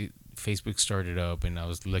Facebook started up, and I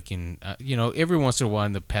was looking, every once in a while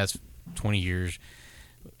in the past 20 years,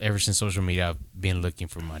 ever since social media, I've been looking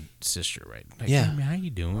for my sister, right? Like, hey, man, how you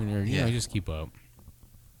doing? Or, just keep up.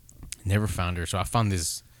 Never found her. So I found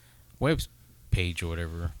this web page or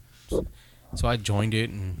whatever. So I joined it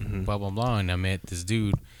and blah, blah, blah. And I met this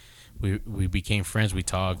dude. We became friends. We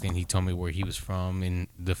talked, and he told me where he was from, and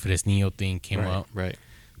the Fresnillo thing came up. Right.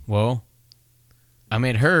 Well, I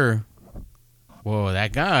met her. Well,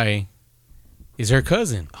 that guy is her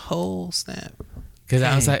cousin. Oh, snap. Because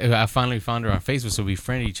I was like, I finally found her on Facebook, so we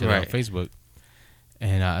friended each other on Facebook.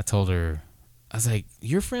 And I told her, I was like,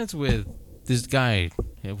 you're friends with this guy,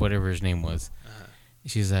 whatever his name was.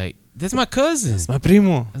 She's like, that's my cousin. That's my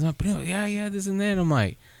primo. Yeah, this and that. I'm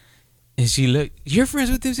like, and she looked, you're friends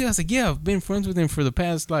with him? I was like, yeah, I've been friends with him for the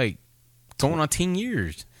past, going on 10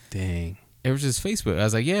 years. Dang. Ever since Facebook. I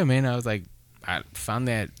was like, yeah, man. I was like, I found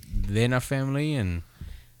that Dena family, and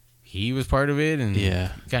he was part of it, and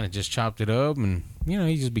kind of just chopped it up, and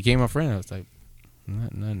he just became my friend. I was like,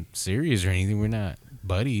 not serious or anything. We're not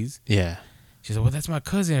buddies. Yeah. She's like, well, that's my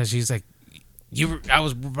cousin. And she's like, I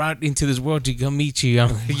was brought into this world to come meet you.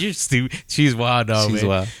 I'm like, you're stupid. She's wild, dog. She's man.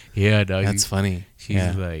 wild. Yeah, dog. That's funny.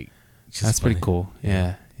 She's like, that's funny. pretty cool.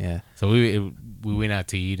 Yeah. So we went out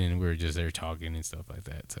to eat, and we were just there talking and stuff like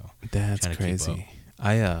that. So that's crazy.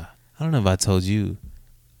 I don't know if I told you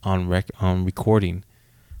on recording,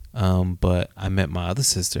 But I met my other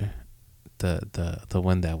sister, the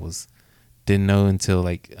one that didn't know until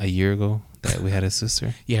like a year ago that we had a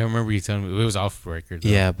sister. Yeah, I remember you telling me it was off the record. Though.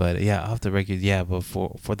 Yeah, but off the record, yeah. But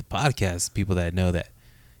for the podcast, people that know that,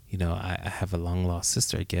 I have a long lost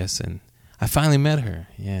sister, I guess, and I finally met her.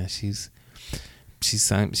 Yeah, she's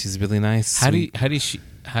really nice. How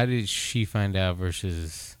did she find out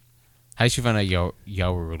versus how did she find out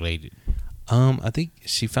y'all were related? I think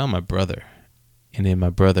she found my brother, and then my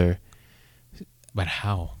brother. But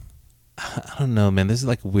how? I don't know, man. There's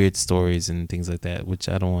like weird stories and things like that, which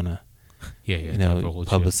I don't want to,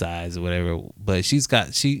 publicize or whatever. But she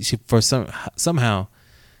for somehow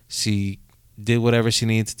she did whatever she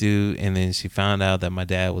needed to do, and then she found out that my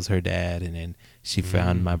dad was her dad, and then she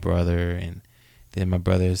found my brother, and then my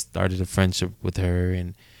brother started a friendship with her,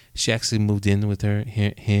 and she actually moved in with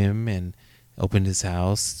him, and opened his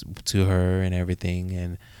house to her and everything,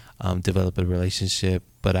 and developed a relationship.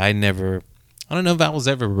 But I don't know if I was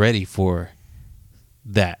ever ready for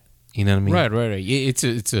that. You know what I mean? Right. It's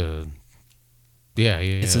a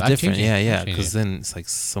It's a different, because then it's like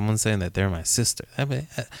someone saying that they're my sister. I mean,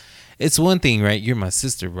 it's one thing, right? You're my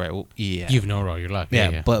sister, right? Well, yeah. You've known her all your life.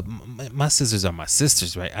 Yeah. But my sisters are my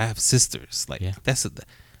sisters, right? I have sisters. Like that's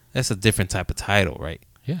a different type of title, right?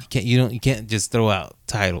 Yeah. You can't just throw out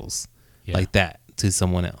titles like that to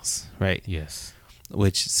someone else, right? Yes.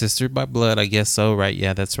 Which sister by blood, I guess so, right?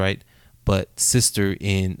 Yeah, that's right. But sister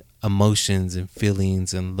in emotions and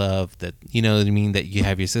feelings and love, that you know what I mean, that you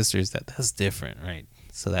have your sisters, that's different, right?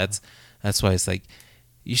 So that's why it's like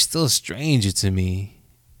you're still a stranger to me,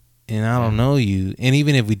 and I don't know you, and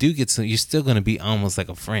even if we do get some, you're still gonna be almost like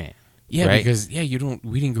a friend. Yeah, right? because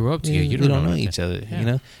we didn't grow up together. We don't know each other.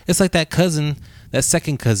 Yeah. It's like that cousin, that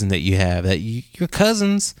second cousin that you have, that you're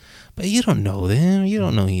cousins, but you don't know them. You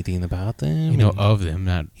don't know anything about them. You know of them,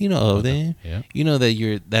 not of them. Yeah. You know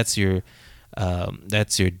that that's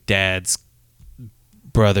your dad's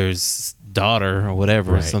brother's daughter or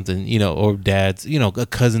whatever, or something. Or dad's, a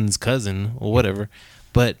cousin's cousin or whatever,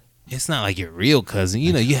 but. It's not like your real cousin.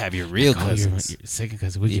 You have your real cousins. Your second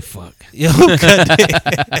cousin, would you fuck? Yo, God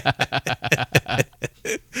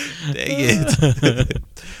dang it.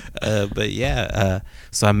 But yeah,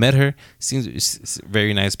 so I met her. She's a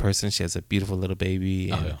very nice person. She has a beautiful little baby.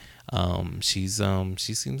 And, she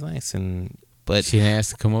seems nice. But she didn't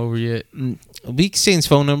ask to come over yet. We exchanged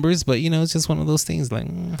phone numbers, but it's just one of those things. Like,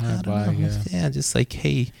 I don't know. Yeah, just like,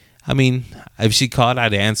 hey. I mean, if she called,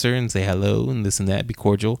 I'd answer and say hello and this and that, be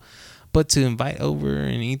cordial. But to invite over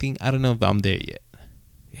and anything, I don't know if I'm there yet.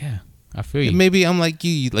 Yeah, I feel you. Maybe I'm like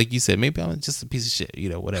you said. Maybe I'm just a piece of shit,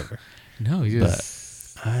 whatever. No, but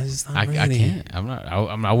I just not ready. I can't. I'm not.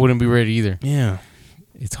 I wouldn't be ready either. Yeah,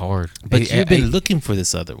 it's hard. But you've been looking for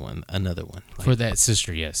this another one. Like, for that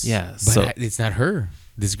sister, yes. Yeah, but so it's not her.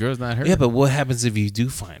 This girl's not her. Yeah, but what happens if you do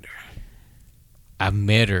find her? I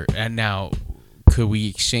met her, and now. Could we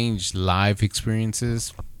exchange live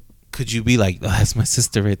experiences? Could you be like, oh, that's my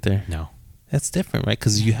sister right there? No. That's different, right?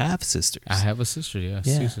 Because you have sisters. I have a sister, yeah.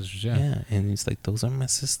 Two sisters, yeah. Yeah, and it's like, those are my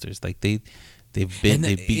sisters. Like, they've been...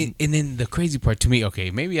 And then the crazy part to me,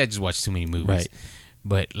 okay, maybe I just watched too many movies. Right.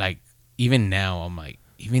 But, like, even now, I'm like,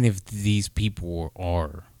 even if these people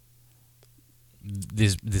are...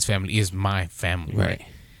 This family is my family, right?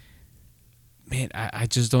 Man, I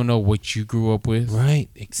just don't know what you grew up with. Right,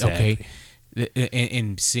 exactly. Okay.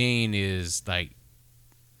 And seeing is like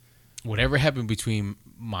whatever happened between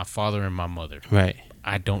my father and my mother. Right.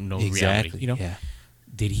 I don't know exactly. reality. Yeah.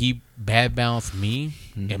 Did he badmouth me?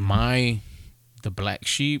 Mm-hmm. Am I the black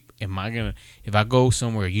sheep? Am I gonna if I go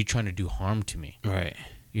somewhere, are you trying to do harm to me? Right.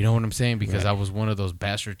 You know what I'm saying? Because I was one of those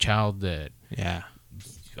bastard child that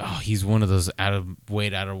he's one of those out of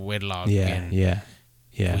wedlock.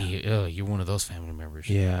 Yeah, you're one of those family members.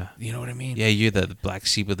 Yeah, you know what I mean. Yeah, you're the black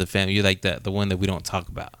sheep of the family. You're like the one that we don't talk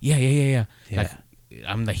about. Yeah. Like,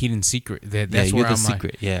 I'm the hidden secret. That's where you're the I'm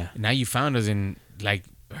secret. Like, yeah. Now you found us, and like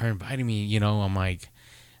her inviting me. I'm like,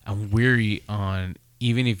 I'm weary on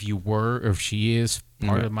even if you were or if she is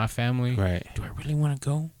part of my family. Right. Do I really want to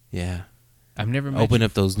go? Yeah. I've never open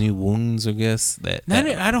up those new wounds. I guess I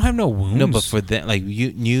don't have no wounds. No, but for them, like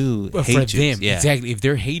new hatred. For them, exactly. If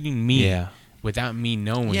they're hating me, without me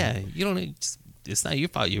knowing. Yeah, you don't. It's not your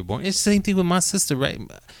fault you were born. It's the same thing with my sister, right?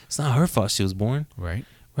 It's not her fault she was born, right?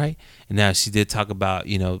 And now she did talk about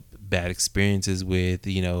bad experiences with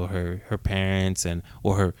her parents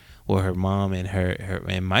or her mom and her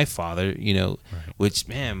and my father, which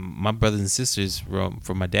man, my brothers and sisters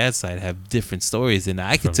from my dad's side have different stories than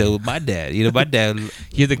I could tell with my dad. My dad,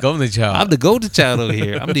 you're the golden child. I'm the golden child over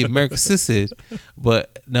here. I'm the American sister,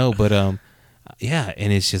 but yeah,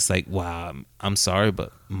 and it's just like, wow, I'm sorry,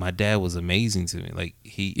 but my dad was amazing to me. Like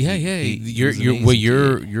your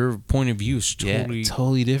point of view is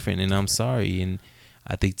totally different, and I'm sorry. And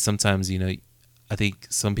I think sometimes, I think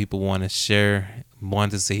some people want to say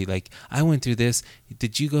like, I went through this.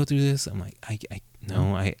 Did you go through this? I'm like,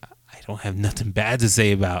 no, I don't have nothing bad to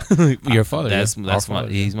say about your father. That's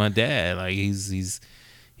he's my dad. Like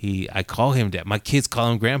I call him dad. My kids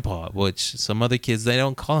call him grandpa, which some other kids, they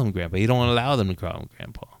don't call him grandpa. You don't allow them to call him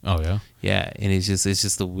grandpa. Oh yeah. Yeah, and it's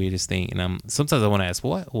just the weirdest thing. And sometimes I want to ask,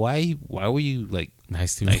 why were you like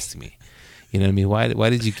nice to me? You know what I mean? Why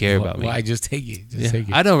did you care about me? Why just take it? Take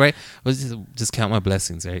it. I know, right? Just count my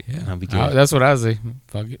blessings, right? Yeah, and I'll be good. That's what I say.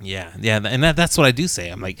 Fuck it. Yeah, and that's what I do say.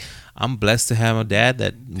 I'm like, I'm blessed to have a dad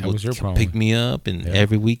that will pick me up and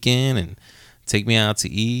every weekend and take me out to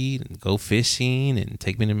eat and go fishing and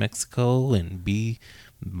take me to Mexico and be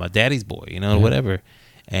my daddy's boy, whatever.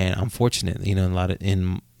 And I'm fortunate,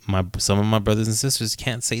 some of my brothers and sisters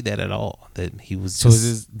can't say that at all. That he was. So is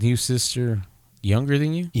his new sister younger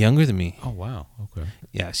than you? Younger than me. Oh wow. Okay.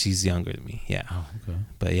 Yeah, she's younger than me. Yeah. Oh, okay.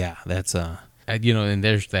 But yeah, that's and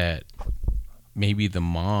there's that. Maybe the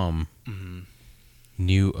mom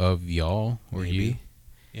knew of y'all or you.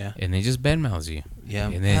 Yeah. And they just badmouths you. Yeah.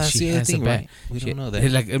 And then she has a right. We don't know that.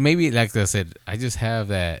 Like maybe like I said, I just have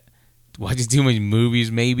that watching too many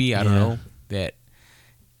movies, maybe. I don't know. That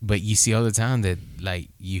but you see all the time that like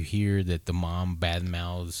you hear that the mom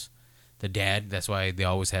badmouths the dad. That's why they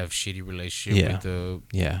always have shitty relationship with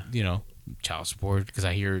the child support, because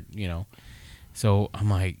I hear so I'm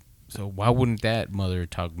like, so why wouldn't that mother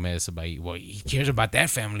talk mess about you? Well, he cares about that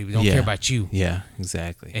family, but don't care about you. Yeah,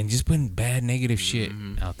 exactly. And just putting bad negative shit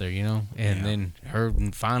out there, and then her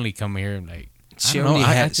finally come here and like she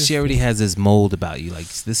already has this mold about you. Like,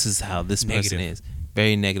 this is how this person is.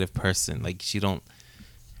 Very negative person. Like,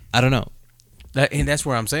 I don't know. And that's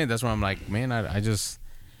where I'm saying. That's where I'm like, man, I just,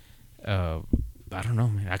 I don't know,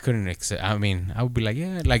 man. I couldn't accept. I mean, I would be like,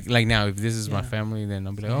 yeah, like now, if this is my family, then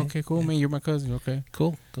I'll be like, okay, cool, man. You're my cousin. Okay,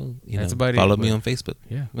 cool. That's about it. Follow me on Facebook.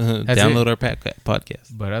 Yeah, download our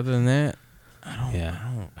podcast. But other than that,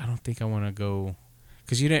 I don't think I want to go.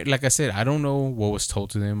 Because like I said, I don't know what was told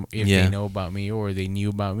to them, if they know about me or they knew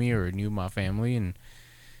about me or knew my family and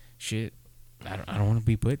shit. I don't want to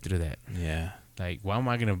be put through that. Yeah. Like, why am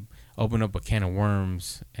I gonna open up a can of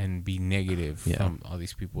worms and be negative from all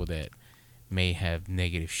these people that may have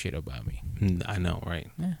negative shit about me? I know, right?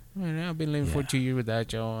 Yeah, I've been living for 2 years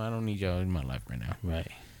without y'all. I don't need y'all in my life right now.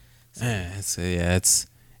 Right. So,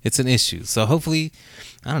 it's an issue. So hopefully,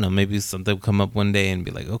 I don't know, maybe something will come up one day and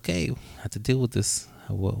be like, okay, I have to deal with this.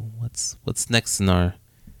 Well, what's next in our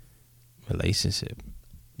relationship?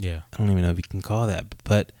 Yeah. I don't even know if you can call that,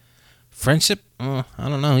 but friendship, I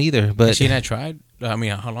don't know either. But has she not tried? I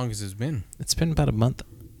mean, how long has this been? It's been about a month.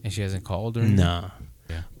 And she hasn't called or anything? Nah.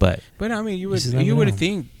 Yeah. But I mean, you would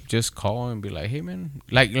think just call and be like, hey man,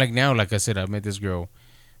 like now, like I said, I met this girl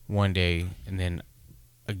one day, and then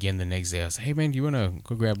again the next day I was like, hey man, do you wanna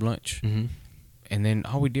go grab lunch? Mm-hmm. And then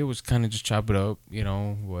all we did was kind of just chop it up,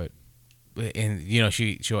 what, and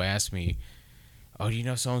she'll ask me, oh, do you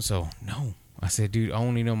know so and so? No. I said, dude, I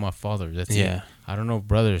only know my father. That's it. I don't know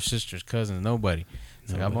brothers, sisters, cousins, nobody.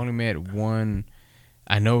 It's like I've only met one.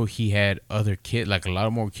 I know he had other kids, like a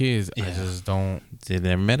lot more kids. I just don't. Did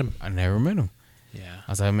never met him? I never met him. Yeah.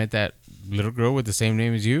 I was like, I met that little girl with the same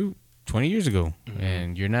name as you 20 years ago,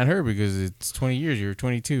 and you're not her because it's 20 years. You're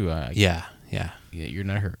 22. Yeah, you're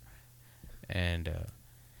not her. And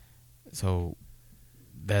so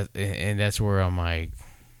that's where I'm like,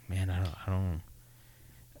 man, I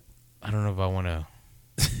don't know if I want to.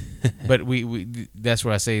 But we that's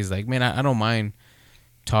what I say is like, man, I don't mind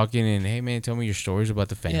talking and, hey man, tell me your stories about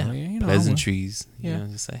the family. Pleasantries.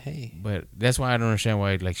 Just say, hey. But that's why I don't understand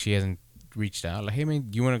why like she hasn't reached out. Like, hey man,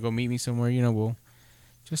 you want to go meet me somewhere? We'll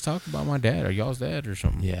just talk about my dad or y'all's dad or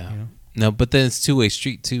something. Yeah. No, but then it's 2-way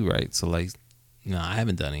street too, right? So like, I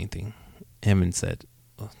haven't done anything. Haven't said.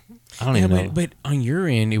 I don't even know. But on your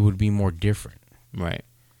end, it would be more different, right?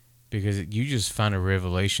 Because you just found a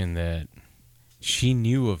revelation that she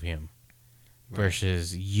knew of him,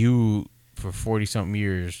 versus you for 40-something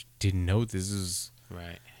years didn't know this is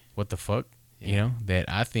right. What the fuck? That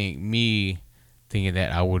I think me thinking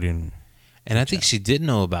that I wouldn't. And I think she did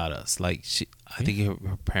know about us. Like I think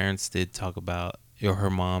her parents did talk about, or her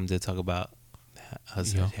mom did talk about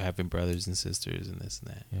us having brothers and sisters and this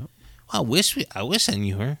and that. Yep. Well, I wish I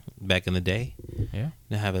knew her back in the day. Yeah.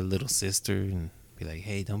 To have a little sister and be like,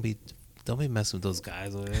 hey, don't be messing with those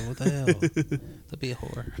guys over there. What the hell? Don't be a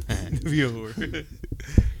whore. Be a whore.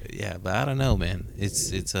 Yeah, but I don't know, man.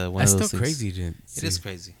 It's one of those things. That's still crazy. It is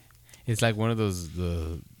crazy. It's like one of those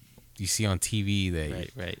you see on TV that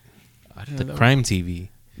Right. I don't The know. crime TV.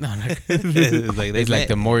 No, not, It's like it's like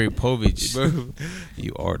the Maury Povich.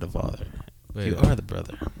 You are the father. But, You are the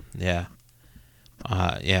brother. Yeah.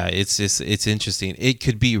 Yeah, it's interesting. It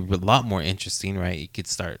could be a lot more interesting, right? You could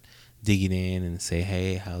start digging in and say,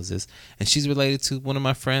 "Hey, how's this?" And she's related to one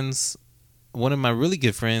of my really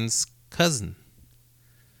good friends' cousin.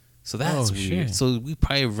 So that's weird. Shit. So we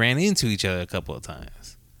probably ran into each other a couple of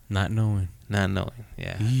times, Not knowing. not knowing.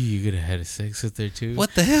 Yeah. You could have had sex with her too.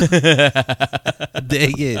 What the hell?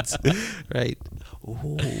 Dang it. Right.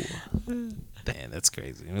 Ooh. Damn, that's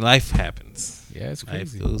crazy. I mean, life happens. Yeah, it's Life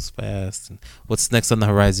crazy. goes fast. And what's next on the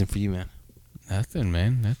horizon for you, man? Nothing,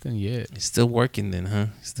 man. Nothing yet. You're still working then, huh?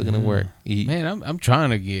 Still gonna work. Man, I'm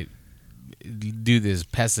trying to do this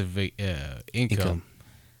passive income.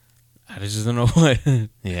 I just don't know what.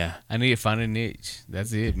 Yeah. I need to find a niche.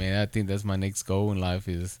 That's it, man. I think that's my next goal in life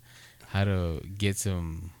is how to get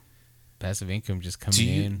some passive income just coming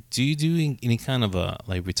in. Do you do any kind of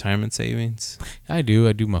like retirement savings? I do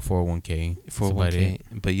my 401k. That's about 401k, it.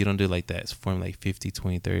 but you don't do like that. It's form like 50,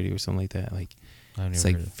 20, 30 or something like that. Like I've it's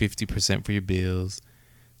never like heard of 50% for your bills,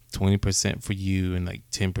 20% for you, and like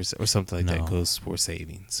 10% or something like that No. goes for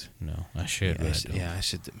savings. No, I should. Yeah, but I don't. I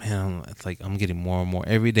should. Man, it's like I'm getting more and more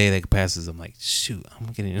every day that passes. I'm like, shoot, I'm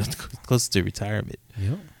getting close to retirement.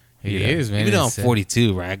 Yep. It You is, know? man. Even though I'm It's,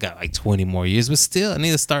 42, right? I got like 20 more years, but still, I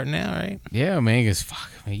need to start now, right? Yeah, man. Cause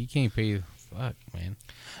fuck, man, you can't pay. Fuck, man.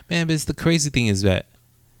 Man, but it's the crazy thing is that,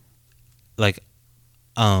 like,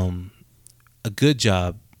 a good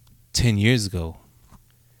job 10 years ago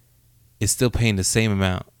is still paying the same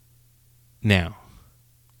amount now,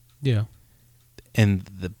 Yeah. and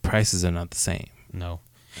the prices are not the same, No.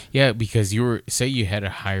 Yeah, because say you had a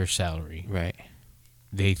higher salary. right?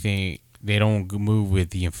 They think they don't move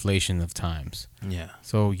with the inflation of times. Yeah,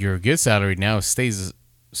 So your good salary now stays the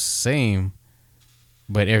same,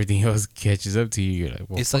 but everything else catches up to you. You're like,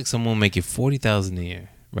 well, it's like someone making $40,000 a year,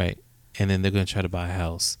 right? And then they're gonna try to buy a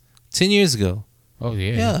house 10 years ago. oh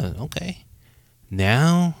yeah, Yeah, okay.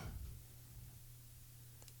 Now,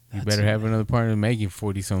 you that's better have another partner making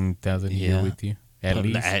 40-something thousand a year Yeah. with you at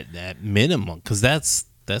least. at minimum, because that's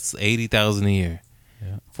 $80,000 a year.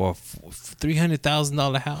 Yeah. For a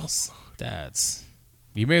 $300,000 house.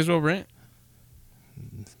 You may as well rent.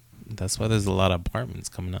 That's why there's a lot of apartments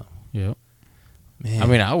coming up. Yeah. Man, I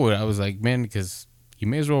mean, I was like, man, because you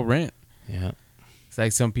may as well rent. yeah, It's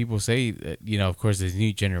like some people say that, of course, the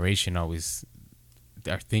new generation always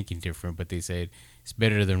are thinking different, but they said it's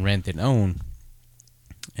better than rent than own.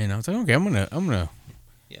 And I was like, okay, I'm gonna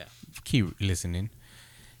yeah, keep listening.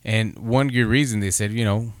 And one good reason they said,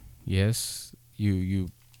 yes, you're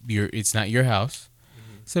it's not your house.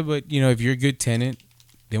 So, but if you're a good tenant,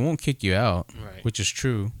 they won't kick you out, right. which is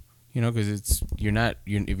true. Because if you're not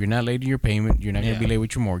late in your payment, you're not gonna be late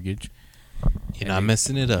with your mortgage. You're not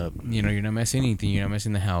messing it up, You're not messing anything. You're not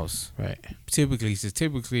messing the house. right? Typically,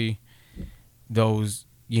 those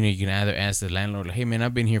you can either ask the landlord, like, hey man,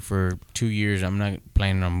 I've been here for 2 years. I'm not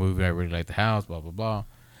planning on moving. I really like the house. Blah blah blah.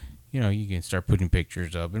 You can start putting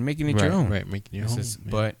pictures up and making it your own. Right, making your home.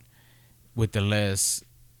 But with the less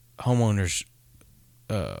homeowners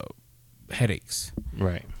headaches,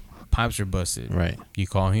 right, pipes are busted. right. You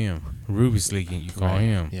call him. Roof is leaking. You call right.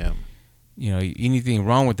 him. Yeah, Anything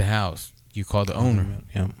wrong with the house, you call the owner.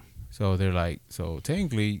 Yeah, So they're like, so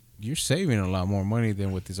technically, you're saving a lot more money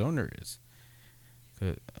than what this owner is.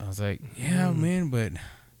 'Cause I was like, yeah, man, but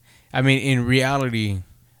I mean, in reality,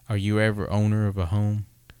 are you ever owner of a home?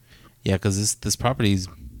 yeah. Because this property is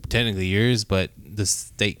technically yours, but the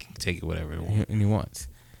state can take it whatever it wants. And he wants.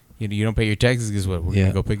 You don't pay your taxes. Guess what? We're Yeah.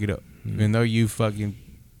 gonna go pick it up, even though you fucking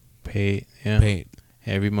Pay, yeah, pay it.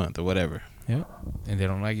 every month or whatever. Yeah, and they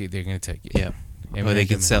don't like it, they're gonna take it. Yeah, or Eminent they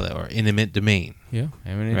can domain. sell it, or eminent domain. Yeah,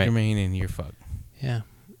 eminent Right. domain, and you're fucked. Yeah,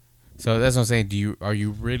 So that's what I'm saying. Are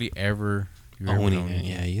you really ever owning it?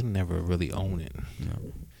 Yeah, you never really own it.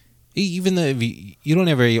 No. Even though if you don't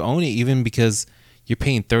ever own it, even because you're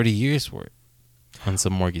paying 30 years for it on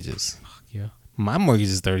some mortgages. Yeah. My mortgage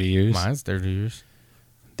is 30 years. Mine's 30 years.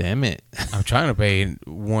 Damn it. I'm trying to pay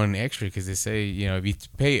one extra because they say, if you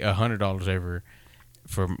pay $100 ever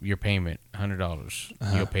for your payment, $100,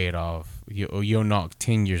 you'll pay it off. You'll knock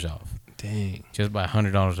 10 years off Dang. just by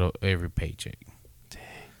 $100 every paycheck. Dang.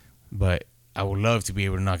 But I would love to be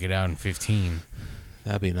able to knock it out in 15.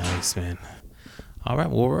 That'd be nice, man. All right,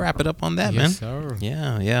 well, we'll wrap it up on that, Yes, man. sir.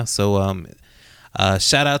 Yeah. So,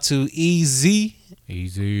 shout out to EZ.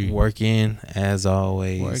 Easy. Working as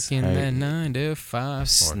always. Working right? that 9 to 5.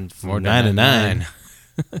 From More 9 to than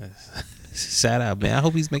 9. Shout out, man. I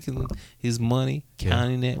hope he's making his money,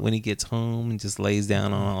 counting it when he gets home, and just lays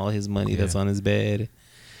down on all his money that's on his bed,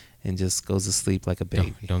 and just goes to sleep like a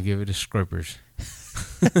baby. Don't give it to scrippers.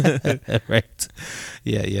 Right.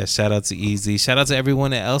 Yeah. Shout out to Easy. Shout out to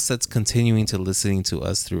everyone else that's continuing to listening to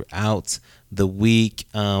us throughout the week.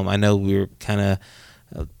 I know we're kind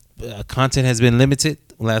of content has been limited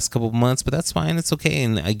the last couple of months, but that's fine. It's okay.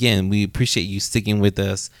 And again, we appreciate you sticking with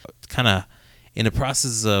us, kind of in the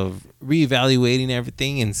process of reevaluating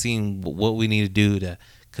everything and seeing what we need to do to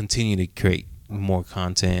continue to create more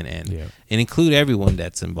content and include everyone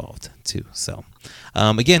that's involved too. So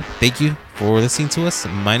again, thank you for listening to us.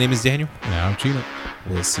 My name is Daniel. And I'm Chino.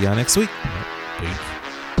 We'll see y'all next week. Peace.